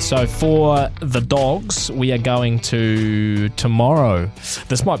 Okay, so for the dogs, we are going to tomorrow.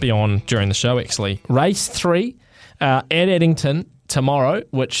 This might be on during the show, actually. Race 3 at Eddington tomorrow,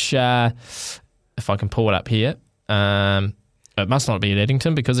 which, if I can pull it up here, it must not be at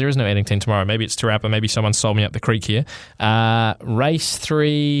Eddington because there is no Eddington tomorrow. Maybe it's Te Rapa. Maybe someone sold me up the creek here. Race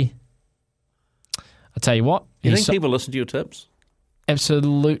 3, I'll tell you what. You think people listen to your tips?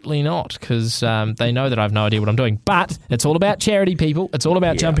 Absolutely not, because they know that I have no idea what I'm doing. But it's all about charity, people. It's all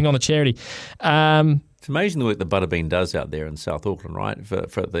about jumping on the charity. It's amazing the work the Butterbean does out there in South Auckland, right? For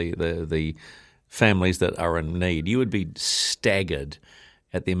the families that are in need. You would be staggered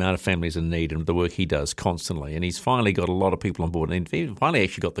at the amount of families in need and the work he does constantly. And he's finally got a lot of people on board. And he finally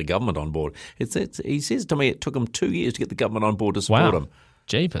actually got the government on board. He says to me it took him 2 years to get the government on board to support him.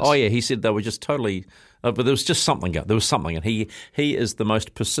 Jeepers. Oh, yeah, he said they were just totally... but there was just something. There was something. And he is the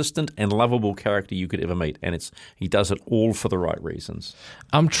most persistent and lovable character you could ever meet. And he does it all for the right reasons.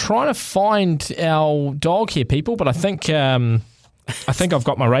 I'm trying to find our dog here, people, but I think I've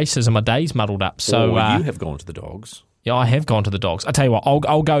got my races and my days muddled up. So you have gone to the dogs. Yeah, I have gone to the dogs. I tell you what,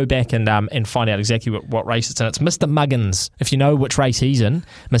 I'll go back and find out exactly what race it's in. It's Mr. Muggins. If you know which race he's in,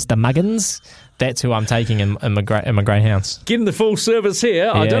 Mr. Muggins, that's who I'm taking in my greyhounds. Getting the full service here.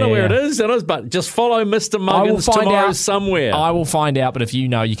 I don't know where it is, but just follow Mr. Muggins tomorrow somewhere. I will find out, but if you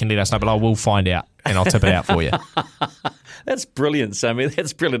know, you can let us know. But I will find out, and I'll tip it out for you. That's brilliant, Sammy.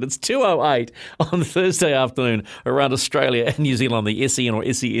 That's brilliant. It's 2:08 on Thursday afternoon around Australia and New Zealand on the SEN or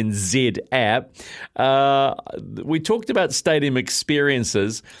SENZ app. We talked about stadium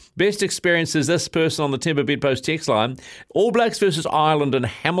experiences. Best experiences, this person on the Timber Bedpost text line. All Blacks versus Ireland in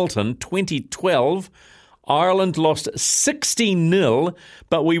Hamilton, 2012. Ireland lost 60-0,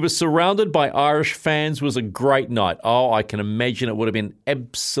 but we were surrounded by Irish fans. It was a great night. Oh, I can imagine it would have been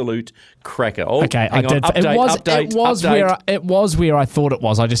absolute cracker. Oh, okay, I did. It was where I thought it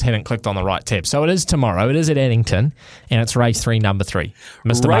was. I just hadn't clicked on the right tab. So it is tomorrow. It is at Addington, and it's race 3, number 3.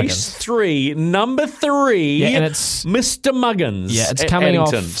 Mr. Race 3, number 3. Yeah, and it's Mr. Muggins. Yeah, it's coming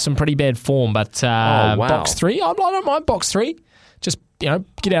off some pretty bad form, but box 3. I don't mind box 3. Just get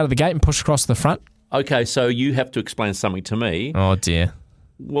out of the gate and push across the front. Okay, so you have to explain something to me. Oh, dear.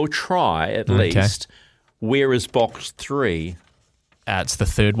 Well, try at least. Where is box 3? It's the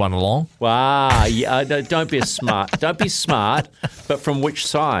third one along. Wow. Yeah, no, don't be smart. Don't be smart, but from which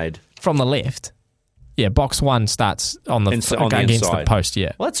side? From the left. Yeah, box 1 starts on the against the post,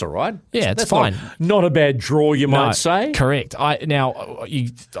 yeah. Well, that's all right. Yeah, it's fine. Not a bad draw, you might say. Correct. Now,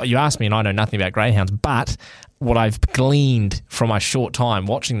 you asked me, and I know nothing about greyhounds, but what I've gleaned from my short time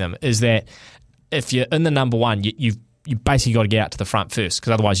watching them is that if you're in the number 1, you basically got to get out to the front first,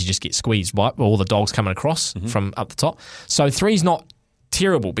 because otherwise you just get squeezed by all the dogs coming across from up the top. So 3's not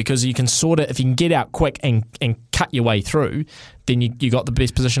terrible, because you can if you can get out quick and cut your way through, then you got the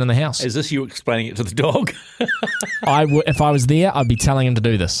best position in the house. Is this you explaining it to the dog? If I was there, I'd be telling him to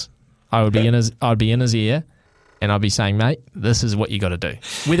do this. I'd be in his ear, and I'd be saying, mate, this is what you got to do.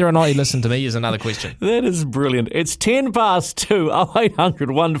 Whether or not he listened to me is another question. That is brilliant. It's 10 past 2, 0800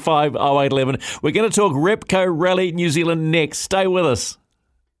 15 0811. We're going to talk Repco Rally New Zealand next. Stay with us.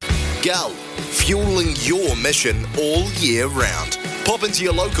 Gull, fueling your mission all year round. Pop into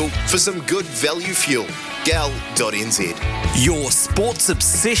your local for some good value fuel. Gal.nz. Your sports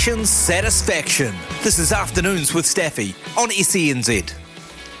obsession satisfaction. This is Afternoons with Staffy on SENZ.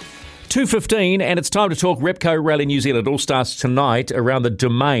 2:15, and it's time to talk Repco Rally New Zealand. It all starts tonight around the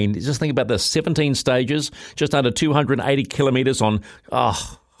Domain. Just think about this, 17 stages, just under 280 kilometres on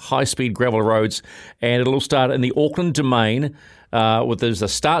high-speed gravel roads, and it'll all start in the Auckland Domain. There's a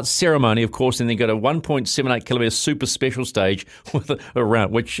start ceremony, of course, and then you got a 1.78 kilometre super special stage with a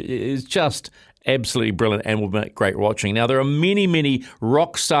round, which is just absolutely brilliant and will make great watching. Now, there are many, many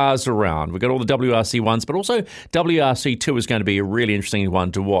rock stars around. We've got all the WRC ones, but also WRC2 is going to be a really interesting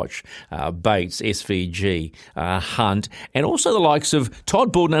one to watch. Bates, SVG, Hunt, and also the likes of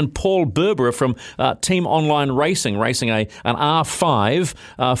Todd Borden and Paul Burborough from Team Online racing an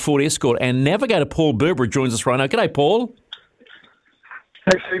R5 Ford Escort. And navigator Paul Burborough joins us right now. G'day, Paul.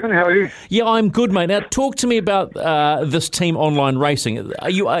 Hey, Stephen, how are you? Yeah, I'm good, mate. Now, talk to me about this Team Online racing.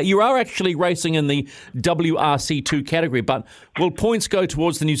 You are actually racing in the WRC2 category, but will points go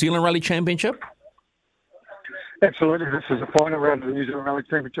towards the New Zealand Rally Championship? Absolutely. This is a final round of the New Zealand Rally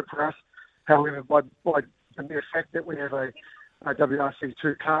Championship for us. However, by the mere fact that we have a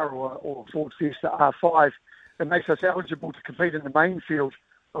WRC2 car or Ford Fiesta R5, it makes us eligible to compete in the main field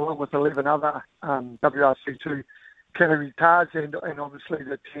along with 11 other WRC2 category cars and obviously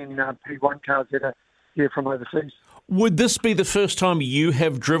the 10 P1 cars that are here from overseas. Would this be the first time you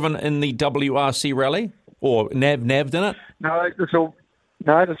have driven in the WRC rally or nav'd in it? No, this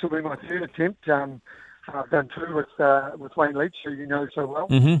will be my third attempt. I've done 2 with Wayne Leach, who you know so well.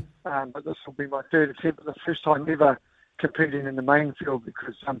 Mm-hmm. But this will be my third attempt, but the first time ever competing in the main field,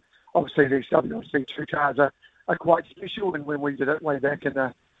 because obviously these WRC2 cars are quite special. And when we did it way back in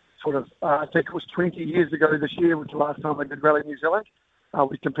the I think it was 20 years ago this year, was the last time I did Rally New Zealand.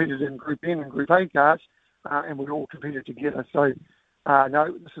 We competed in Group N and Group A cars, and we all competed together. So,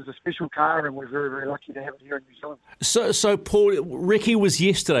 no, this is a special car, and we're very, very lucky to have it here in New Zealand. So Paul, Recce was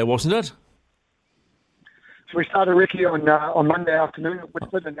yesterday, wasn't it? So we started Recce on Monday afternoon at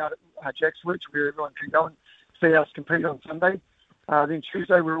Whitford and out at Jack's Ridge, where everyone can go and see us compete on Sunday. Then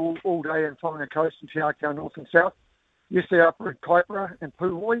Tuesday we're all day in Whananga Coast and Te Akau North and South. Yesterday up at Kaipara and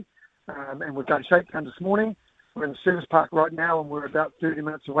Puhoi, and we've done shakedown this morning. We're in the service park right now, and we're about 30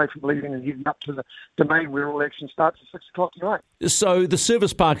 minutes away from leaving and heading up to the domain where all action starts at 6 o'clock tonight. So the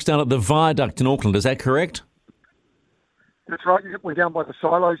service park's down at the Viaduct in Auckland, is that correct? That's right. We're down by the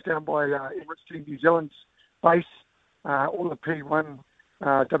silos, down by Emirates Team New Zealand's base. All the P1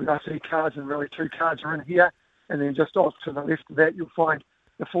 WRC cars and Rally 2 cars are in here. And then just off to the left of that, you'll find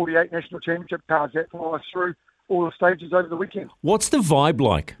the 48 National Championship cars that fly us through all the stages over the weekend. What's the vibe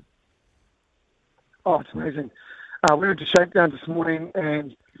like? Oh, it's amazing. We went to shakedown this morning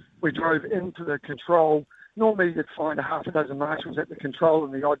and we drove into the control. Normally you'd find a half a dozen marshals at the control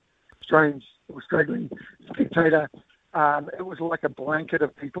and the odd strange or straggling spectator. It was like a blanket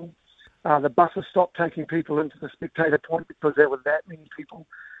of people. The buses stopped taking people into the spectator point because there were that many people.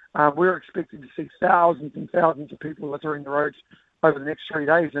 We were expecting to see thousands and thousands of people littering the roads over the next 3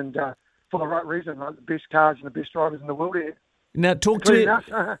 days, and for the right reason, like the best cars and the best drivers in the world here. Now, talk to me.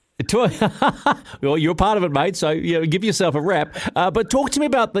 Well, you're part of it, mate, so give yourself a rap. But talk to me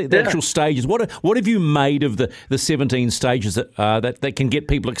about the actual stages. What have you made of the 17 stages that can get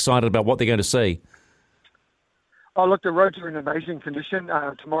people excited about what they're going to see? Oh, look, the roads are in amazing condition.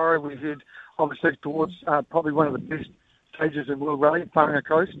 Tomorrow we head, obviously, towards probably one of the best stages in World Rally, Whananga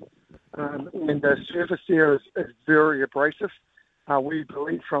Coast. And the surface there is very abrasive. We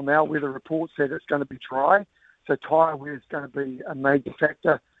believe from our weather reports that it's going to be dry. So tyre wear is going to be a major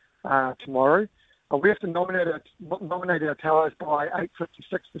factor tomorrow. We have to nominate our tyres by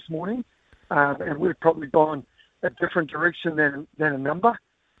 8:56 this morning. And we've probably gone a different direction than a number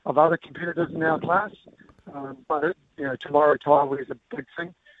of other competitors in our class. But tomorrow tyre wear is a big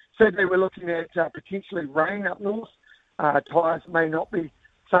thing. Saturday we're looking at potentially rain up north. Tyres may not be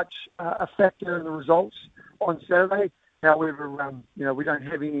such a factor in the results on Saturday. However, we don't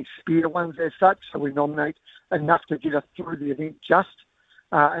have any spare ones as such, so we nominate enough to get us through the event just,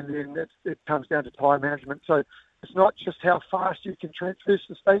 and then it comes down to tyre management. So it's not just how fast you can traverse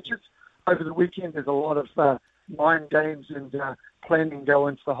the stages. Over the weekend, there's a lot of mind games and planning go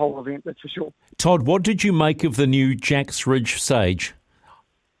into the whole event, that's for sure. Todd, what did you make of the new Jack's Ridge Sage?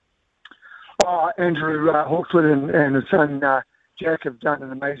 Andrew Hawkswood and his son Jack have done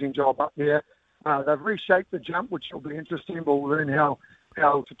an amazing job up there. They've reshaped the jump, which will be interesting. We'll learn how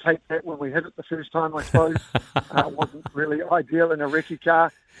to take that when we hit it the first time, I suppose. It wasn't really ideal in a recce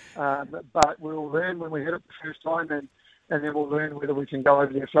car, but we'll learn when we hit it the first time, and then we'll learn whether we can go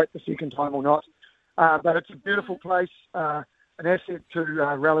over there flat the second time or not. But it's a beautiful place, an asset to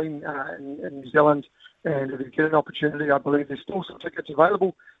rallying in New Zealand, and if you get an opportunity, I believe there's still some tickets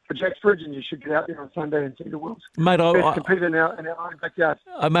available for Jack's Ridge, and you should get out there on Sunday and see the Worlds. Mate, compete in our own backyard.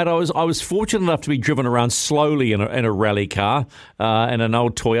 Mate, I was fortunate enough to be driven around slowly in a rally car, in an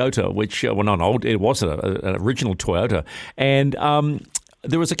old Toyota, which not old, it was an original Toyota, and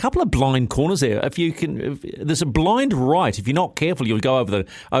there was a couple of blind corners there. There's a blind right. If you're not careful, you'll go over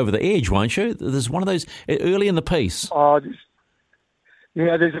the edge, won't you? There's one of those early in the piece.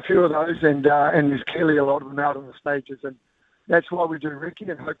 There's a few of those, and there's clearly a lot of them out on the stages, and that's why we do recce,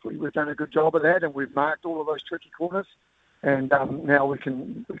 and hopefully we've done a good job of that, and we've marked all of those tricky corners, and now we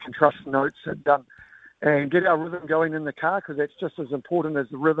can trust the notes and get our rhythm going in the car, because that's just as important as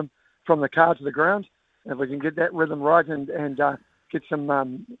the rhythm from the car to the ground. And if we can get that rhythm right and get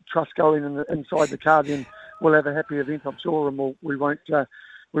some trust going inside the car, then we'll have a happy event, I'm sure, and we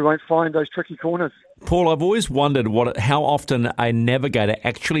won't find those tricky corners. Paul, I've always wondered how often a navigator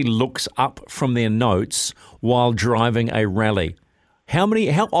actually looks up from their notes while driving a rally. How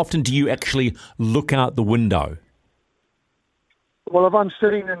often do you actually look out the window? Well, if I'm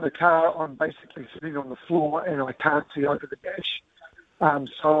sitting in the car, I'm basically sitting on the floor and I can't see over the dash.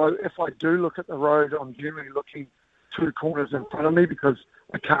 So if I do look at the road, I'm generally looking 2 corners in front of me because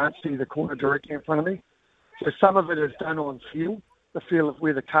I can't see the corner directly in front of me. So some of it is done on feel, the feel of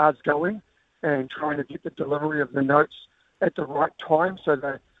where the car's going, and trying to get the delivery of the notes at the right time so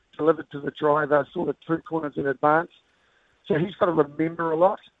they're delivered to the driver sort of 2 corners in advance. So he's got to remember a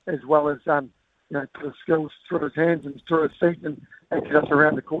lot, as well as put his skills through his hands and through his feet and get us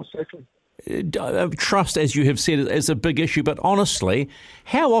around the course safely. Trust, as you have said, is a big issue, but honestly,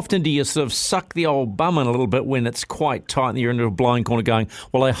 how often do you sort of suck the old bum in a little bit when it's quite tight and you're into a blind corner going,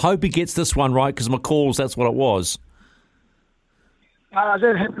 well, I hope he gets this one right because McCall's, that's what it was?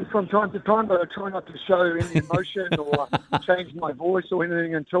 That happens from time to time, but I try not to show any emotion or change my voice or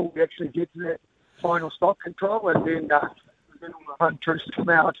anything until we actually get to that final stop control, and then all the hunt truths come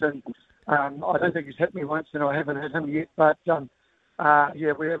out. And I don't think he's hit me once, and I haven't hit him yet. But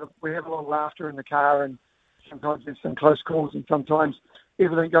we have a lot of laughter in the car, and Sometimes there's some close calls, and sometimes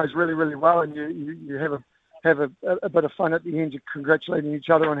everything goes really, really well, and you have a bit of fun at the end. You're congratulating each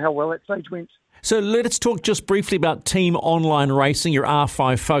other on how well that stage went. So let's talk just briefly about Team Online Racing, your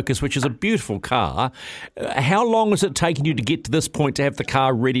R5 Focus, which is a beautiful car. How long has it taken you to get to this point to have the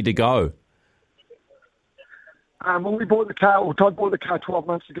car ready to go? When we bought the car, Todd bought the car 12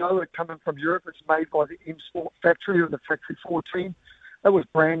 months ago. It came in from Europe. It's made by the M Sport factory, or the Factory 14. It was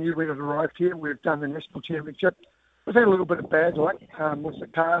brand new when it arrived here. We've done the National Championship. We've had a little bit of bad luck with the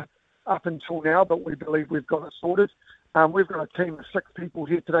car up until now, but we believe we've got it sorted. We've got a team of 6 people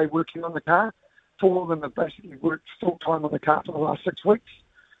here today working on the car. 4 of them have basically worked full time on the car for the last 6 weeks.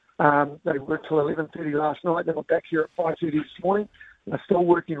 They worked till 11:30 last night. They were back here at 5:30 this morning. They're still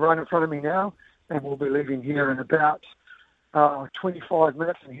working right in front of me now, and we'll be leaving here in about 25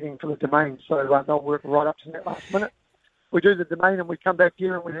 minutes and heading for the domain. So they'll work right up to that last minute. We do the domain and we come back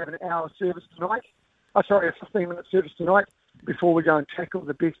here and we have an hour service tonight. A 15-minute service tonight before we go and tackle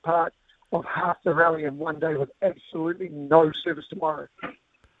the best part of half the rally in one day with absolutely no service tomorrow.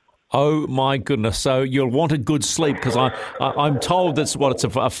 Oh my goodness! So you'll want a good sleep, because I'm told it's a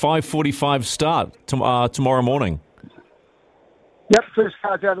 5:45 start tomorrow morning. Yep, first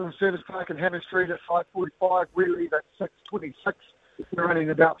car's out of the service park in Hammond Street at 5:45. We leave at 6:26. We're running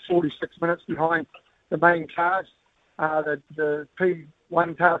about 46 minutes behind the main cars. The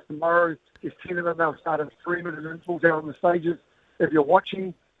P1 cars tomorrow, there's 10 of them. They'll start in 3-minute intervals out on the stages. If you're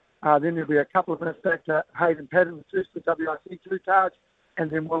watching, then there'll be a couple of minutes back to Hayden Patton, the first, the WRC2 cars, and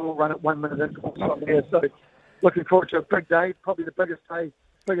then we'll all run at 1-minute intervals from there. So looking forward to a big day, probably the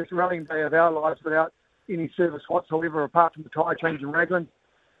biggest rallying day of our lives without any service whatsoever apart from the tyre change in Raglan.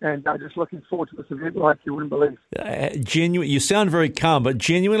 And just looking forward to this event like you wouldn't believe. You sound very calm, but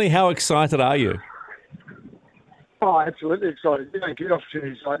genuinely, how excited are you? Oh, absolutely excited. You don't get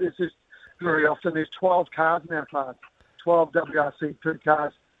opportunities like this. Just very often there's 12 cars in our class, 12 WRC2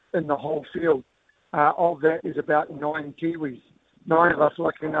 cars in the whole field. Of that is about 9 Kiwis. 9 of us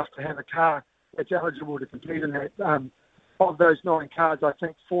lucky enough to have a car that's eligible to compete in that. Of those 9 cars, I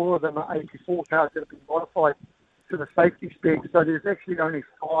think 4 of them are 84 cars that have been modified to the safety specs. So there's actually only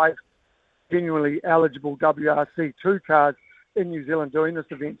 5 genuinely eligible WRC2 cars in New Zealand doing this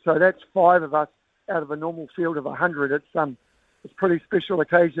event. So that's 5 of us out of a normal field of 100. It's a pretty special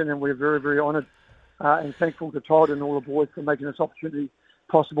occasion, and we're very, very honoured and thankful to Todd and all the boys for making this opportunity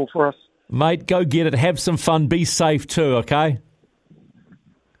possible for us. Mate, go get it. Have some fun. Be safe too, okay?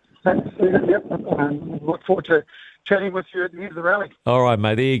 Thanks, Stephen. Yep. Look forward to chatting with you at the end of the rally. All right,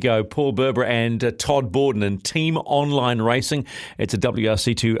 mate. There you go. Paul Burborough and Todd Borden in Team Online Racing. It's a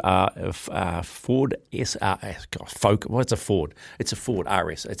WRC2 Ford SRS. God, Focus. What's a Ford? It's a Ford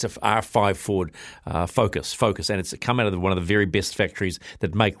RS. It's a R5 Ford Focus, and it's come out of one of the very best factories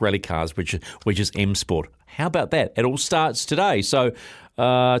that make rally cars, which is M Sport. How about that? It all starts today. So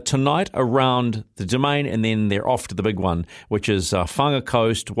tonight around the domain, and then they're off to the big one, which is Whanga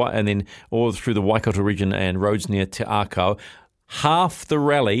Coast, and then all through the Waikato region and roads near Te Ako. Half the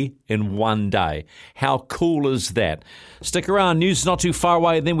rally in one day. How cool is that? Stick around. News is not too far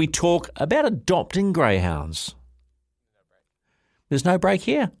away. Then we talk about adopting greyhounds. There's no break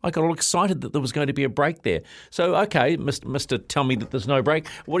here. I got all excited that there was going to be a break there. So, okay, Mr. Tell me that there's no break.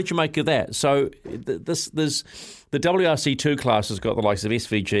 What did you make of that? So, the WRC2 class has got the likes of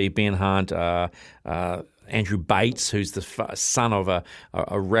SVG, Ben Hunt, Andrew Bates, who's the son of a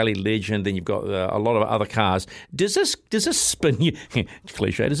rally legend. Then you've got a lot of other cars. Does this spin you?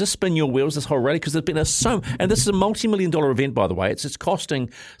 Cliche. Does this spin your wheels? This whole rally, because there's been and this is a multi-million-dollar event, by the way. It's costing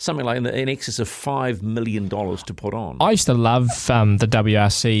something like in excess of $5 million to put on. I used to love the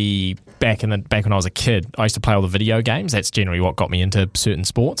WRC back when I was a kid. I used to play all the video games. That's generally what got me into certain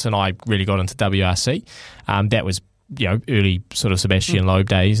sports, and I really got into WRC. That was early sort of Sebastian Loeb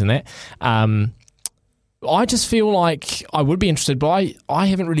days and that. I just feel like I would be interested, but I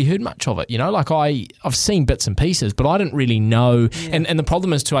haven't really heard much of it. Like I've seen bits and pieces, but I didn't really know. Yeah. And the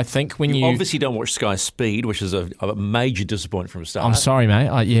problem is too, I think when you obviously don't watch Sky Speed, which is a major disappointment from the start. I'm sorry,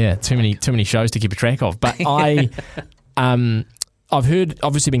 mate. Too many shows to keep a track of. But I've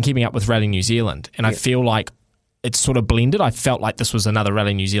obviously been keeping up with Rally New Zealand, and I feel like it's sort of blended. I felt like this was another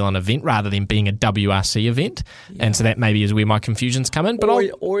Rally New Zealand event rather than being a WRC event, and so that maybe is where my confusions come in. But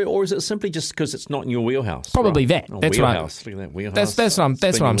or is it simply just because it's not in your wheelhouse? Probably right? that. That's wheelhouse. Look at that wheelhouse. That's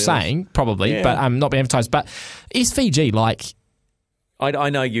what I'm saying. Probably, but not being advertised. But SVG, like.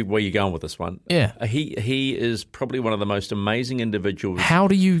 I know where you're going with this one. Yeah. He is probably one of the most amazing individuals. How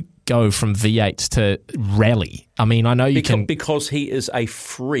do you go from V8s to rally? I mean, I know you can... Because he is a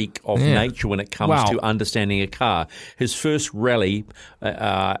freak of nature when it comes to understanding a car. His first rally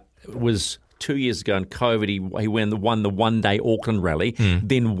was 2 years ago in COVID, he won the one-day Auckland Rally,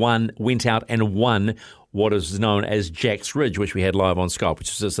 then went out and won what is known as Jack's Ridge, which we had live on Skype, which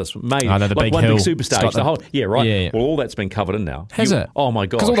is just this amazing, the big hill. big superstage. Well, all that's been covered in now. Has it? Oh my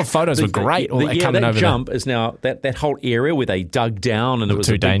god! Because all the photos were great. That jump is now that whole area where they dug down and it was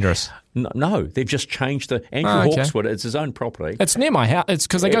too dangerous. No, they've just changed the Andrew Hawkswood. It's his own property. It's near my house. It's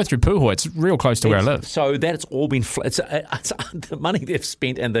because they go through Puhoi. It's real close to where I live. So that's all been. It's the money they've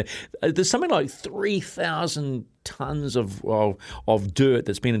spent, and there's something like 3,000 tons of dirt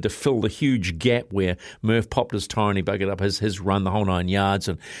that's been in to fill the huge gap where Murph popped his tyre and he buggered up his run the whole 9 yards,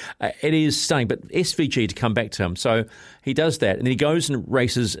 and it is stunning. But SVG, to come back to him, so he does that, and then he goes and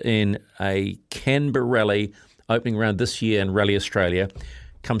races in a Canberra Rally opening round this year in Rally Australia.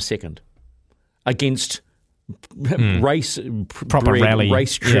 Comes second against proper rally,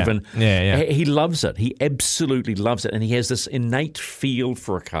 race driven. Yeah. He loves it. He absolutely loves it, and he has this innate feel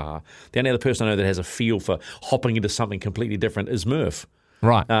for a car. The only other person I know that has a feel for hopping into something completely different is Murph.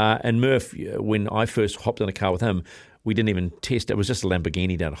 Right. And Murph, when I first hopped in a car with him, we didn't even test. It was just a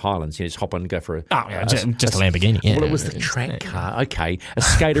Lamborghini down at Highlands. You just hop on and go for a... just a Lamborghini, yeah. Well, it was the track car. Okay, a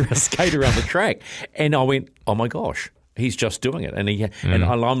skater around the track. And I went, oh my gosh. He's just doing it, and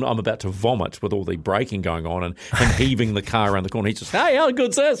I'm about to vomit with all the braking going on and him heaving the car around the corner. He's just, hey, how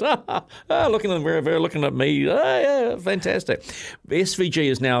good's this? Looking in the mirror, looking at me. Yeah, fantastic. SVG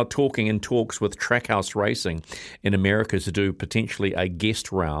is now talking in talks with Trackhouse Racing in America to do potentially a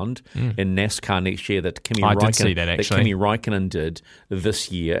guest round in NASCAR next year that Kimi Räikkönen did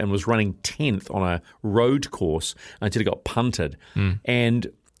this year and was running 10th on a road course until it got punted. And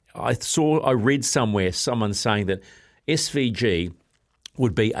I read somewhere someone saying that SVG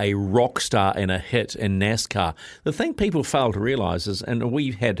would be a rock star and a hit in NASCAR. The thing people fail to realise is, and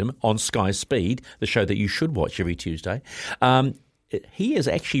we've had him on Sky Speed, the show that you should watch every Tuesday, he is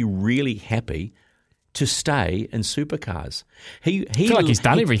actually really happy to stay in supercars. I feel like he's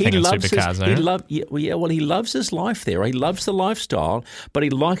done everything in supercars. He loves his life there. He loves the lifestyle, but he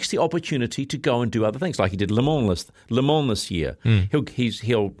likes the opportunity to go and do other things, like he did Le Mans this year.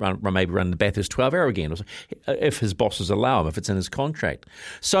 He'll maybe run the Bathurst 12-hour again, if his bosses allow him, if it's in his contract.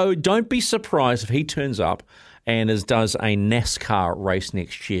 So don't be surprised if he turns up and does a NASCAR race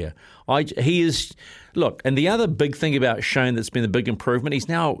next year. He is... Look, and the other big thing about Shane that's been a big improvement, he's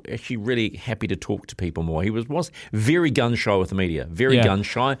now actually really happy to talk to people more. He was very gun-shy with the media,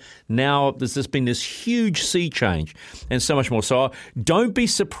 gun-shy. Now there's just been this huge sea change and so much more. So don't be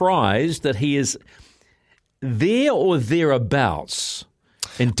surprised that he is there or thereabouts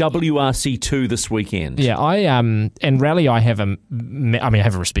in WRC2 this weekend. Yeah, and rally, I have a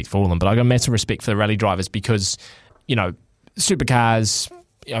respect for all of them, but I've got a massive respect for the rally drivers because, supercars,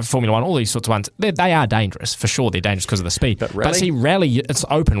 Formula One, all these sorts of ones, they are dangerous. For sure, they're dangerous because of the speed. But see, rally, it's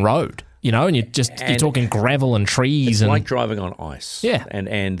open road, and you're talking gravel and trees. It's and like driving on ice. Yeah.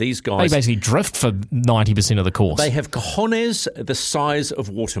 And these guys... They basically drift for 90% of the course. They have cojones the size of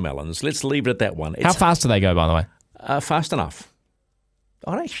watermelons. Let's leave it at that one. How fast do they go, by the way? Fast enough.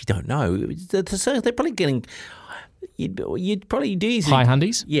 I actually don't know. They're probably getting... You'd probably do easy. High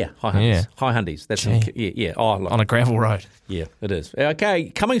hundies? Yeah, high hundies. Yeah. High hundies. That's on a gravel road. Yeah, it is. Okay,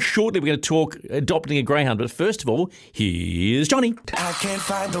 coming shortly, we're going to talk adopting a greyhound. But first of all, here's Johnny. I can't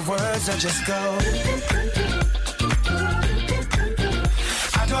find the words, I just go.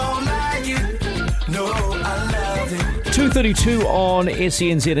 I don't like it. No, I love it. 2:32 on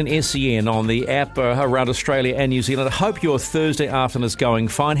SENZ and SEN on the app around Australia and New Zealand. I hope your Thursday afternoon is going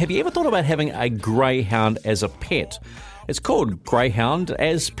fine. Have you ever thought about having a greyhound as a pet? It's called Greyhound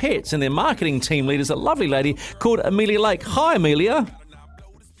as Pets, and their marketing team leader is a lovely lady called Amelia Lake. Hi, Amelia.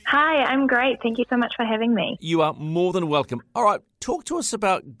 Hi, I'm great. Thank you so much for having me. You are more than welcome. All right, talk to us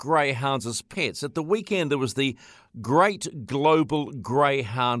about greyhounds as pets. At the weekend, there was the Great Global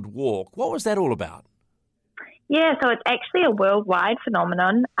Greyhound Walk. What was that all about? Yeah, so it's actually a worldwide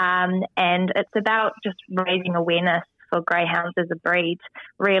phenomenon, and it's about just raising awareness for greyhounds as a breed,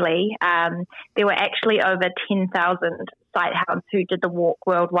 really. There were actually over 10,000 sight hounds who did the walk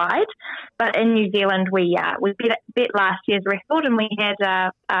worldwide, but in New Zealand we beat last year's record, and we had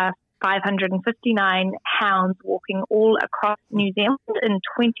 559 hounds walking all across New Zealand in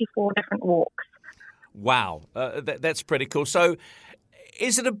 24 different walks. Wow, that's pretty cool. So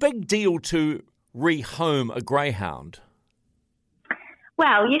is it a big deal to rehome a greyhound?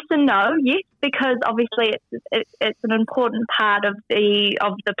 Well, yes and no. Yes, because obviously it's an important part of the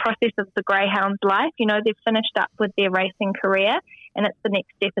process of the greyhound's life. They've finished up with their racing career, and it's the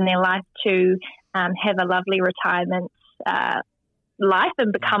next step in their life to have a lovely retirement life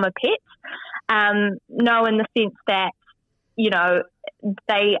and become a pet. No, in the sense that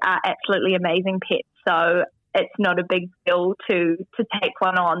they are absolutely amazing pets. So it's not a big deal to take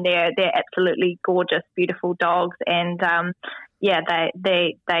one on. They're absolutely gorgeous, beautiful dogs, and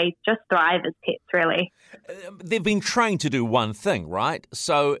they just thrive as pets, really. They've been trained to do one thing, right?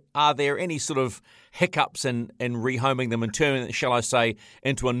 So are there any sort of hiccups in rehoming them and turning, shall I say,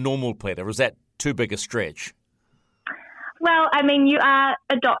 into a normal pet, or is that too big a stretch? Well, I mean, you are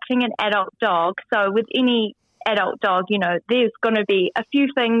adopting an adult dog, so with any adult dog, there's going to be a few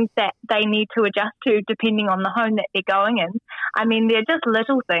things that they need to adjust to depending on the home that they're going in. I mean, they're just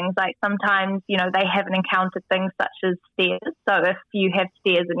little things, like sometimes, they haven't encountered things such as stairs. So if you have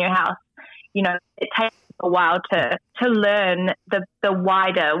stairs in your house, it takes a while to learn the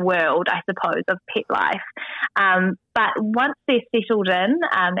wider world, I suppose, of pet life. But once they're settled in,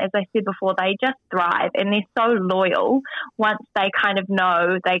 as I said before, they just thrive, and they're so loyal. Once they kind of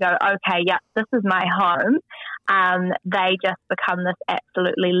know, they go, okay, yeah, this is my home. They just become this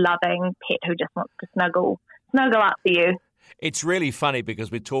absolutely loving pet who just wants to snuggle up to you. It's really funny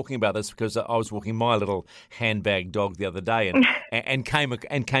because we're talking about this because I was walking my little handbag dog the other day and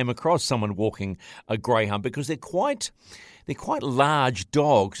came across someone walking a greyhound, because they're quite large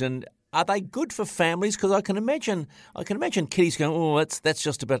dogs. And are they good for families? Because I can imagine kitties going, oh, that's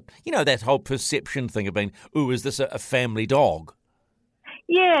just about, that whole perception thing of being, oh, is this a family dog?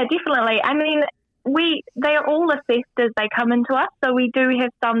 Yeah, definitely. I mean, they are all assessed as they come into us. So we do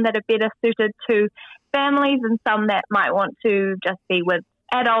have some that are better suited to families and some that might want to just be with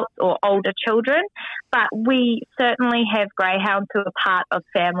adults or older children. But we certainly have greyhounds who are part of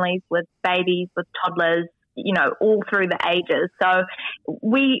families with babies, with toddlers, all through the ages. So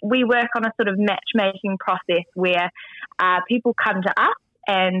we work on a sort of matchmaking process where people come to us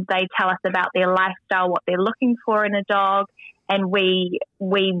and they tell us about their lifestyle, what they're looking for in a dog, and we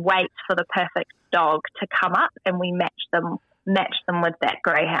wait for the perfect dog to come up and we match them with that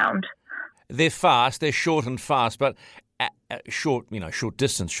greyhound. They're fast, they're short and fast, but short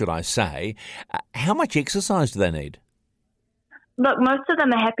distance, should I say. How much exercise do they need? Look, most of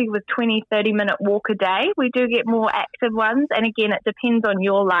them are happy with 20, 30-minute walk a day. We do get more active ones, and again, it depends on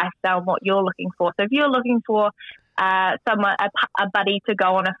your lifestyle and what you're looking for. So if you're looking for a buddy to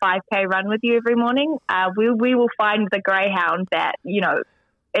go on a 5K run with you every morning, we will find the greyhound that,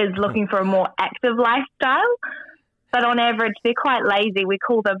 is looking for a more active lifestyle. But on average, they're quite lazy. We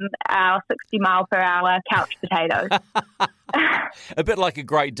call them our 60-mile-per-hour couch potatoes. A bit like a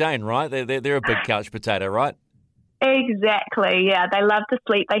Great Dane, right? They're a big couch potato, right? Exactly, yeah. They love to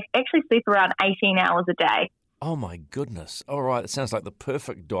sleep. They actually sleep around 18 hours a day. Oh, my goodness. All right, that sounds like the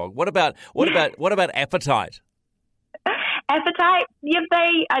perfect dog. What about appetite? Appetite, yeah,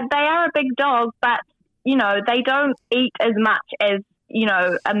 they are a big dog, but, they don't eat as much as,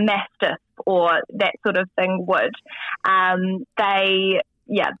 a mastiff or that sort of thing would. They're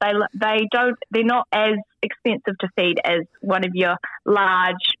not as expensive to feed as one of your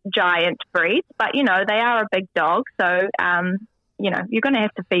large giant breeds, but they are a big dog, so you're going to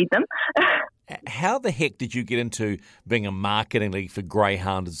have to feed them. How the heck did you get into being a marketing lead for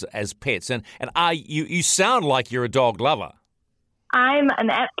greyhounds as pets? And you sound like you're a dog lover. I'm an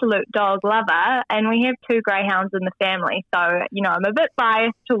absolute dog lover, and we have 2 greyhounds in the family, so, I'm a bit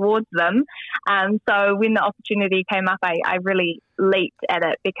biased towards them. So when the opportunity came up, I really leaped at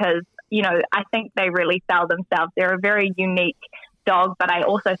it because, I think they really sell themselves. They're a very unique dog, but I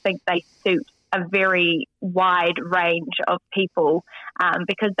also think they suit a very wide range of people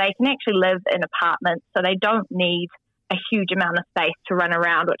because they can actually live in apartments, so they don't need a huge amount of space to run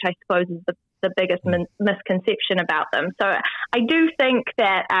around, which I suppose is the biggest misconception about them. So I do think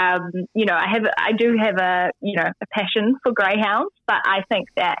that I do have a passion for greyhounds, but I think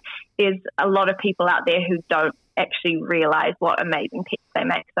that there's a lot of people out there who don't actually realise what amazing pets they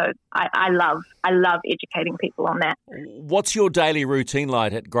make. So I love educating people on that. What's your daily routine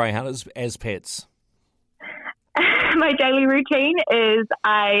like at greyhound as pets? My daily routine is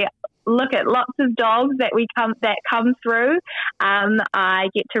I look at lots of dogs that come through. I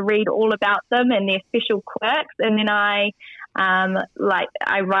get to read all about them and their special quirks, and then I write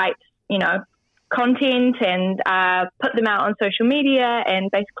content and put them out on social media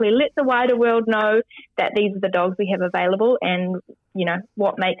and basically let the wider world know that these are the dogs we have available and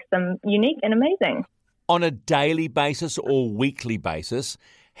what makes them unique and amazing. On a daily basis or weekly basis,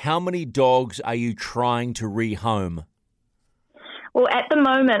 how many dogs are you trying to rehome? Well, at the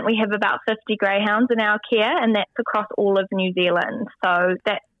moment, we have about 50 greyhounds in our care, and that's across all of New Zealand. So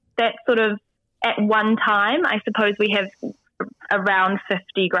that's sort of at one time, I suppose we have around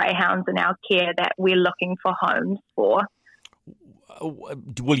 50 greyhounds in our care that we're looking for homes for.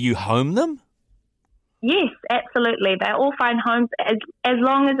 Will you home them? Yes, absolutely. They all find homes as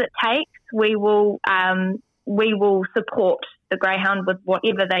long as it takes. We will support the greyhound with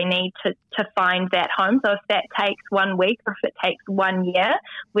whatever they need to find that home. So if that takes 1 week or if it takes 1 year,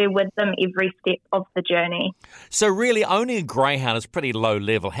 we're with them every step of the journey. So really, owning a greyhound is pretty low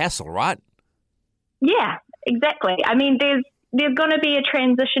level hassle, right? Yeah, exactly. I mean, there's going to be a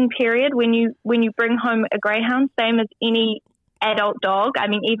transition period when you bring home a greyhound, same as any adult dog. I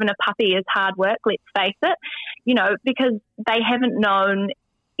mean, even a puppy is hard work, let's face it, because they haven't known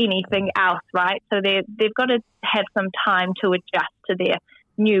anything else, right? So they've got to have some time to adjust to their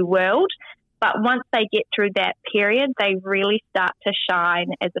new world. But once they get through that period, they really start to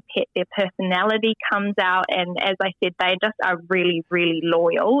shine as a pet. Their personality comes out, and as I said, they just are really, really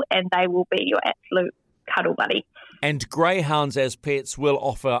loyal, and they will be your absolute cuddle buddy. And greyhounds as pets will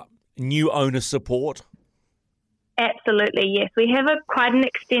offer new owner support? Absolutely, yes. We have quite an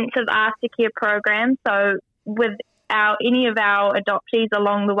extensive aftercare program. So with any of our adoptees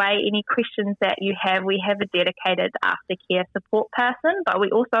along the way, any questions that you have, we have a dedicated aftercare support person, but we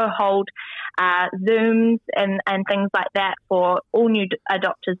also hold Zooms and things like that for all new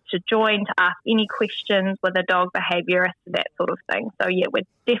adopters to join to ask any questions with a dog behaviourist, that sort of thing. So yeah, we're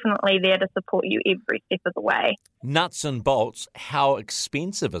definitely there to support you every step of the way. Nuts and bolts, how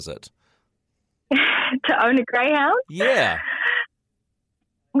expensive is it? To own a greyhound? Yeah.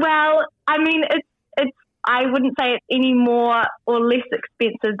 Well, I mean, it's I wouldn't say it's any more or less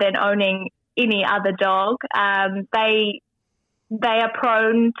expensive than owning any other dog. They are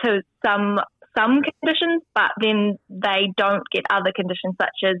prone to some conditions, but then they don't get other conditions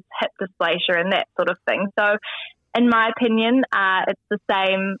such as hip dysplasia and that sort of thing. So in my opinion, it's the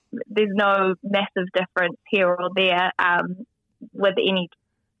same. There's no massive difference here or there with any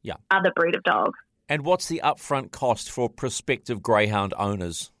other breed of dog. And what's the upfront cost for prospective greyhound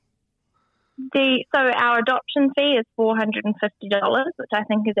owners? So our adoption fee is $450, which I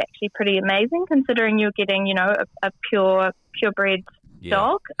think is actually pretty amazing considering you're getting, a purebred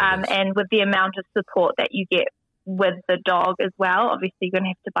dog, and with the amount of support that you get with the dog as well. Obviously, you're going to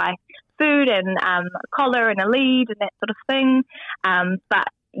have to buy food and a collar and a lead and that sort of thing. But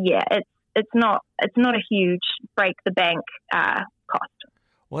yeah, it's not a huge break the bank cost.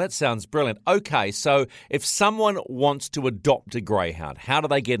 Well, that sounds brilliant. Okay, so if someone wants to adopt a greyhound, how do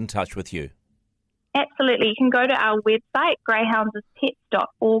they get in touch with you? Absolutely. You can go to our website,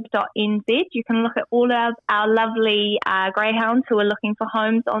 greyhoundsaspets.org.nz. You can look at all of our lovely greyhounds who are looking for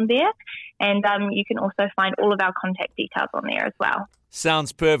homes on there. And you can also find all of our contact details on there as well.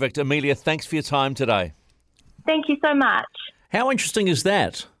 Sounds perfect. Amelia, thanks for your time today. Thank you so much. How interesting is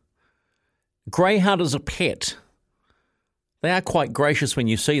that? Greyhound as a pet. They are quite gracious when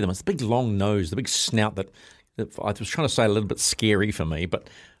you see them. It's the big long nose, the big snout that I was trying to say a little bit scary for me, but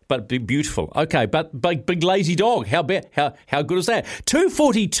beautiful. Okay, but big lazy dog. How good is that?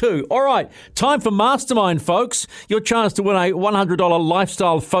 2:42. All right, time for Mastermind, folks. Your chance to win a $100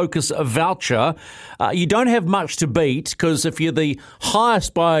 Lifestyle Focus voucher. You don't have much to beat because if you're the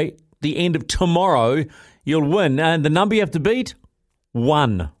highest by the end of tomorrow, you'll win. And the number you have to beat?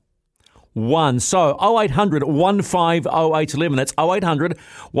 1. So 0800 150811. That's 0800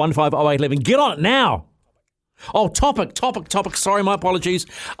 150811. Get on it now. Oh, topic. Sorry, my apologies.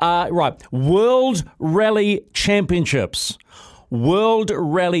 Right. World Rally Championships.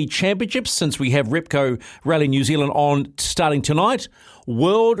 Since we have Repco Rally New Zealand on starting tonight,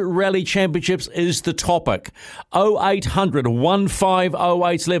 World Rally Championships is the topic. 0800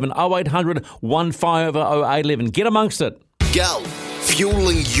 150811. 0800 150811. Get amongst it. Gull,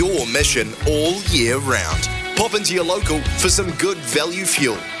 fueling your mission all year round. Pop into your local for some good value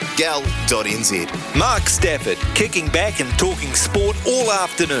fuel. Gal.nz. Mark Stafford, kicking back and talking sport all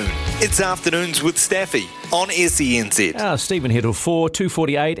afternoon. It's Afternoons with Staffy on SENZ. Stephen here till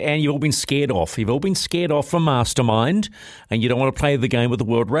 2:48, and you've all been scared off. You've all been scared off from Mastermind, and you don't want to play the game with the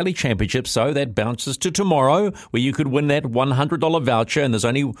World Rally Championship, so that bounces to tomorrow, where you could win that $100 voucher, and there's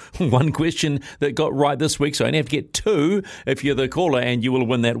only one question that got right this week, so you only have to get 2 if you're the caller, and you will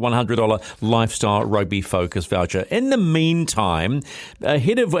win that $100 Lifestyle Rugby Focus voucher. In the meantime,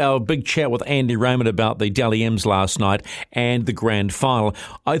 ahead of our big chat with Andy Raymond about the Dally M's last night and the grand final,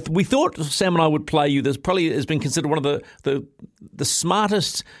 we thought Sam and I would play you. This probably has been considered one of the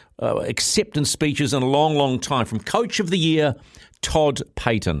smartest acceptance speeches in a long, long time from Coach of the Year, Todd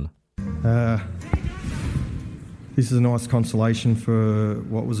Payton. This is a nice consolation for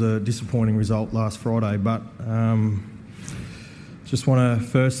what was a disappointing result last Friday, but just want to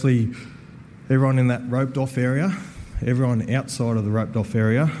firstly, everyone in that roped off area, everyone outside of the roped off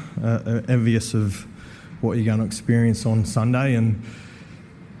area, envious of what you're going to experience on Sunday, and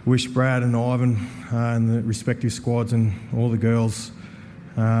wish Brad and Ivan and the respective squads and all the girls,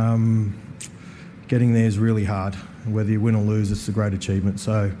 getting there is really hard. Whether you win or lose, it's a great achievement.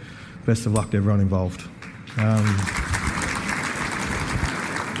 So best of luck to everyone involved.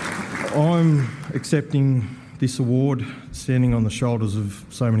 I'm accepting this award standing on the shoulders of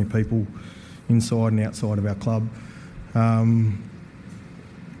so many people inside and outside of our club. I'm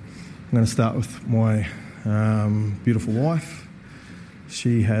going to start with my beautiful wife.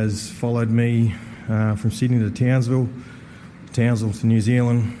 She has followed me from Sydney to Townsville to New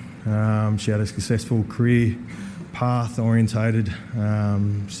Zealand. She had a successful career path orientated.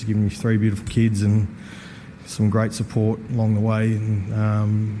 She's given me 3 beautiful kids and some great support along the way,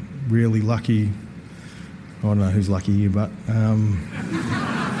 and really lucky. I don't know who's lucky here, but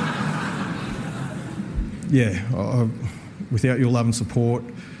without your love and support,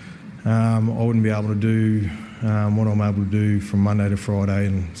 I wouldn't be able to do what I'm able to do from Monday to Friday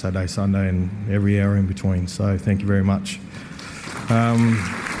and Saturday, Sunday, and every hour in between. So thank you very much.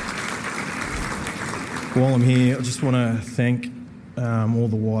 While I'm here, I just want to thank all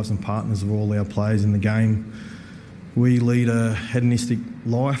the wives and partners of all our players in the game. We lead a hedonistic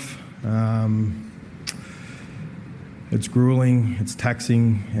life. It's grueling, it's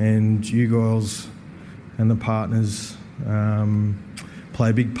taxing, and you girls and the partners play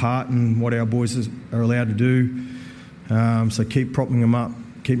a big part in what our boys are allowed to do. So keep propping them up,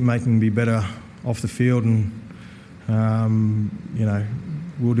 keep making them be better off the field, and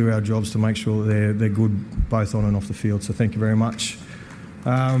we'll do our jobs to make sure that they're good both on and off the field. So thank you very much.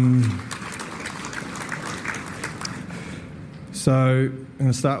 So I'm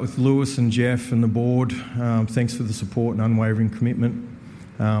going to start with Lewis and Jeff and the board. Thanks for the support and unwavering commitment,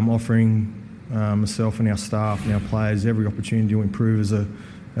 offering myself and our staff and our players every opportunity to improve as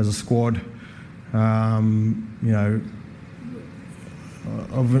a squad. I've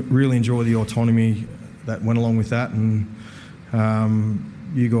really enjoyed the autonomy that went along with that, and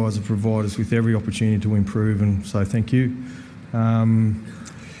you guys have provided us with every opportunity to improve, and so thank you. Our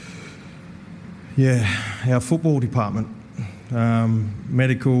football department,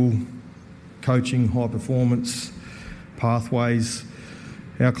 medical, coaching, high performance, pathways.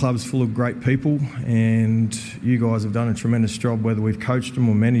 Our club's full of great people, and you guys have done a tremendous job, whether we've coached them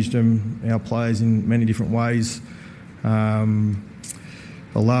or managed them, our players, in many different ways. I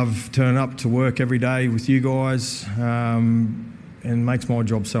love turning up to work every day with you guys, and makes my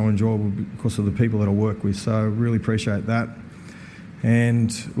job so enjoyable because of the people that I work with, so I really appreciate that.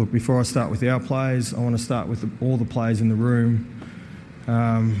 And look, before I start with our players, I want to start with all the players in the room.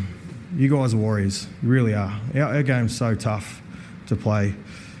 You guys are warriors, you really are. Our game's so tough to play,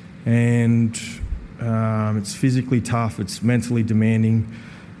 and it's physically tough, it's mentally demanding,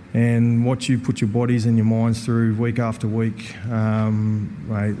 and what you put your bodies and your minds through week after week,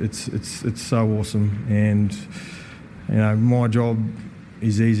 mate, it's so awesome. And my job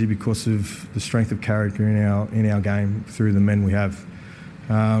is easy because of the strength of character in our game through the men we have.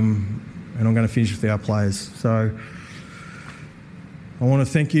 And I'm going to finish with our players. So I want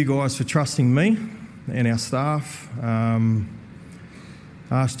to thank you guys for trusting me and our staff.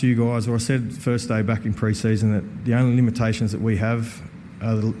 Asked you guys, or I said the first day back in pre-season, that the only limitations that we have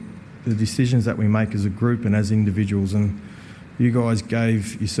are the decisions that we make as a group and as individuals. And you guys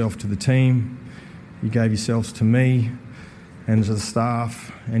gave yourself to the team, you gave yourselves to me and to the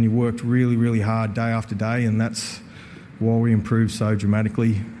staff, and you worked really, really hard day after day, and that's why we improved so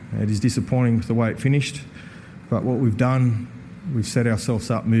dramatically. It is disappointing with the way it finished, but what we've done, we've set ourselves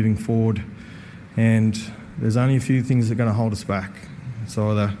up moving forward, and there's only a few things that are going to hold us back. It's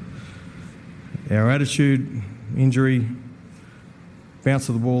either our attitude, injury, bounce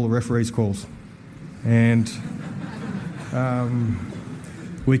of the ball, the referee's calls. And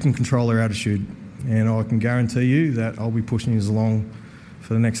we can control our attitude, and I can guarantee you that I'll be pushing you along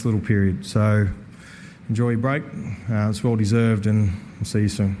for the next little period. So enjoy your break. It's well deserved, and we'll see you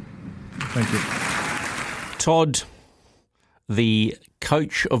soon. Thank you. Todd, the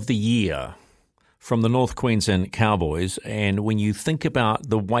Coach of the Year from the North Queensland Cowboys, and when you think about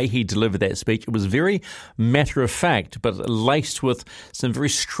the way he delivered that speech, it was very matter of fact, but laced with some very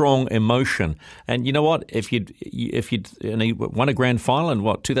strong emotion. And you know what? If you'd he won a grand final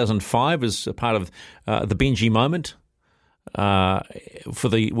in 2005 as a part of the Benji moment for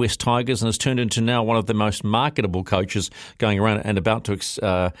the West Tigers, and has turned into now one of the most marketable coaches going around and about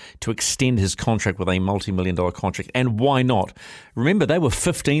to extend his contract with a multi-million-dollar contract. And why not? Remember, they were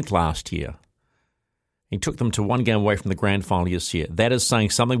 15th last year. He took them to one game away from the grand final this year. That is saying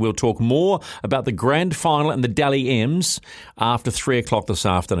something. We'll talk more about the grand final and the Dally M's after 3 o'clock this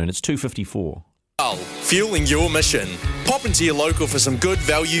afternoon. It's 2:54. Gull, fueling your mission. Pop into your local for some good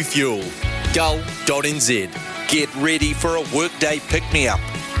value fuel. Gull.nz. Get ready for a workday pick-me-up.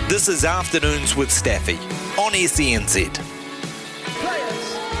 This is Afternoons with Staffy on SENZ.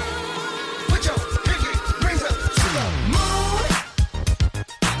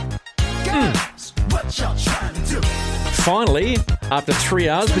 Finally, after 3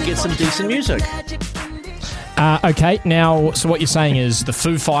 hours, we get some decent music. Okay, now, so what you're saying is the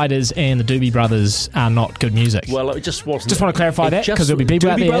Foo Fighters and the Doobie Brothers are not good music. Well, it just wasn't. Just want to clarify that, because there'll be people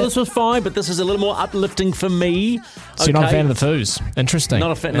out there. Doobie Brothers was fine, but this is a little more uplifting for me. So you're not a fan of the Foos. Interesting.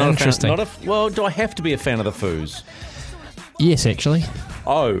 Not a fan. Interesting. Well, do I have to be a fan of the Foos? Yes, actually.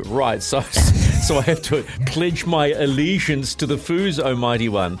 Oh, right. So I have to pledge my allegiance to the Foos, almighty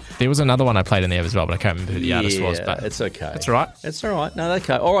one. There was another one I played in there as well, but I can't remember who the artist was. But it's okay. It's all right. It's all right. No,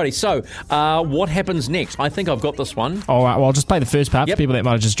 okay. Alrighty. So, what happens next? I think I've got this one. All right. Well, I'll just play the first part for people that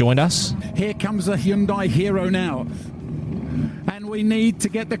might have just joined us. Here comes the Hyundai Hero now. And we need to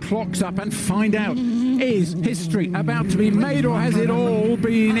get the clocks up and find out, is history about to be made or has it all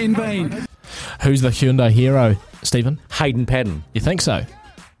been in vain? Who's the Hyundai Hero, Stephen? Hayden Paddon. You think so?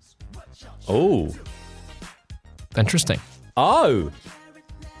 Oh. Interesting. Oh,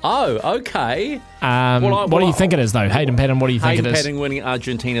 okay. What do you think it is, though? Hayden Paddon, what do you think it is? Hayden Paddon winning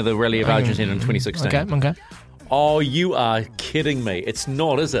Argentina, the Rally of Argentina in 2016. Okay. Oh, you are kidding me. It's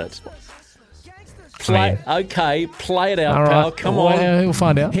not, is it? Play it out, pal. Right. Come on. We'll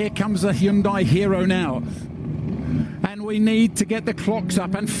find out. Here comes the Hyundai Hero now. And we need to get the clocks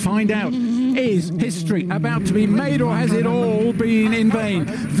up and find out, is history about to be made or has it all been in vain?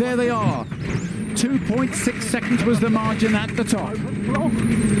 There they are. 2.6 seconds was the margin at the top.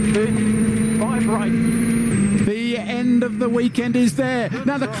 5 right. The end of the weekend is there.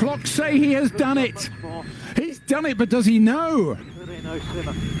 Now the clocks say he has done it. He's done it, but does he know?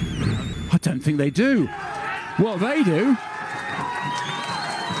 I don't think they do. Well, they do.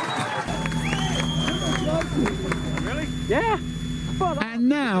 Really? Yeah. And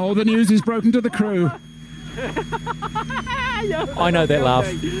now the news is broken to the crew. I know that laugh.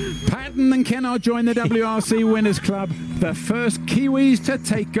 Patton and Kennard join the WRC Winners Club, the first Kiwis to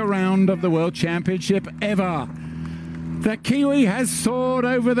take a round of the World Championship ever. The Kiwi has soared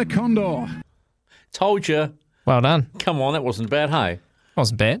over the Condor. Told you. Well done. Come on, that wasn't bad, hey?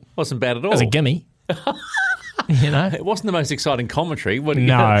 Wasn't bad. Wasn't bad at all. It was a gimme. You know, it wasn't the most exciting commentary. No, it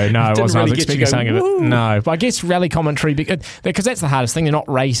wasn't. Really I was expecting something of it. No, but I guess rally commentary, because that's the hardest thing. They're not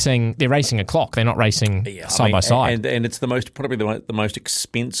racing. They're racing a clock. They're not racing side by side. And it's probably the most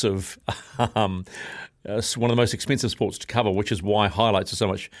expensive. One of the most expensive sports to cover, which is why highlights are so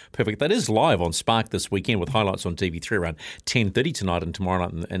much perfect. That is live on Spark this weekend with highlights on TV3 around 10:30 tonight and tomorrow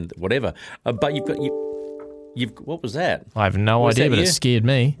night and whatever. But what was that? I have no idea, but it scared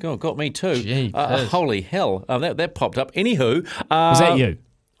me. God, got me too. Holy hell! That popped up. Anywho, was that you?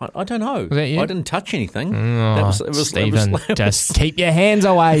 I don't know. Was that you? I didn't touch anything. Stephen, just keep your hands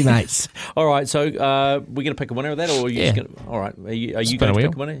away, mate. All right, so we're going to pick a winner of that, or are you just going to, all right? Are you going to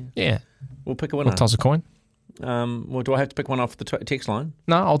pick a winner? Yeah, we'll pick a winner. We'll toss a coin. Well, do I have to pick one off the text line?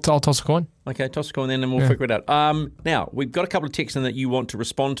 No, I'll toss a coin. Okay, toss a coin then, and we'll figure it out. Now, we've got a couple of texts in that you want to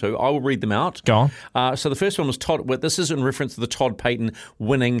respond to. I will read them out. Go on. So the first one was Todd. Well, this is in reference to the Todd Payton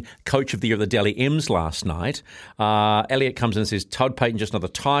winning Coach of the Year of the Delhi M's last night. Elliot comes in and says, Todd Payton, just another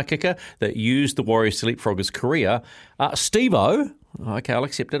tyre kicker that used the Warriors to leapfrog his career. Steve-O, okay, I'll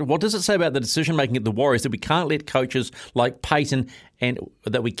accept it. What does it say about the decision-making at the Warriors that we can't let coaches like Payton and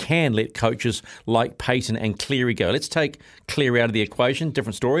that we can let coaches like Payton and Cleary go? Let's take Cleary out of the equation.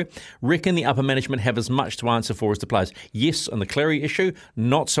 Different story. Reckon the upper management have as much to answer for as the players. Yes, on the Cleary issue,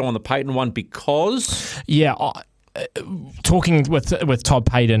 not so on the Payton one because... Yeah, talking with Todd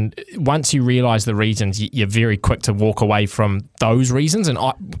Payton, once you realise the reasons, you're very quick to walk away from those reasons. And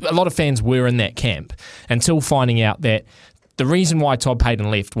a lot of fans were in that camp until finding out that the reason why Todd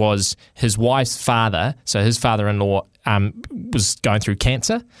Payton left was his wife's father, so his father-in-law, was going through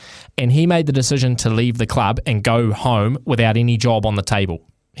cancer, and he made the decision to leave the club and go home without any job on the table.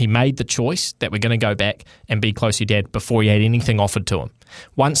 He made the choice that we're going to go back and be close to your dad before he had anything offered to him.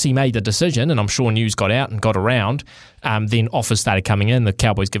 Once he made the decision, and I'm sure news got out and got around, then offers started coming in. The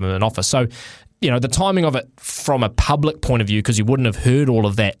Cowboys give him an offer. So, the timing of it from a public point of view, because you wouldn't have heard all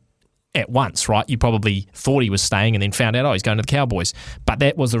of that at once, right? You probably thought he was staying and then found out, he's going to the Cowboys. But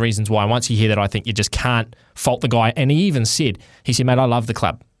that was the reasons why. Once you hear that, I think you just can't fault the guy. And he even said, mate, I love the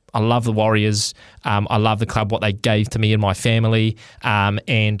club. I love the Warriors. I love the club, what they gave to me and my family,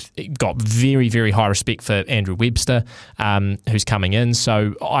 and got very, very high respect for Andrew Webster, who's coming in.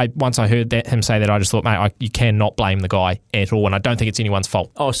 So once I heard him say that, I just thought, mate, you cannot blame the guy at all, and I don't think it's anyone's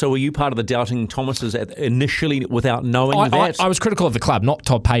fault. Oh, so were you part of the doubting Thomases initially without knowing that? I was critical of the club, not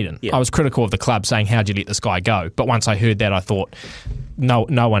Todd Payton. Yeah. I was critical of the club, saying, how'd you let this guy go? But once I heard that, I thought, no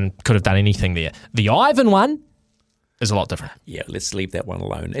one could have done anything there. The Ivan one is a lot different. Yeah, let's leave that one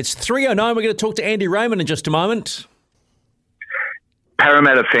alone. It's 3:09. We're going to talk to Andy Raymond in just a moment.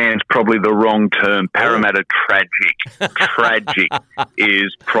 Parramatta fans, probably the wrong term. Parramatta tragic. Tragic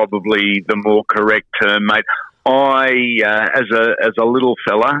is probably the more correct term, mate. I, as a little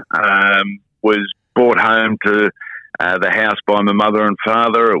fella, was brought home to the house by my mother and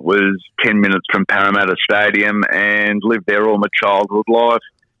father. It was 10 minutes from Parramatta Stadium and lived there all my childhood life.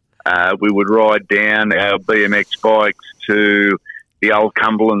 We would ride down our BMX bikes to the old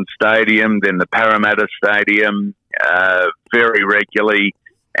Cumberland Stadium, then the Parramatta Stadium, very regularly,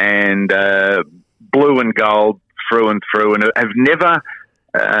 and blue and gold through and through. And I've never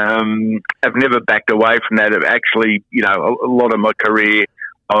backed away from that. Actually, a lot of my career,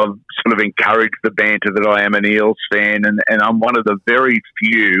 I've sort of encouraged the banter that I am an Eels fan, and I'm one of the very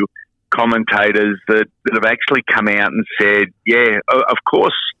few commentators that have actually come out and said, yeah, of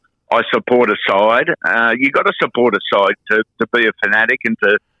course, I support a side. You got to support a side to be a fanatic and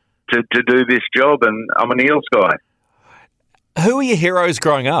to do this job. And I'm an Eels guy. Who are your heroes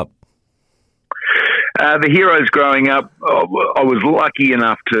growing up? The heroes growing up, I was lucky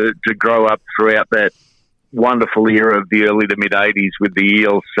enough to grow up throughout that wonderful era of the early to mid 80s with the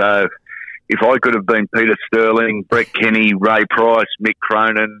Eels. So if I could have been Peter Sterling, Brett Kenny, Ray Price, Mick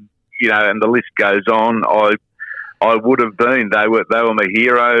Cronin, and the list goes on, I would have been. They were my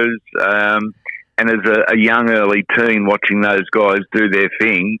heroes. And as a young early teen, watching those guys do their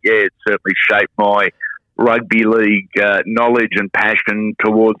thing, yeah, it certainly shaped my rugby league knowledge and passion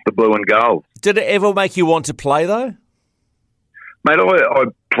towards the blue and gold. Did it ever make you want to play, though? Mate, I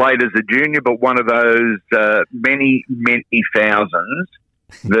played as a junior, but one of those many, many thousands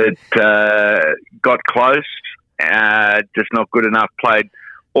that got close, just not good enough. Played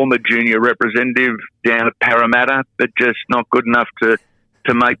all my junior representative down at Parramatta, but just not good enough to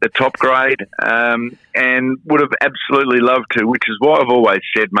make the top grade, and would have absolutely loved to, which is why I've always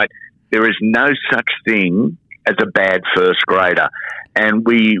said, mate, there is no such thing as a bad first grader. And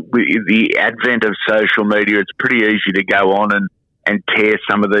the advent of social media, it's pretty easy to go on and tear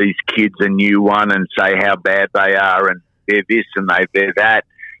some of these kids a new one and say how bad they are and they're this and they're that.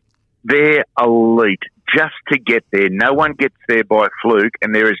 They're elite just to get there. No one gets there by fluke,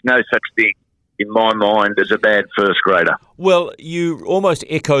 and there is no such thing in my mind as a bad first grader. Well, you almost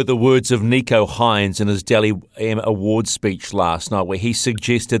echo the words of Nico Hines in his Dally M Awards speech last night, where he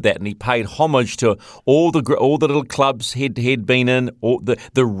suggested that, and he paid homage to all the little clubs he'd been in, all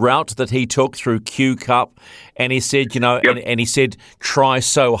the route that he took through Q Cup, and he said, and he said, try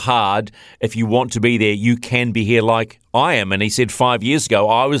so hard. If you want to be there, you can be here like I am. And he said 5 years ago,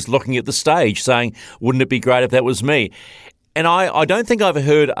 I was looking at the stage saying, wouldn't it be great if that was me? And I don't think I've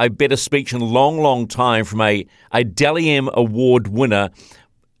heard a better speech in a long, long time from a Dally M Award winner,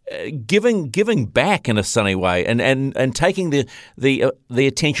 giving back in a sunny way and taking the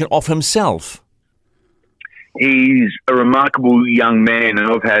attention off himself. He's a remarkable young man, and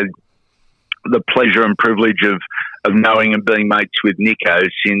I've had the pleasure and privilege of knowing and being mates with Nico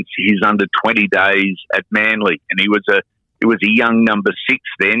since his under 20 days at Manly, and he was a young number 6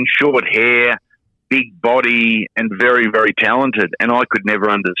 then, short hair, big body, and very, very talented. And I could never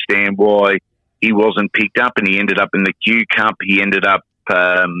understand why he wasn't picked up, and he ended up in the Q Cup. He ended up,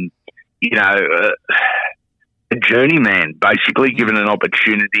 a journeyman, basically, given an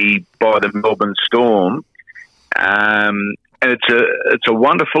opportunity by the Melbourne Storm. And it's a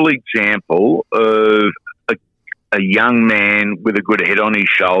wonderful example of a young man with a good head on his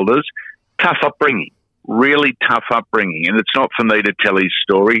shoulders, tough upbringing, really tough upbringing. And it's not for me to tell his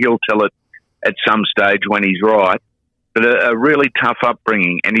story. He'll tell it at some stage when he's right, but a really tough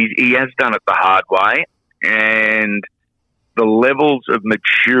upbringing, and he has done it the hard way, and the levels of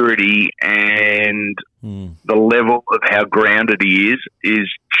maturity and the level of how grounded he is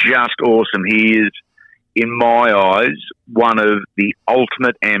just awesome. He is, in my eyes, one of the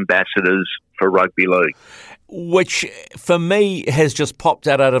ultimate ambassadors for rugby league. Which, for me, has just popped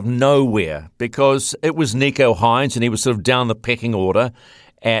out of nowhere, because it was Nico Hines, and he was sort of down the pecking order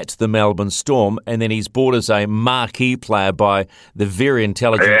at the Melbourne Storm, and then he's brought as a marquee player by the very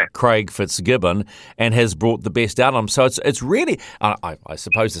intelligent Craig Fitzgibbon, and has brought the best out of him. So it's really, I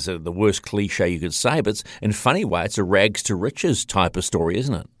suppose it's the worst cliche you could say, but in a funny way, it's a rags to riches type of story,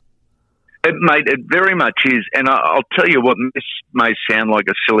 isn't it? Mate, it very much is. And I'll tell you what, this may sound like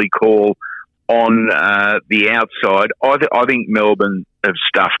a silly call on the outside. I think Melbourne have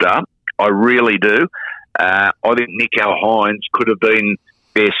stuffed up. I really do. I think Nico Hines could have been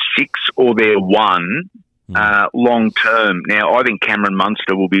their 6 or their 1 long term. Now, I think Cameron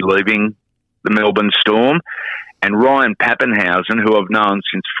Munster will be leaving the Melbourne Storm. And Ryan Pappenhausen, who I've known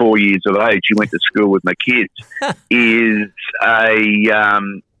since 4 years of age, he went to school with my kids, is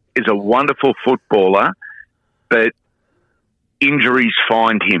a wonderful footballer, but injuries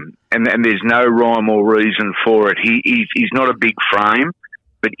find him, and there's no rhyme or reason for it. He's not a big frame,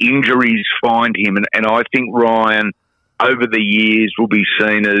 but injuries find him, and I think Ryan, over the years, will be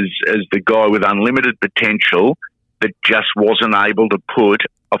seen as the guy with unlimited potential that just wasn't able to put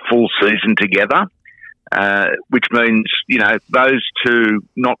a full season together. Which means, those two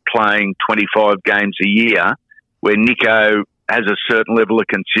not playing 25 games a year, where Nico has a certain level of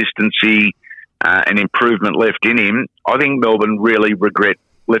consistency and improvement left in him, I think Melbourne really regret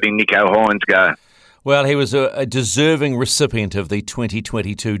letting Nico Hines go. Well, he was a deserving recipient of the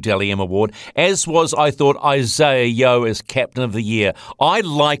 2022 Dally M Award, as was, I thought, Isaiah Yeo as Captain of the Year. I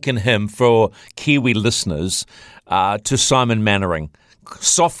liken him, for Kiwi listeners, to Simon Mannering.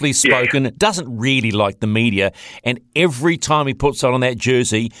 Softly spoken, doesn't really like the media, and every time he puts on that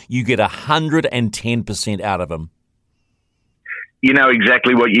jersey, you get 110% out of him. You know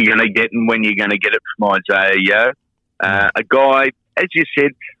exactly what you're going to get and when you're going to get it from Isaiah Yeo. A guy, as you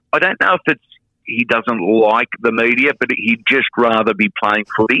said, I don't know if he doesn't like the media, but he'd just rather be playing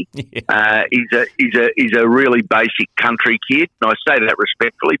footy. He's a really basic country kid, and I say that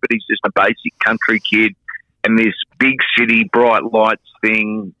respectfully, but he's just a basic country kid. And this big city bright lights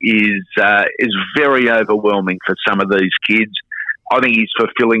thing is very overwhelming for some of these kids. I think he's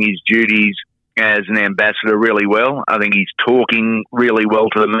fulfilling his duties as an ambassador really well. I think he's talking really well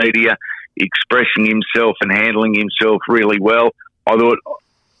to the media, expressing himself and handling himself really well. I thought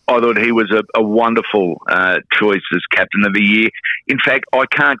he was a wonderful choice as Captain of the Year. In fact, I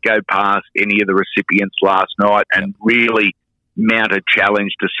can't go past any of the recipients last night and really mount a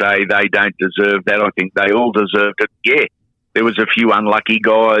challenge to say they don't deserve that. I think they all deserved it. Yeah, there was a few unlucky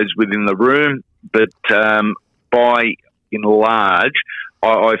guys within the room, but by and large,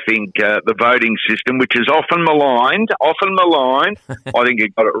 I think the voting system, which is often maligned, I think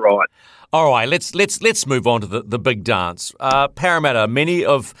it got it right. All right, let's move on to the big dance. Parramatta, many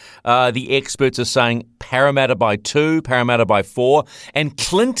of the experts are saying Parramatta by 2, Parramatta by 4, and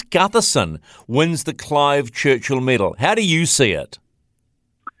Clint Gutherson wins the Clive Churchill Medal. How do you see it?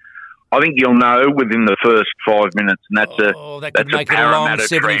 I think you'll know within the first 5 minutes, and that could make it a long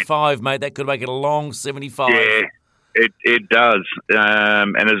 75, trend. Mate. That could make it a long 75. Yeah, it does.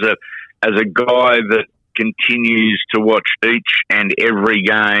 And as a guy that continues to watch each and every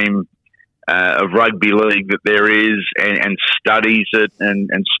game of rugby league that there is and studies it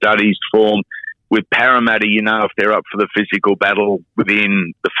and studies form, with Parramatta, if they're up for the physical battle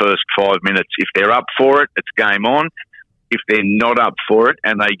within the first 5 minutes. If they're up for it, it's game on. If they're not up for it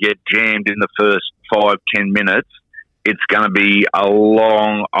and they get jammed in the first 5-10 minutes, it's going to be a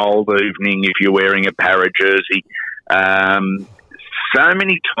long old evening if you're wearing a Parra jersey. So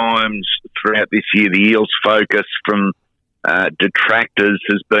many times throughout this year, the Eels' focus from detractors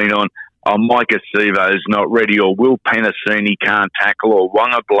has been on, Mike Acevo's not ready, or Will Penasini can't tackle, or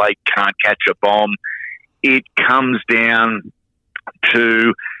Wonga Blake can't catch a bomb. It comes down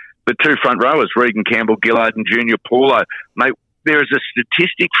to the two front rowers, Regan Campbell-Gillard and Junior Paulo. Mate, there is a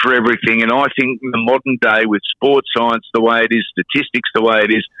statistic for everything, and I think in the modern day with sports science the way it is, statistics the way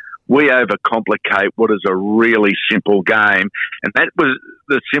it is, we overcomplicate what is a really simple game. And that was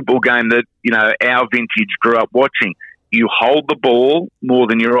the simple game that, our vintage grew up watching. You hold the ball more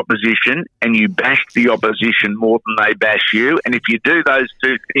than your opposition, and you bash the opposition more than they bash you. And if you do those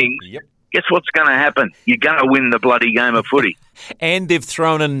two things, guess what's going to happen? You're going to win the bloody game of footy. And they've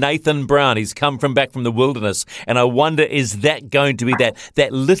thrown in Nathan Brown. He's come back from the wilderness. And I wonder, is that going to be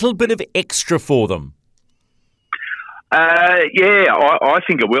that little bit of extra for them? I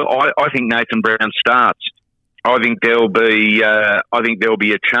think it will. I think Nathan Brown starts. I think there'll be a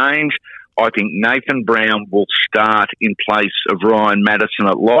change. I think Nathan Brown will start in place of Ryan Madison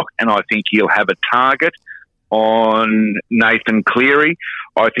at lock, and I think he'll have a target on Nathan Cleary.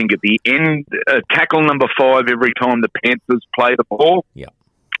 I think at the end, tackle number 5 every time the Panthers play the ball. Yeah.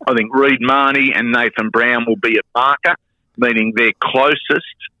 I think Reid Marnie and Nathan Brown will be at marker, meaning they're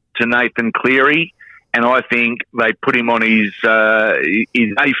closest to Nathan Cleary, and I think they put him on his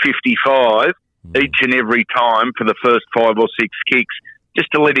A55 each and every time for the first 5 or 6 kicks, just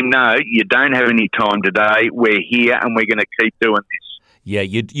to let him know you don't have any time today. We're here and we're going to keep doing this. Yeah,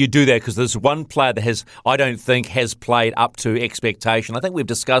 you do that because there's one player that I don't think has played up to expectation. I think we've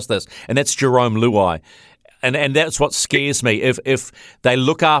discussed this, and that's Jerome Luai. And that's what scares me. If they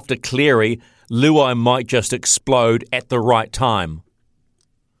look after Cleary, Luai might just explode at the right time.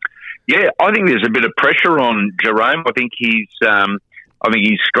 Yeah, I think there's a bit of pressure on Jerome. I think he's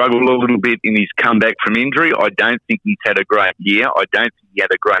struggled a little bit in his comeback from injury. I don't think he's had a great year. I don't think he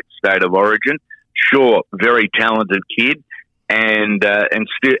had a great state of origin. Sure, very talented kid, and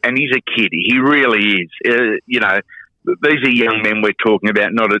he's a kid. He really is. These are young men we're talking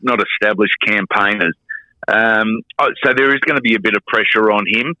about, not established campaigners. So there is going to be a bit of pressure on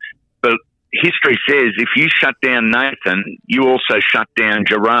him. But history says if you shut down Nathan, you also shut down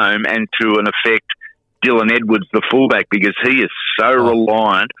Jerome and, to an effect, Dylan Edwards, the fullback, because he is so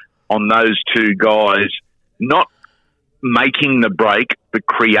reliant on those two guys not making the break but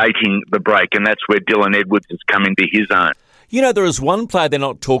creating the break, and that's where Dylan Edwards has come into his own. You know, there is one player they're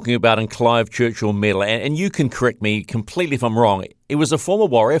not talking about in Clive Churchill-Medal, and you can correct me completely if I'm wrong. It was a former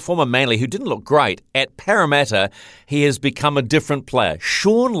Warrior, former Manly, who didn't look great. At Parramatta, he has become a different player.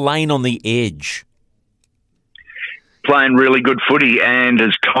 Sean Lane on the edge. Playing really good footy and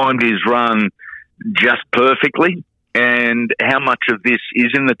has timed his run just perfectly. And how much of this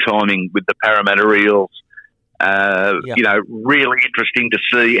is in the timing with the Parramatta Eels? Really interesting to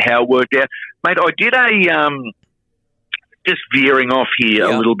see how it worked out. Mate, I did just veering off here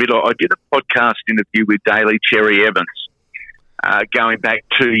a little bit, I did a podcast interview with Daly Cherry Evans going back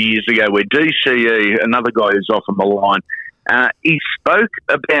 2 years ago where DCE, another guy who's off on the line, he spoke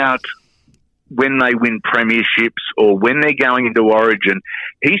about when they win premierships or when they're going into Origin,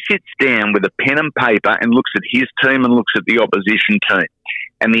 he sits down with a pen and paper and looks at his team and looks at the opposition team.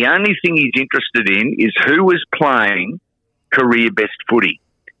 And the only thing he's interested in is who is playing career best footy.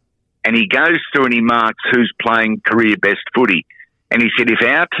 And he goes through and he marks who's playing career best footy. And he said, if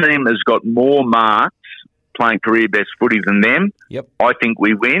our team has got more marks playing career best footy than them, I think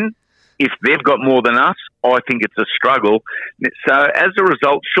we win. If they've got more than us, I think it's a struggle. So as a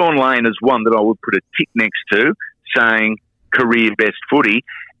result, Sean Lane is one that I would put a tick next to, saying career best footy.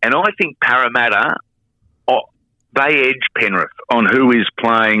 And I think Parramatta, they edge Penrith on who is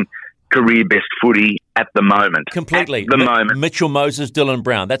playing career best footy at the moment. Completely. At the moment. Mitchell Moses, Dylan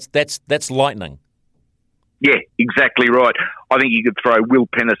Brown. That's lightning. Yeah, exactly right. I think you could throw Will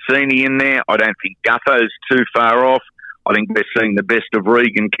Penasini in there. I don't think Gutho's too far off. I think we're seeing the best of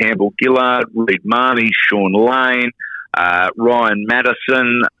Regan Campbell-Gillard, Reid Marnie, Sean Lane, Ryan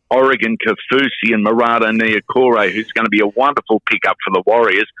Madison, Oregon Kafusi and Murata Niokore, who's going to be a wonderful pickup for the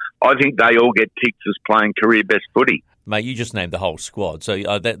Warriors. I think they all get ticks as playing career best footy. Mate, you just named the whole squad, so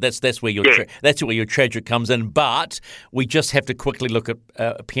that's where your treasure comes in. But we just have to quickly look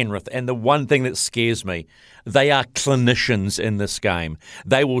at Penrith, and the one thing that scares me, they are clinicians in this game.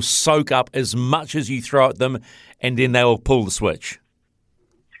 They will soak up as much as you throw at them, and then they will pull the switch.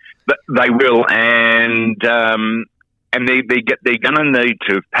 They will, and they're going to need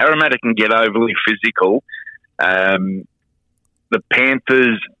to. If Parramatta can get overly physical, the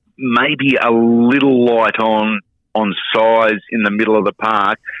Panthers may be a little light on size in the middle of the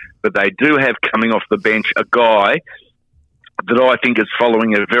park, but they do have coming off the bench a guy that I think is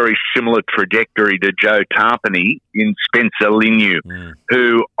following a very similar trajectory to Joe Tarpany in Spencer Linu,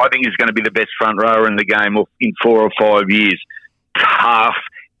 who I think is going to be the best front rower in the game in 4 or 5 years. Tough.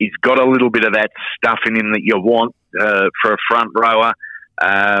 He's got a little bit of that stuff in him that you want for a front rower.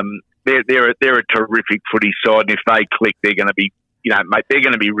 They're a terrific footy side, and if they click, they're going to be, mate, they're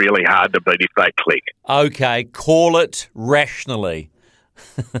going to be really hard to beat if they click. Okay, call it rationally.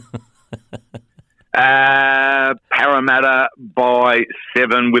 Parramatta by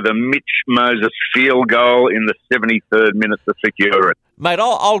 7 with a Mitch Moses field goal in the 73rd minute to secure it. Mate,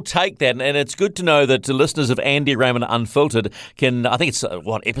 I'll take that, and it's good to know that the listeners of Andy Raymond Unfiltered can, I think it's,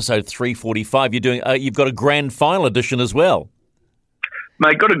 episode 345, you've got a grand final edition as well.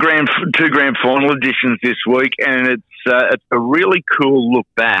 Mate, got two grand final editions this week, and it's a really cool look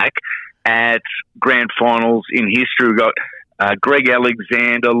back at grand finals in history. We've got Greg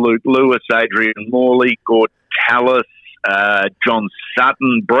Alexander, Luke Lewis, Adrian Morley, Gord Tallis, John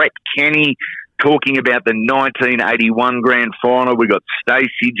Sutton, Brett Kenny talking about the 1981 grand final. We've got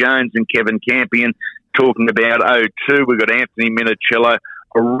Stacey Jones and Kevin Campion talking about 02. We've got Anthony Minicello.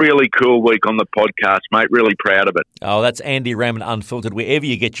 A really cool week on the podcast, mate. Really proud of it. Oh, that's Andy Raymond Unfiltered. Wherever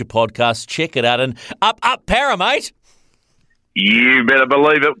you get your podcasts, check it out. And up, Para, mate. You better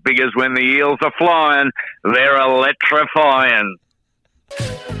believe it, because when the Eels are flying, they're electrifying.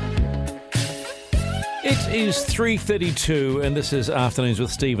 It is 3:32 and this is Afternoons with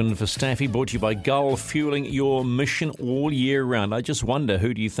Stephen for Staffy, brought to you by Gull, fueling your mission all year round. I just wonder,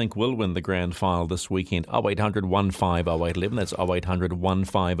 who do you think will win the grand final this weekend? 0800 150 811, that's 0800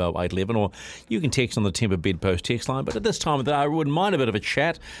 150 811, or you can text on the Temper Bedpost text line. But at this time of the day, I wouldn't mind a bit of a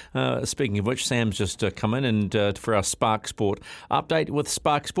chat. Speaking of which, Sam's just come in and for our Spark Sport update with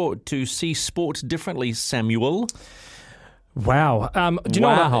Spark Sport to see sport differently, Samuel. Wow. Do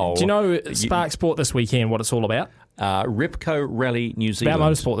you know Spark Sport this weekend, what it's all about? Repco Rally New Zealand.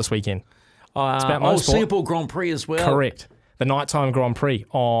 About motorsport this weekend. It's about motorsport. Singapore Grand Prix as well. Correct. The nighttime Grand Prix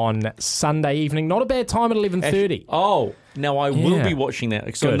on Sunday evening. Not a bad time at 11:30. Now I will be watching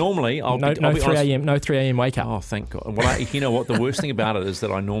that. So normally I'll be 3 a.m. No 3 a.m. wake up. Oh, thank God. Well, you know what? The worst thing about it is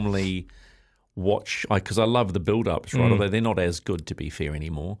that I normally watch, because I love the build-ups, right? Although they're not as good, to be fair,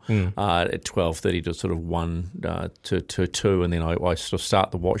 anymore. At 12:30 to sort of 1 to 2, and then I sort of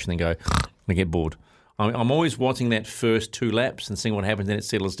start the watch and then go, I get bored. I'm always watching that first 2 laps and seeing what happens, then it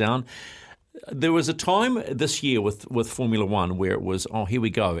settles down. There was a time this year with Formula One where it was, here we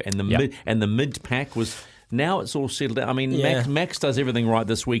go, and the mid pack was. Now it's all settled down. I mean, Max does everything right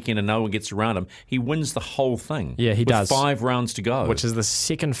this weekend and no one gets around him. He wins the whole thing. Yeah, he does. With 5 rounds to go. Which is the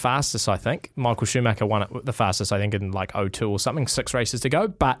second fastest, I think. Michael Schumacher won it the fastest, I think, in like 02 or something, 6 races to go.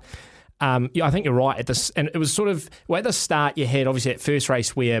 But I think you're right. And it was sort of, at the start you had obviously that first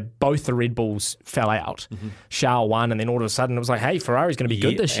race where both the Red Bulls fell out. Charles won, and then all of a sudden it was like, hey, Ferrari's going to be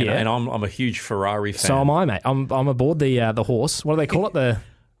good this year. And I'm a huge Ferrari fan. So am I, mate. I'm aboard the horse. What do they call it?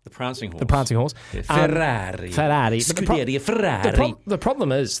 The prancing horse. The prancing horse. Yeah, Ferrari. Scuderia Ferrari. The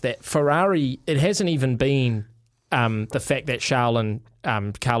problem is that Ferrari, it hasn't even been the fact that Charles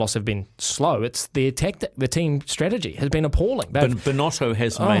and Carlos have been slow. It's their tactic, the team strategy has been appalling. Binotto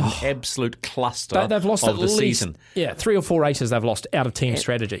has made an absolute cluster they've lost of at the least, season. Yeah, 3 or 4 races they've lost out of team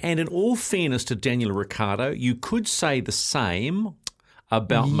strategy. And in all fairness to Daniel Ricciardo, you could say the same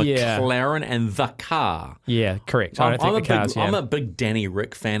about McLaren and the car. Yeah, correct. I'm a big Danny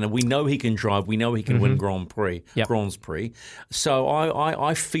Rick fan, and we know he can drive. We know he can win Grand Prix. So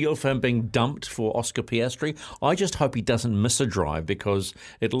I feel for him being dumped for Oscar Piastri. I just hope he doesn't miss a drive, because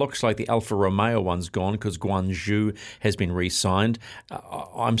it looks like the Alfa Romeo one's gone because Guan Zhu has been re-signed.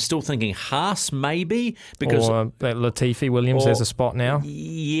 I'm still thinking Haas maybe, because that Latifi Williams has a spot now.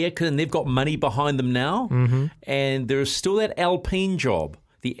 Yeah, and they've got money behind them now, and there's still that Alpine job.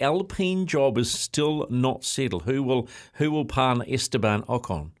 The Alpine job is still not settled. Who will partner Esteban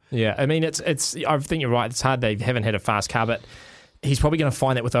Ocon? Yeah, I mean, it's. I think you're right. It's hard. They haven't had a fast car, but he's probably going to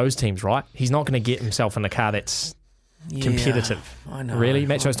find that with those teams, right? He's not going to get himself in a car that's competitive. I know. Really,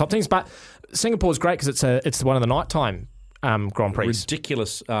 match those top teams. But Singapore's great because it's one of the nighttime Grand Prix.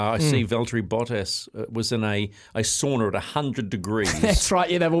 Ridiculous. I see Valtteri Bottas was in a sauna at 100 degrees. That's right.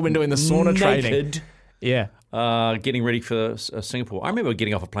 Yeah, they've all been doing the sauna training. Yeah. Getting ready for Singapore. I remember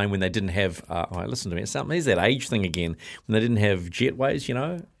getting off a plane when they didn't have, listen to me, there's that age thing again, when they didn't have jetways,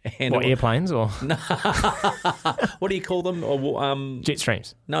 And airplanes or? No. What do you call them? Or, jet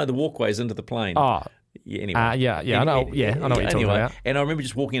streams. No, the walkways into the plane. Oh. Yeah, anyway. I know. I know what you're talking about. And I remember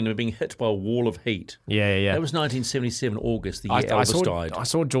just walking in and being hit by a wall of heat. Yeah. That was 1977 August, the year Elvis died. I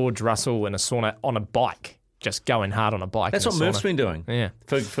saw George Russell in a sauna on a bike. Just going hard on a bike. That's what Murph's been doing. Yeah.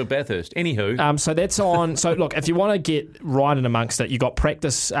 For Bathurst. Anywho. So that's on. So look, if you want to get right in amongst it, you got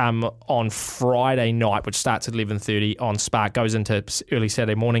practice on Friday night, which starts at 11:30 on Spark, goes into early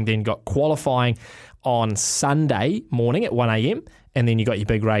Saturday morning. Then you got qualifying on Sunday morning at 1 a.m. and then you got your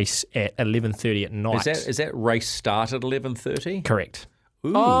big race at 11:30 at night. Is that race start at 11:30? Correct.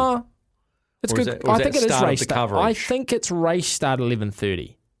 Ooh. It's good. I think it is race start. I think it's race start at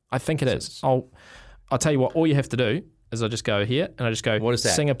 11:30. I think it is. I'll tell you what, all you have to do is I just go here and I just go, what is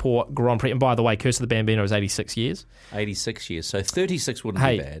that? Singapore Grand Prix. And by the way, Curse of the Bambino is 86 years. 86 years. So 36 wouldn't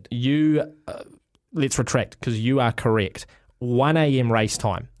be bad. Let's retract because you are correct. 1 a.m. race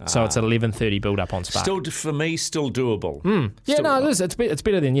time. So it's 11:30 build up on Spark. For me, still doable. It is. It's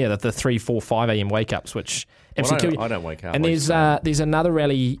better than the 3, 4, 5 a.m. wake ups, which absolutely I don't wake up. And there's another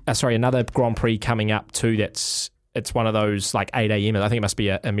another Grand Prix coming up too. It's one of those like 8 a.m. I think it must be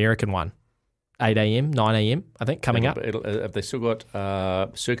an American one. 8 a.m., 9 a.m., I think, coming up. Have they still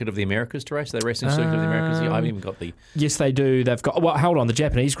got Circuit of the Americas to race? Are they racing Circuit of the Americas? I haven't even got the... Yes, they do. They've got... Well, hold on. The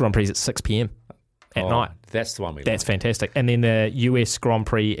Japanese Grand Prix is at 6 p.m. at night. That's the one we That's fantastic. And then the US Grand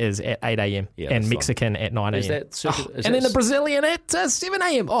Prix is at 8 a.m. and Mexican at 9 a.m. And then the Brazilian at 7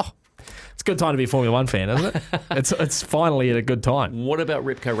 a.m. Oh, it's a good time to be a Formula One fan, isn't it? It's finally at a good time. What about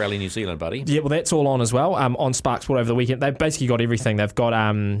Repco Rally New Zealand, buddy? Yeah, well, that's all on as well. On Spark Sport over the weekend. They've basically got everything. They've got...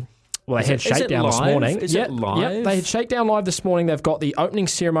 Well, they had Shakedown this morning. Is it live? Yep, they had Shakedown live this morning. They've got the opening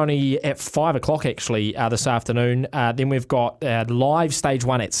ceremony at 5 o'clock, actually, this afternoon. Then we've got live stage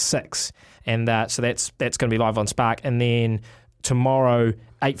 1 at 6. And so that's going to be live on Spark. And then tomorrow,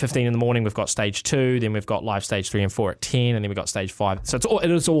 8:15 in the morning, we've got stage 2. Then we've got live stage 3 and 4 at 10. And then we've got stage 5. So it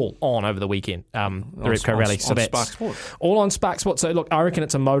is all on over the weekend, the Repco Rally. So that's Spark Sport. All on Spark Sport. So, look, I reckon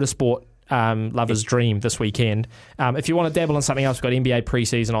it's a motorsport lover's dream this weekend. If you want to dabble in something else, we've got NBA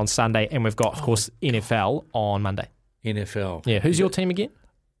preseason on Sunday, and we've got, of course, NFL on Monday. NFL. Yeah, who's your team again?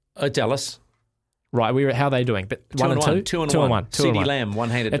 Dallas. Right, how are they doing? But 1 and 2. 2 and 1. CeeDee Lamb,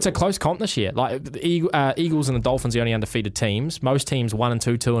 one-handed. It's a close comp this year. Like the Eagles and the Dolphins are the only undefeated teams. Most teams 1 and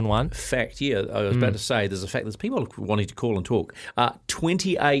 2, 2 and 1. Fact, yeah. I was about to say there's people wanting to call and talk.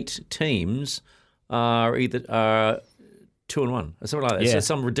 28 teams are either 2 and 1 or something like that. Yeah. It's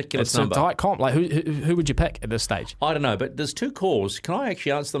some ridiculous number. It's a tight comp. Like who would you pick at this stage? I don't know, but there's 2 calls. Can I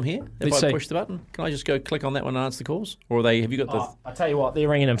actually answer them here? If I push the button, can I just go click on that one and answer the calls? Or have you got the? I tell you what, they're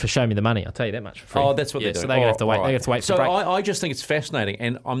ringing in for Show Me the Money. I'll tell you that much for free. Oh, that's what they're doing. So they're going to have to wait. Right. They have to wait for the break. I just think it's fascinating,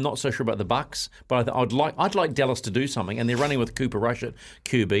 and I'm not so sure about the Bucks, but I'd like Dallas to do something, and they're running with Cooper Rush at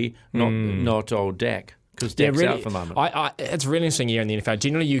QB, not old Dak. Because Dak's out for the moment. It's a really interesting year in the NFL.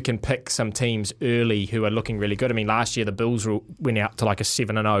 Generally, you can pick some teams early who are looking really good. I mean, last year the Bills went out to like a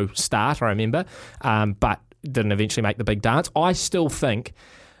 7-0 start, I remember, but didn't eventually make the big dance. I still think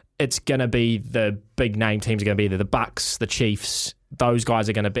it's going to be the big name teams are going to be there. The Bucks, the Chiefs, those guys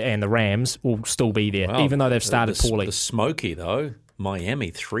are going to be, and the Rams will still be there, even though they've started poorly. The Smoky though,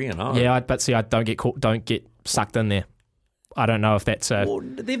 Miami 3-0. Yeah, but see, I don't get sucked in there. I don't know if that's Well,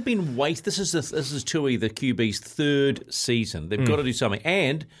 they've been This is Tui, the QB's 3rd season. They've got to do something.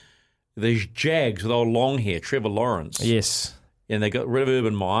 And there's Jags with old long hair, Trevor Lawrence. Yes. And they got rid of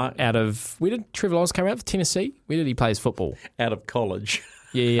Urban Meyer. Where did Trevor Lawrence come out for Tennessee? Where did he play his football? Out of college.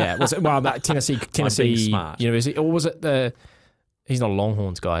 Yeah. Was it Tennessee University, or was it he's not a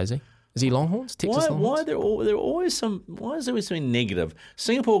Longhorns guy, is he? Is he Longhorns? Texas Longhorns? Why is there always something negative?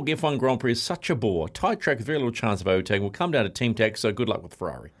 Singapore F1 Grand Prix is such a bore. Tight track with very little chance of overtaking. Will come down to team tax, so good luck with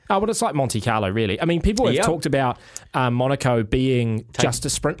Ferrari. Oh, but it's like Monte Carlo, really. I mean, people have talked about Monaco being just a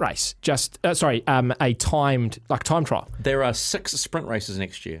sprint race. A timed time trial. There are 6 sprint races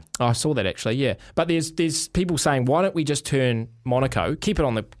next year. Oh, I saw that actually, yeah. But there's people saying, why don't we just turn Monaco, keep it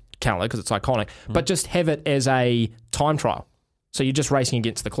on the calendar because it's iconic, but just have it as a time trial. So you're just racing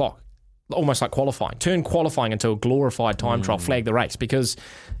against the clock. Almost like qualifying. Turn qualifying into a glorified time trial, flag the race, because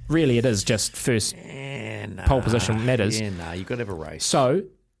really it is just first pole position matters. Yeah, you've got to have a race. So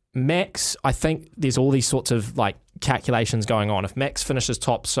Max, I think there's all these sorts of like calculations going on. If Max finishes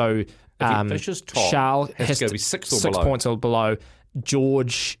top, so if he finishes top, Charles has to go be 6 points or below.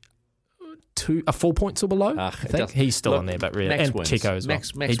 George 4 points or below. I think he's still in there, but really, Max and wins. Checo as well.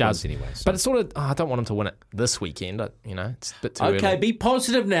 Max he does anyway. So. But it's sort of I don't want him to win it this weekend. It's a bit too okay, early. be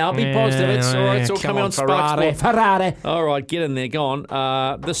positive now. Be positive. It's all right. It's all coming on Spark Sport. Ferrari. All right, get in there. Go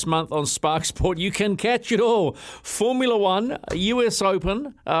on. This month on Spark Sport, you can catch it all. Formula One, US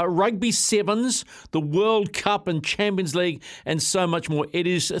Open, Rugby Sevens, the World Cup and Champions League, and so much more. It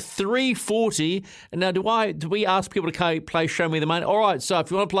is 3:40. And now, do we ask people to play Show Me the Money? All right. So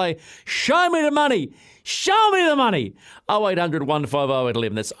if you want to play Show Me the Money. Show me the money. 0800 150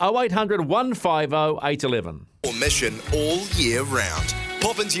 811. That's 0800 150 811. Or mission all year round.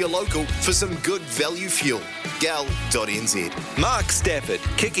 Pop into your local for some good value fuel. Gal.nz. Mark Stafford,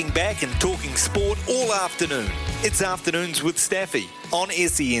 kicking back and talking sport all afternoon. It's Afternoons with Staffy on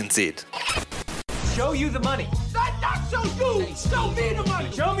SENZ. Show you the money. Not show you. Show me the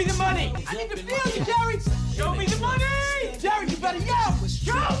money. Show me the money. I need to feel you, Jerry. Show me the money. Jerry, you better yell.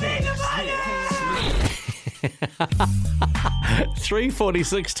 Show me the money.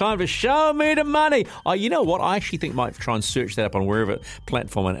 3:46, time to Show Me the Money. Oh, you know what? I actually think I might try and search that up on wherever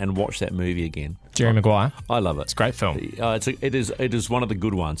platform and watch that movie again. Jerry Maguire. I love it. It's a great film. It is one of the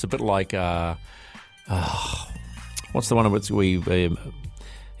good ones. A bit like what's the one in which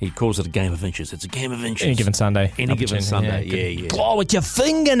he calls it a game of inches. It's a game of inches. Any Given Sunday. Any Given Sunday. Yeah. Claw with your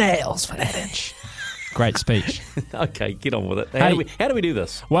fingernails for that inch. Great speech. Okay, get on with it. How do we do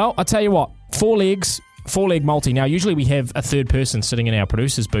this? Well, I'll tell you what. 4-leg multi. Now, usually we have a third person sitting in our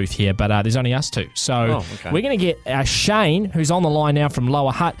producer's booth here, but there's only us two. So we're going to get Shane, who's on the line now from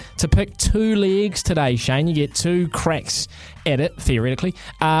Lower Hutt, to pick 2 legs today, Shane. You get 2 cracks at it, theoretically.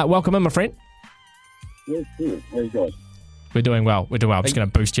 Welcome in, my friend. Yes, good. How you guys? We're doing well. I'm just going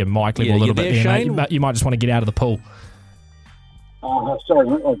to boost your mic level a little bit there, Shane? mate. You might just want to get out of the pool. Sorry,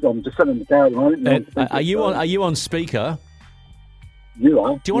 mate. I'm just sitting in the car at the moment. Are you on speaker? You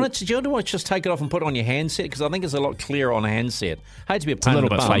are. Do you want to just take it off and put it on your handset? Because I think it's a lot clearer on a handset. Hate to be a It's a pain in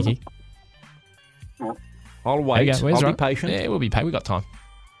little the bit bum. flaky. I'll wait. There you go. I'll Right. be patient. Yeah, we'll be patient. We've got time.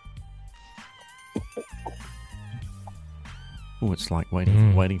 Oh, it's like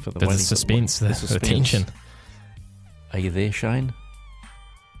waiting for the suspense, the suspense. tension. Are you there, Shane?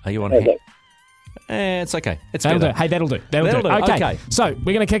 Are you on? Okay. It's okay. It's That'll better. do. Hey, that'll do. That'll do. Okay. So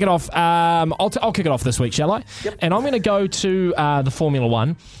we're going to kick it off. I'll kick it off this week, shall I? Yep. And I'm going to go to the Formula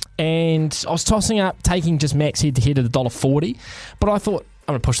One. And I was tossing up taking just max head to head at $1.40, but I thought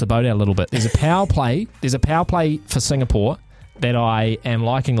I'm going to push the boat out a little bit. There's a power play. There's a power play for Singapore that I am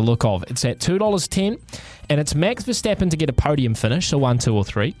liking the look of. It's at $2.10, and it's Max Verstappen to get a podium finish, so 1, 2, or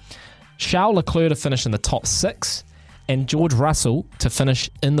 3. Charles Leclerc to finish in the top 6, and George Russell to finish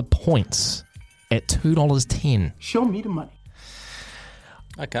in the points at $2.10. Show me the money.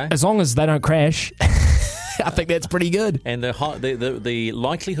 Okay. As long as they don't crash, I think that's pretty good. And the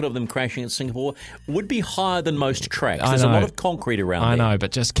likelihood of them crashing at Singapore would be higher than most tracks. I There's know. a lot of concrete around I there. know,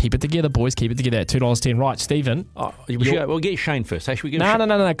 but just keep it together, boys. Keep it together at $2.10. Right, Stephen. We'll get Shane first. Hey, should we get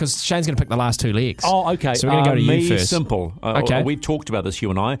No, because Shane's going to pick the last 2 legs. Oh, okay. So we're going to go to you first. Simple. Okay. We've talked about this,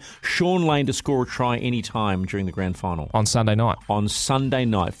 you and I. Sean Lane to score a try any time during the grand final. On Sunday night. On Sunday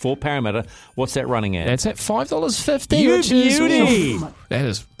night. For Parramatta, what's that running at? That's at $5.50. You which is- beauty!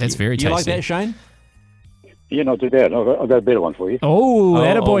 That's very tasty. You like that, Shane? Yeah, not too bad. I've got a better one for you. Oh,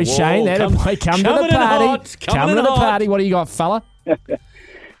 attaboy, whoa. Shane. Attaboy. Come to the party. Come to the party. What do you got, fella?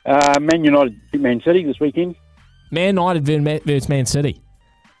 Man United beat Man City this weekend. Man United versus Man City.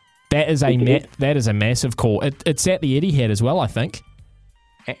 That is a massive call. It's at the Etihad as well, I think.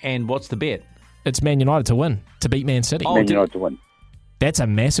 And what's the bet? It's Man United to win, to beat Man City. Man United to win. That's a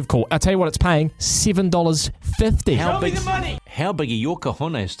massive call. I'll tell you what it's paying, $7.50. How big are your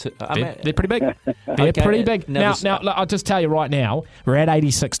cojones? They're pretty big. They're pretty big. Now, look, I'll just tell you right now, we're at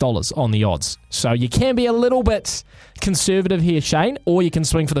 $86 on the odds. So you can be a little bit conservative here, Shane, or you can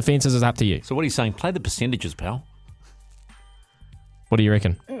swing for the fences. It's up to you. So what are you saying? Play the percentages, pal. What do you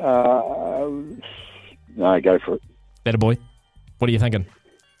reckon? No, go for it. Better boy. What are you thinking?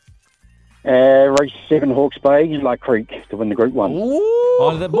 Race 7 Hawke's Bay, La Creek to win the Group 1.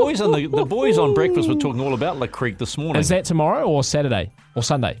 Oh, the boys on breakfast were talking all about La Creek this morning. Is that tomorrow or Saturday or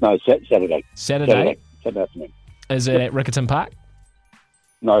Sunday? No, Saturday. Saturday afternoon. Is it at Riccarton Park?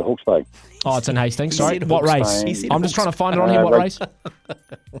 No, Hawke's Bay. Oh, it's in Hastings. He Sorry, said what Hawke's race? Bay. I'm just trying to find it on here. What race?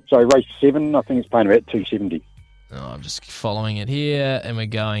 So race 7, I think it's paying about $2.70. Oh, I'm just following it here, and we're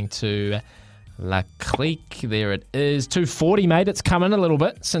going to La Creek. There it is. $2.40, mate. It's come in a little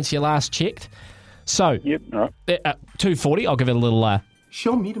bit since you last checked. So, yep, all right. $2.40. I'll give it a little.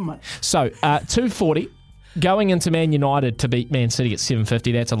 Show me the money. So, $2.40. Going into Man United to beat Man City at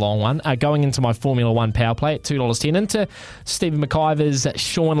 $7.50. That's a long one. Going into my Formula One power play at $2.10. Into Stephen McIver's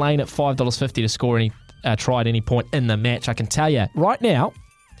Sean Lane at $5.50 to score any try at any point in the match. I can tell you right now,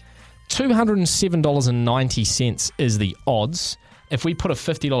 $207.90 is the odds. If we put a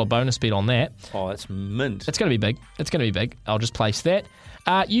 $50 bonus bet on that... Oh, that's mint. It's going to be big. It's going to be big. I'll just place that.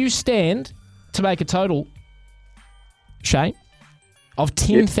 You stand to make a total, Shane, of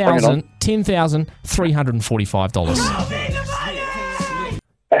 $10,345.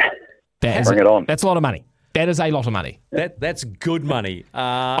 Bring it on. That's a lot of money. That is a lot of money. That's good money.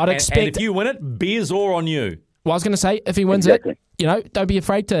 I'd expect... And if you win it, beer's all on you. Well, I was going to say, if he wins it, don't be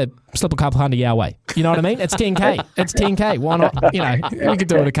afraid to slip a couple $100 our way. You know what I mean? It's 10K. It's 10K. Why not? You could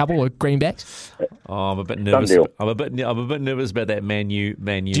do it a couple with greenbacks. Oh, I'm a bit nervous. I'm a bit nervous about that Man U.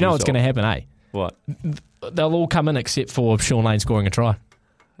 Do you know what's going to happen, eh? What? They'll all come in except for Sean Lane scoring a try.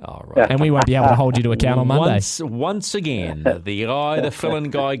 Oh, right. And we won't be able to hold you to account on Monday. Once again, the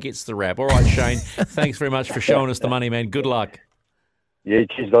fill-in guy gets the rap. All right, Shane, thanks very much for showing us the money, man. Good luck. Yeah,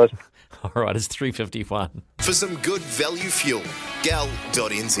 cheers, guys. All right, it's 3:51. For some good value fuel,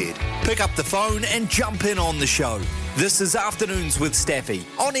 gal.nz. Pick up the phone and jump in on the show. This is Afternoons with Staffy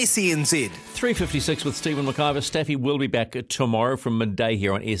on SENZ. 3:56 with Stephen McIver. Staffy will be back tomorrow from midday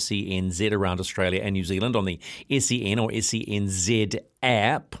here on SENZ around Australia and New Zealand on the SEN or SENZ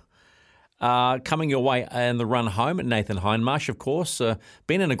app. Coming your way in the run home, Nathan Hindmarsh, of course,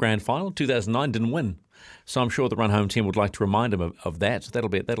 been in a grand final, 2009, didn't win. So I'm sure the run home team would like to remind him of that. That'll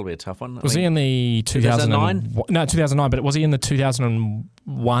be a tough one. Was he in the 2009? No, 2009. But was he in the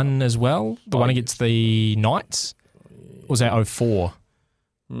 2001 as well? The one against the Knights? Or was that 04?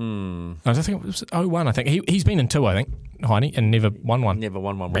 I think it was 01. I think he's been in two. I think Heine and never won one. Never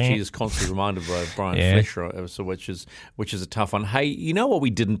won one, which he is constantly reminded by Brian Fletcher. So which is a tough one. Hey, you know what we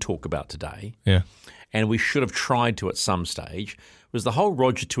didn't talk about today? Yeah. And we should have tried to at some stage was the whole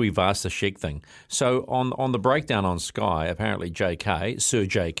Roger Tuivasa-Sheck thing. So on the breakdown on Sky, apparently Sir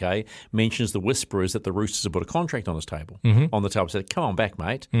JK, mentions the whisperers that the Roosters have put a contract on his table. On the table, said, come on back,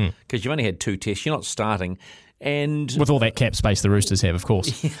 mate, because you've only had 2 tests, you're not starting. And with all that cap space the Roosters have, of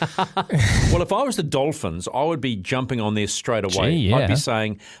course. Well, if I was the Dolphins, I would be jumping on there straight away. Gee, yeah. I'd be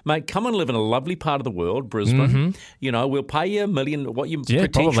saying, mate, come and live in a lovely part of the world, Brisbane. You know, we'll pay you $1 million,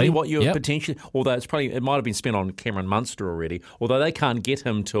 potentially, although it might have been spent on Cameron Munster already, although they can't get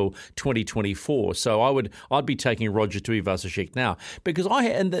him till 2024. So I'd be taking Roger Tuivasa-Sheck now, because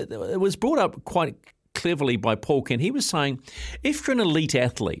it was brought up quite cleverly by Paul Kent. He was saying, if you're an elite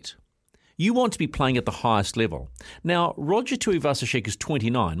athlete, you want to be playing at the highest level. Now, Roger Tuivasa-Sheck is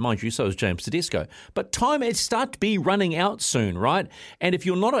 29, mind you, so is James Tedesco. But time it starts to be running out soon, right? And if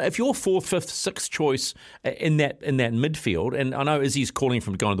you're 4th, 5th, 6th choice in that midfield, and I know Izzy's calling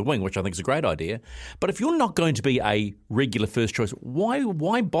from going to the wing, which I think is a great idea, but if you're not going to be a regular first choice,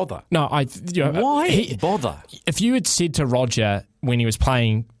 why bother? No, why bother? If you had said to Roger when he was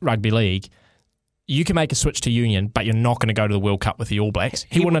playing rugby league, you can make a switch to union, but you're not going to go to the World Cup with the All Blacks,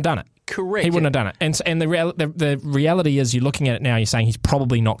 he wouldn't have done it. Correct. He wouldn't have done it. And the reality is, you're looking at it now, you're saying he's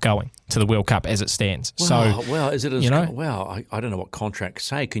probably not going to the World Cup as it stands. Is it as I don't know what contracts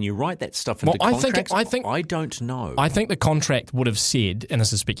say. Can you write that stuff into contracts? I don't know. I think the contract would have said, and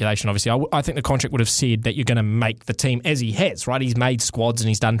this is speculation obviously, I think the contract would have said that you're going to make the team, as he has, right? He's made squads and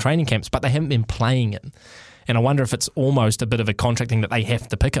he's done training camps, but they haven't been playing him. And I wonder if it's almost a bit of a contracting that they have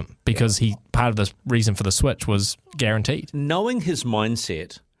to pick him because part of the reason for the switch was guaranteed. Knowing his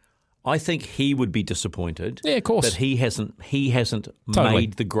mindset, I think he would be disappointed. Yeah, of course. That he hasn't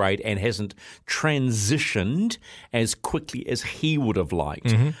made the grade and hasn't transitioned as quickly as he would have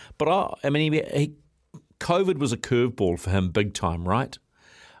liked. But COVID was a curveball for him big time, right?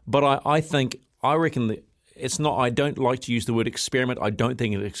 But I reckon that it's not. I don't like to use the word experiment. I don't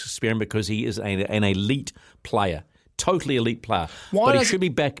think it's an experiment because he is an elite player. Totally elite player. But he should be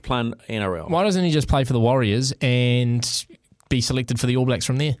back playing NRL. Why doesn't he just play for the Warriors and be selected for the All Blacks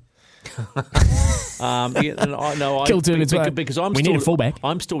from there? Need a fullback.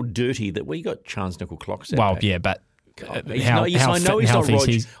 I'm still dirty that we got Chance Nickel-Clocks. Well, yeah, but how fit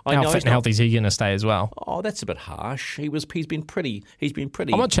and healthy is he going to stay as well? Oh, that's a bit harsh. He's been pretty.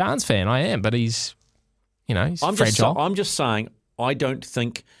 I'm a Chance fan. I am, but he's fragile. I'm just saying. I don't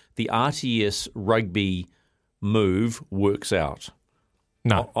think the RTS rugby move works out.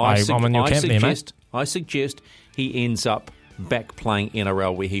 No, I'm in your camp there, mate. I suggest he ends up back playing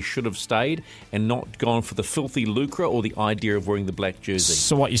NRL where he should have stayed and not gone for the filthy lucre or the idea of wearing the black jersey.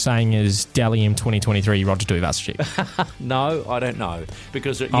 So what you're saying is Dally M 2023 Roger Tuivasa-Sheck? No, I don't know.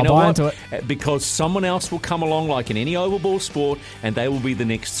 Because I'll buy into it. Because someone else will come along like in any oval ball sport and they will be the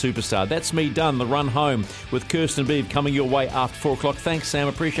next superstar. That's me done. The run home with Kirsten Beeve coming your way after 4 o'clock. Thanks, Sam.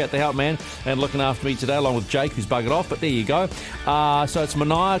 Appreciate the help, man. And looking after me today along with Jake, who's buggered off. But there you go. So it's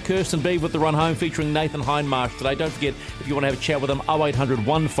Mania, Kirsten Beeve with the run home featuring Nathan Hindmarsh today. Don't forget, if you want to have a chat with them, 0800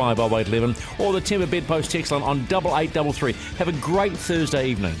 150811 or the Timber Bedpost text line on 8833. Have a great Thursday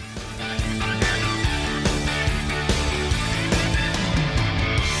evening.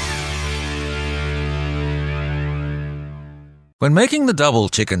 When making the double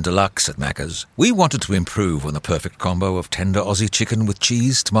chicken deluxe at Macca's, we wanted to improve on the perfect combo of tender Aussie chicken with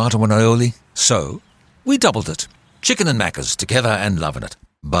cheese, tomato and aioli. So, we doubled it. Chicken and Macca's, together and loving it.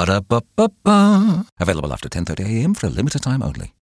 Ba-da-ba-ba-ba. Available after 10:30 a.m. for a limited time only.